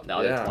 cash out. The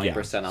other Yeah.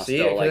 20% I'll See,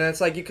 still and like.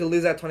 it's like you could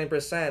lose that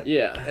 20%.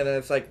 Yeah. And then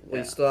it's like you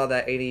Yeah. still have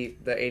that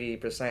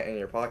 80% in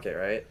your pocket,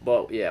 right?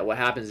 Well, yeah, what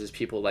happens is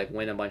people like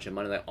win a bunch of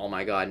money, like, oh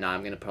my god, nah,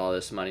 I'm gonna put all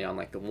this money on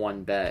like the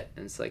one bet,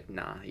 and it's like,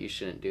 nah, you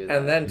shouldn't do that.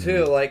 And then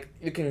too, like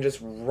you can just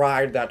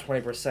ride that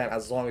 20%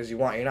 as long as you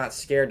want. You're not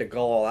scared to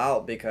go all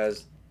out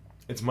because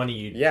it's money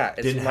you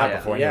it's didn't have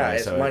before anyway.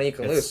 it's so money you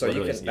can it's lose. So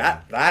you literally-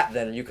 can that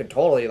then you could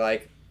totally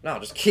like no,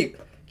 just keep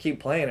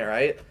playing it,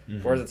 right?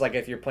 Mhm. Whereas it's like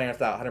if you're playing with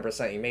that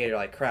 100% you made, you're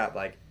like crap,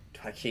 like do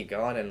I keep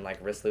going and like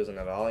risk losing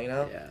it all, you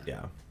know?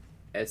 Yeah.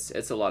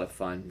 It's a lot of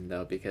fun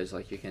though because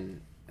like you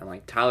can, and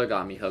like Tyler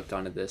got me hooked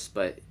onto this,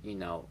 but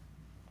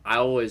I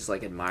always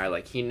like admire,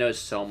 like he knows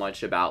so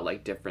much about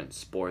like different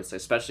sports,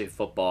 especially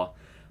football.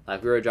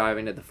 Like we were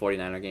driving to the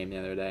 49er game the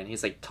other day and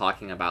he's like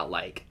talking about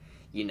like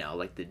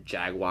like the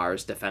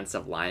Jaguars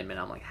defensive lineman.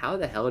 I'm like, how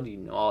the hell do you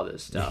know all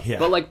this stuff? Yeah.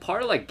 But like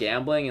part of like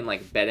gambling and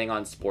like betting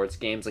on sports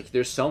games, like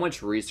there's so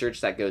much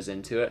research that goes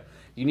into it.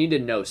 You need to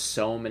know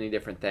so many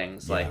different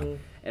things. Like,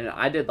 and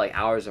I did like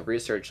hours of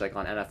research like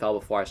on NFL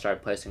before I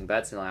started placing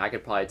bets, and like I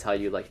could probably tell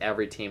you like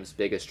every team's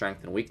biggest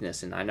strength and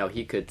weakness, and I know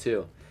he could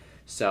too.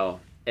 So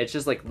it's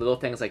just like little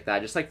things like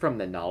that, just like from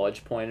the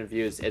knowledge point of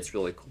view, it's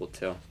really cool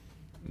too.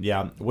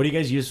 Yeah. What do you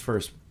guys use for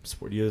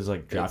sport? Do you use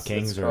like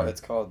DraftKings or?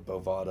 It's called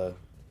Bovada.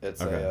 It's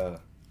Okay.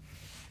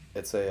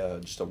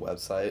 just a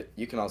website.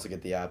 You can also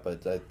get the app,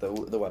 but the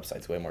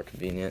website's way more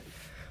convenient.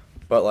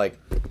 But like,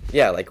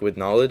 yeah, like with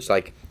knowledge,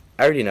 like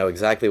I already know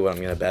exactly what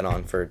I'm gonna bet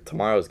on for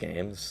tomorrow's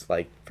games,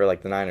 like for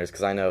like the Niners,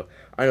 because I know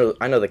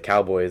the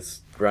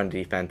Cowboys' run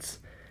defense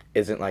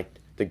isn't like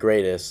the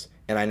greatest,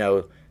 and I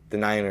know the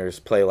Niners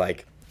play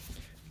like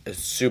a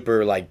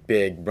super like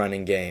big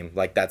running game,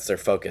 like that's their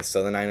focus.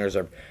 So the Niners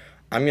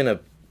I'm gonna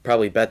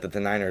probably bet that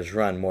the Niners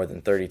run more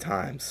than 30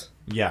 times.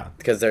 Yeah.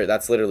 Because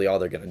that's literally all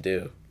they're gonna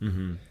do.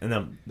 Mm-hmm. And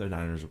then the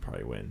Niners will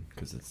probably win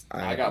because it's.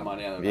 I got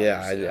money on the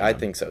Yeah, Niners. I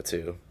think so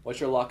too. What's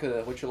your lock of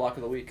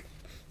the week?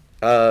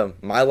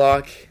 My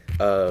lock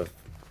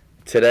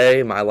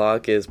today, my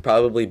lock is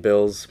probably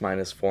Bills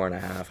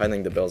 -4.5. I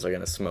think the Bills are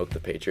gonna smoke the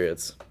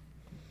Patriots.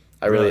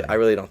 I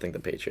really don't think the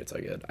Patriots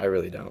are good. I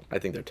really don't. I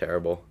think they're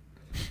terrible.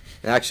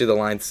 And actually, the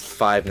line's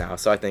 5 now,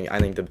 so I think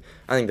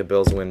the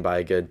Bills win by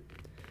a good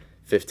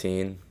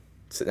 15.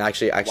 So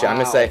actually, Wow.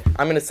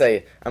 I'm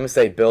gonna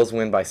say Bills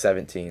win by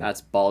 17.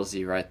 That's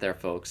ballsy right there,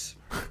 folks.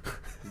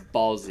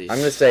 Ballsy. I'm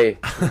gonna say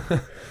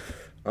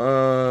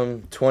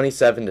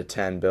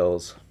 27-10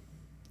 Bills.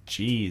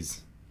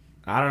 Jeez.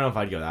 I don't know if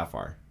I'd go that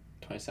far.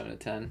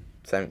 27-10.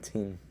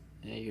 17.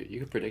 Yeah, you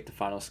could predict the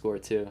final score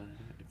too.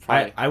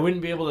 Probably. I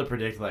wouldn't be able to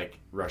predict like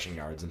rushing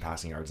yards and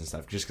passing yards and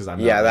stuff just because I'm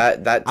Yeah,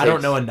 not, that I don't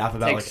takes- know enough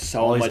about like takes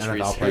so all these much NFL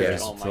research.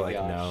 players Oh my to like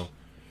gosh. know.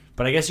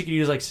 But I guess you could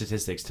use like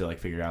statistics to like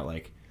figure out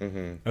like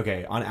Mm-hmm.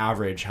 okay, on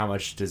average how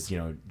much does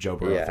Joe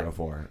Burrow Yeah. throw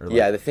for? Or, like,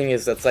 Yeah, the thing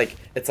is, it's like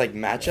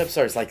matchups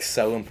are like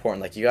so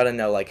important. Like you got to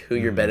know like who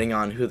you're betting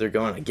on, who they're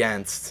going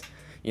against.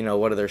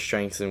 What are their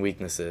strengths and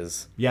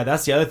weaknesses. Yeah,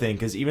 that's the other thing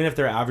because even if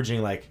they're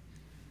averaging like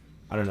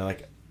I don't know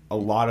like a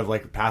lot of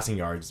like passing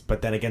yards,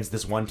 but then against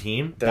this one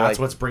team, They're, that's like-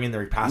 what's bringing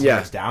their passing Yeah.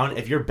 yards down.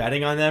 If you're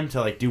betting on them to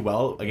like do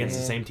well against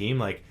the same team,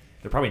 like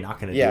they're probably not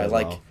going to do Yeah, as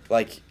well.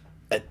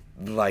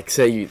 like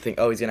say you think,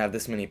 oh, he's gonna have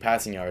this many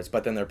passing yards,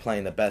 but then they're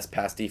playing the best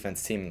pass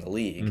defense team in the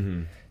league.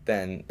 Mm-hmm.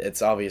 Then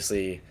it's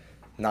obviously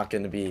not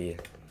going to be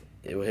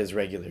his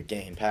regular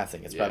game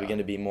passing. It's probably Yeah. going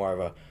to be more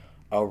of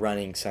a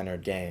running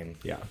centered game.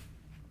 Yeah.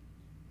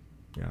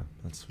 Yeah,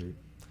 that's sweet.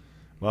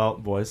 Well,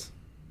 boys,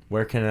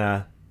 where can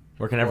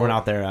everyone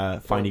out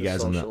there find you the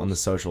guys on the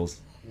socials?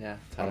 Yeah. On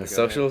Tyler, the go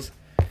socials,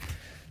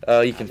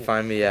 you can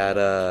find me at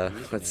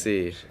let's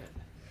see,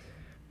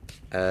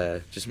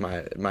 just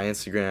my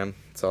Instagram.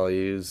 It's all I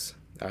use.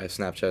 I have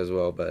Snapchat as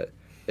well, but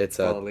it's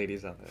all the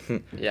ladies out there.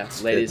 ahead. Yeah,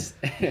 ladies.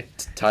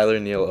 Tyler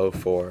Neal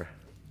 04.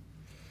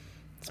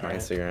 It's my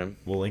Alright. Instagram.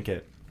 We'll link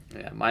it.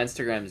 Yeah, my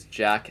Instagram is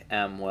Jack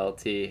M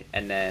Welty,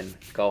 and then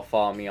go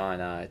follow me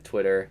on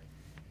Twitter.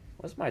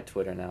 What's my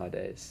Twitter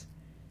nowadays?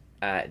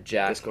 At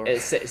Jack. Discord?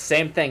 It's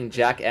same thing,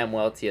 Jack M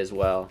Welty as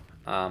well.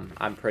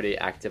 I'm pretty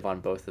active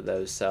on both of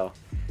those, so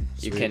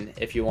you Sweet. can,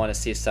 if you want to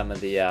see some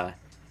of the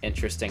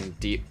interesting,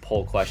 deep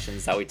poll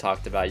questions that we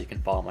talked about, you can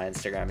follow my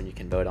Instagram and you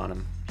can vote on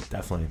them.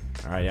 Definitely.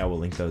 All right, yeah, we'll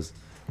link those.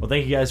 Well,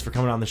 thank you guys for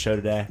coming on the show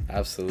today.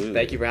 Absolutely.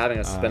 Thank you for having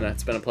us.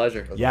 It's been a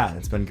pleasure. Yeah,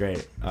 it's been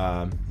great.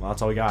 Well,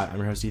 that's all we got. I'm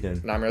your host,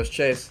 Ethan. And I'm Rose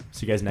Chase.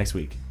 See you guys next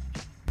week.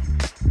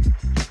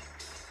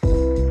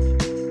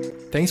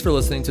 Thanks for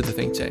listening to The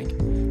Think Tank.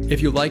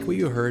 If you like what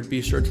you heard,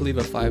 be sure to leave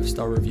a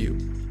 5-star review.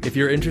 If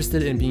you're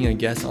interested in being a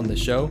guest on the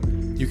show,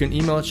 you can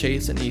email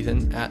Chase and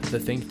Ethan at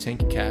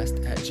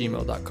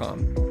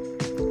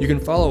thethinktankcast@gmail.com. You can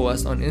follow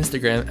us on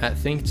Instagram at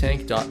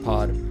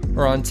thinktank.pod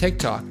or on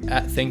TikTok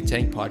at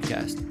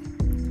thinktankpodcast.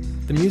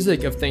 The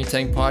music of Think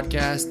Tank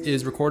Podcast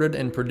is recorded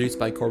and produced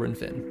by Corbin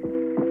Finn.